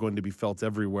finances are going to be felt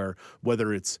everywhere,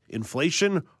 whether it's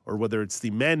inflation or whether it's the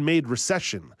man-made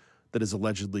recession that is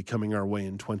allegedly coming our way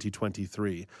in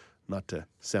 2023. Not to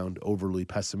sound overly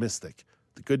pessimistic,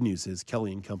 the good news is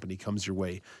Kelly and Company comes your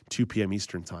way 2 p.m.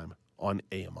 Eastern Time on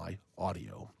AMI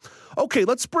Audio. Okay,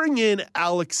 let's bring in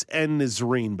Alex and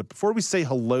Nazreen, but before we say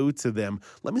hello to them,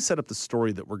 let me set up the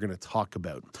story that we're going to talk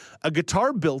about. A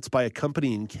guitar built by a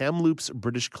company in Kamloops,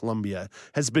 British Columbia,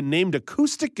 has been named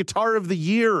Acoustic Guitar of the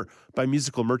Year by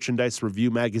Musical Merchandise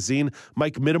Review magazine.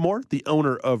 Mike Mittemore, the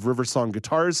owner of Riversong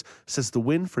Guitars, says the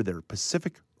win for their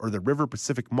River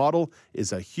Pacific model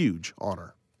is a huge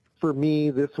honor. For me,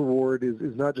 this award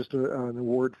is not just an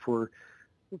award for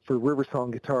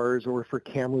Riversong Guitars or for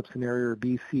Kamloops and area or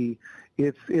BC.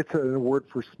 It's an award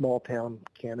for small town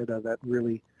Canada that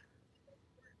really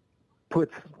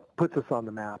puts us on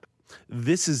the map.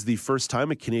 This is the first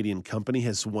time a Canadian company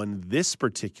has won this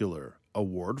particular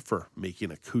award for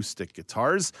making acoustic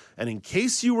guitars. And in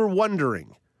case you were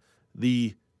wondering,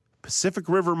 the Pacific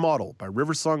River model by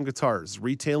Riversong Guitars,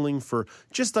 retailing for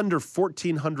just under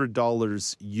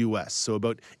 $1,400 US, so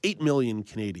about 8 million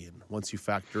Canadian once you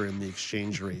factor in the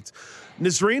exchange rate.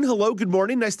 Nazreen, hello, good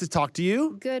morning. Nice to talk to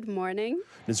you. Good morning.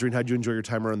 Nazreen, how'd you enjoy your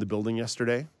time around the building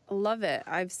yesterday? Love it.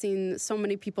 I've seen so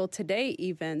many people today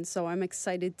even, so I'm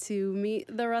excited to meet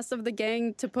the rest of the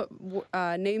gang to put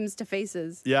names to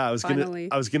faces. Yeah, I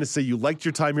was gonna say you liked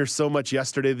your time here so much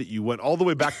yesterday that you went all the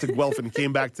way back to Guelph and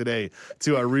came back today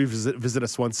to visit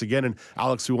us once again. And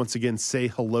Alex, we once again say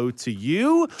hello to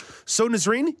you. So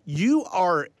Nazreen, you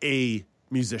are a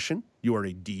musician, you are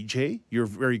a DJ, you're a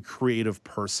very creative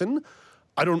person.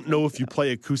 I don't know if you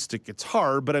play acoustic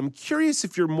guitar, but I'm curious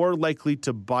if you're more likely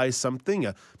to buy something,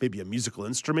 maybe a musical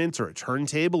instrument or a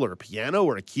turntable or a piano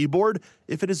or a keyboard,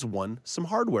 if it has won some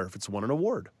hardware, if it's won an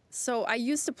award. So I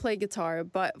used to play guitar,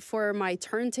 but for my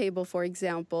turntable, for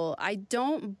example, I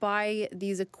don't buy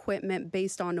these equipment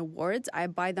based on awards. I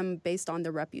buy them based on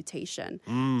the reputation.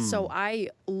 So I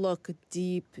look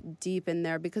deep in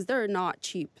there because they're not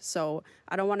cheap. So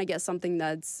I don't want to get something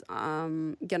that's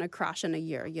going to crash in a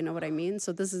year. You know what I mean?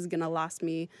 So this is going to last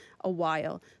me a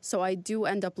while. So I do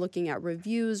end up looking at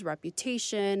reviews,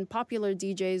 reputation, popular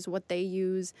DJs, what they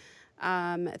use,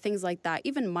 things like that.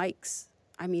 Even mics.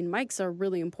 I mean, mics are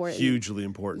really important. Hugely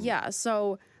important. Yeah,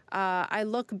 so I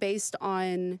look based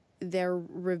on their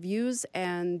reviews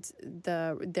and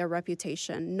their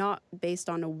reputation, not based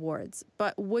on awards.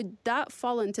 But would that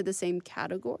fall into the same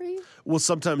category? Well,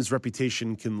 sometimes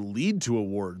reputation can lead to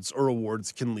awards, or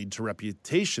awards can lead to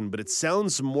reputation, but it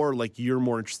sounds more like you're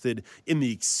more interested in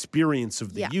the experience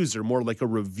of the user, more like a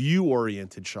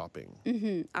review-oriented shopping.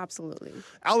 Mm-hmm, absolutely.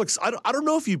 Alex, I don't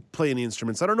know if you play any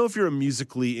instruments. I don't know if you're a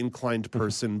musically inclined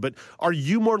person, but are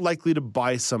you more likely to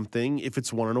buy something if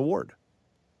it's won an award?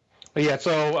 Yeah,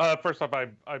 so first off,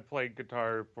 I played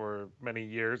guitar for many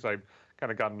years. I've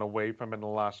kind of gotten away from it in the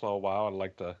last little while. I'd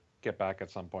like to get back at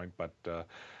some point, but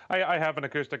I have an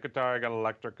acoustic guitar, I got an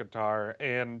electric guitar,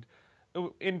 and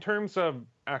in terms of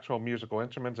actual musical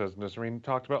instruments, as Nazreen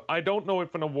talked about, I don't know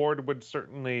if an award would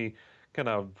certainly kind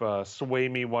of sway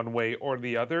me one way or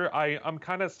the other. I'm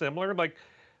kind of similar. Like,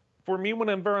 for me,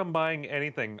 whenever I'm buying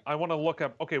anything, I want to look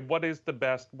up, okay, what is the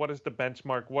best? What is the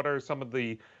benchmark? What are some of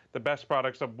the best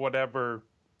products of whatever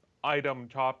item,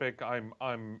 topic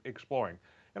I'm exploring?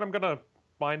 And I'm going to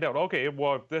find out, okay,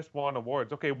 well, if this won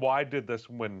awards, okay, why did this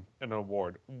win an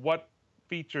award? What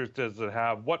features does it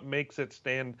have? What makes it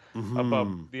stand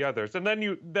above the others? And then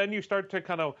you start to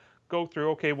kind of go through,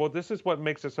 okay, well, this is what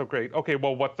makes it so great. Okay,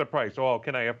 well, what's the price? Oh,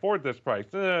 can I afford this price?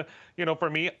 For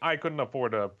me, I couldn't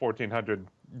afford a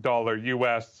 $1,400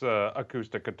 US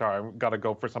acoustic guitar. I've got to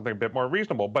go for something a bit more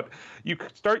reasonable. But you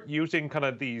start using kind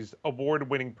of these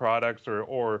award-winning products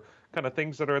or kind of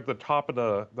things that are at the top of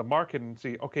the market and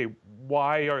see, okay,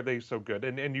 why are they so good?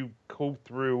 And you go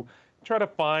through, try to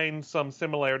find some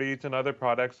similarities in other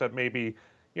products that maybe,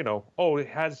 it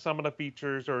has some of the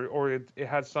features or it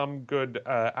has some good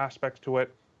aspects to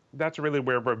it. That's really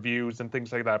where reviews and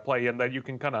things like that play in, that you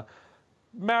can kind of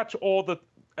match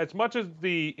as much as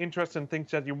the interest in things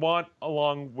that you want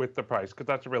along with the price, because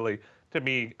that's really, to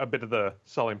me, a bit of the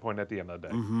selling point at the end of the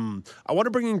day. I want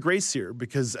to bring in Grace here,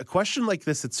 because a question like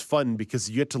this, it's fun because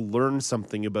you get to learn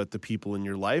something about the people in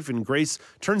your life. And Grace,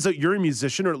 turns out you're a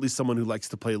musician, or at least someone who likes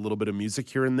to play a little bit of music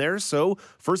here and there. So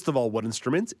first of all, what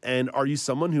instrument? And are you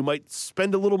someone who might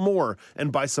spend a little more and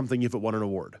buy something if it won an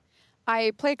award?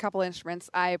 I play a couple instruments.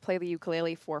 I play the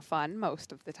ukulele for fun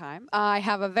most of the time. I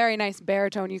have a very nice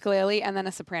baritone ukulele and then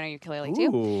a soprano ukulele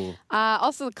too.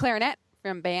 Also the clarinet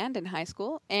from band in high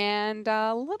school, and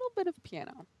a little bit of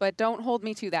piano. But don't hold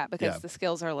me to that because the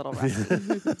skills are a little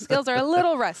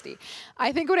rusty.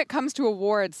 I think when it comes to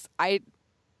awards, I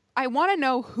want to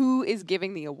know who is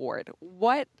giving the award.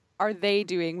 What are they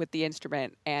doing with the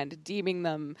instrument and deeming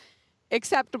them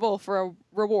acceptable for a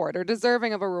reward or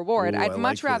deserving of a reward? I'd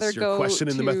much rather go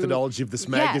questioning the methodology of this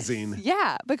magazine.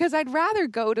 Yeah, because I'd rather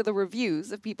go to the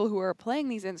reviews of people who are playing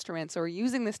these instruments or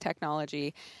using this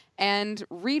technology and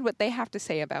read what they have to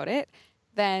say about it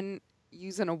than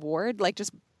use an award, like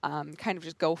just kind of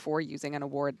just go for using an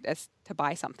award as to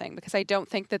buy something, because I don't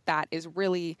think that is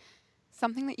really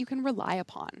something that you can rely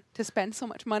upon to spend so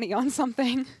much money on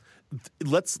something.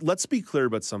 Let's be clear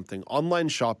about something. Online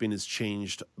shopping has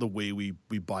changed the way we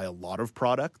buy a lot of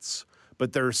products,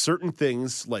 but there are certain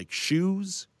things like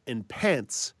shoes and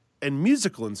pants and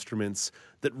musical instruments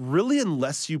that really,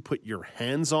 unless you put your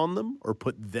hands on them or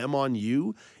put them on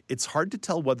you, it's hard to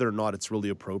tell whether or not it's really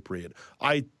appropriate.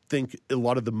 I think a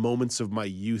lot of the moments of my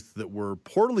youth that were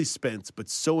poorly spent but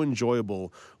so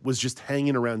enjoyable was just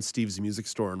hanging around Steve's music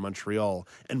store in Montreal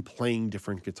and playing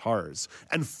different guitars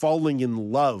and falling in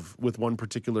love with one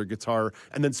particular guitar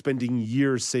and then spending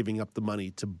years saving up the money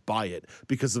to buy it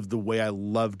because of the way I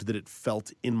loved that it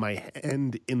felt in my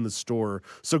hand in the store.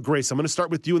 So Grace, I'm going to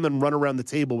start with you and then run around the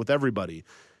table with everybody.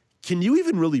 Can you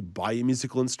even really buy a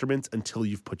musical instrument until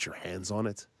you've put your hands on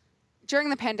it? During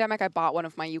the pandemic, I bought one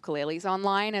of my ukuleles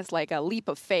online as like a leap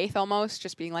of faith almost,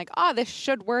 just being like, this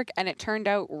should work. And it turned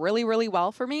out really, really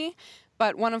well for me.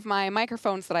 But one of my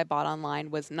microphones that I bought online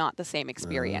was not the same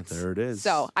experience. There it is.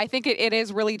 So I think it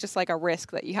is really just like a risk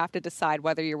that you have to decide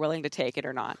whether you're willing to take it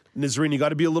or not. Nazreen, you got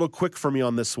to be a little quick for me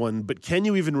on this one, but can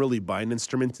you even really buy an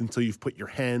instrument until you've put your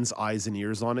hands, eyes, and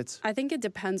ears on it? I think it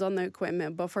depends on the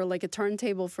equipment, but for like a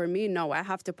turntable for me, no, I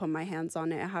have to put my hands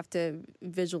on it. I have to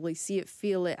visually see it,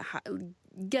 feel it,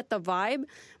 get the vibe.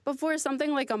 But for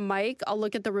something like a mic, I'll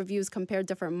look at the reviews, compare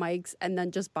different mics, and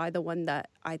then just buy the one that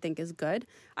I think is good.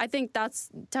 I think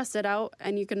test it out,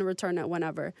 and you can return it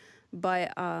whenever.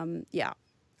 But, yeah.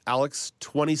 Alex,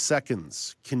 20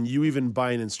 seconds. Can you even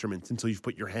buy an instrument until you've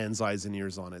put your hands, eyes, and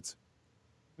ears on it?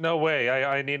 No way.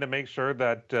 I need to make sure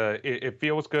that it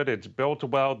feels good, it's built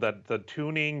well, that the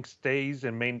tuning stays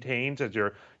and maintains as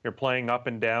you're playing up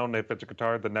and down. If it's a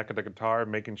guitar, the neck of the guitar,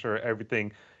 making sure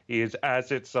everything is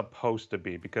as it's supposed to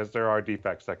be, because there are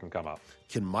defects that can come up.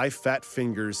 Can my fat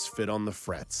fingers fit on the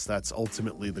frets? That's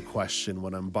ultimately the question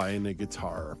when I'm buying a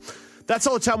guitar. That's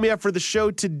all the time we have for the show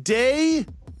today.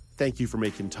 Thank you for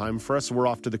making time for us. We're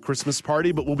off to the Christmas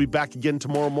party, but we'll be back again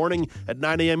tomorrow morning at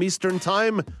 9 a.m. Eastern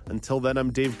Time. Until then,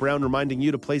 I'm Dave Brown reminding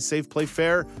you to play safe, play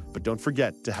fair, but don't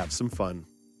forget to have some fun.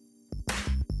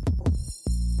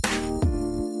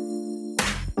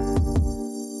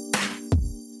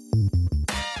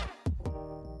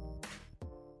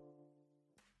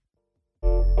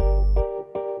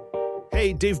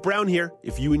 Hey, Dave Brown here.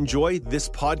 If you enjoy this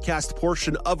podcast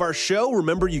portion of our show,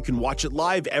 remember you can watch it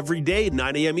live every day at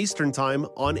 9 a.m. Eastern Time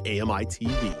on AMI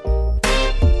TV.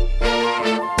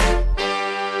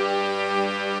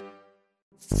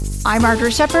 I'm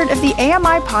Margaret Shepard of the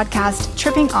AMI podcast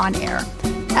Tripping On Air.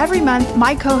 Every month,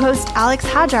 my co-host Alex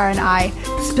Hajar and I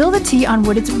spill the tea on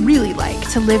what it's really like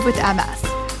to live with MS.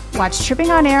 Watch Tripping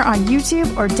On Air on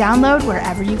YouTube or download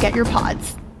wherever you get your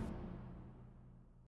pods.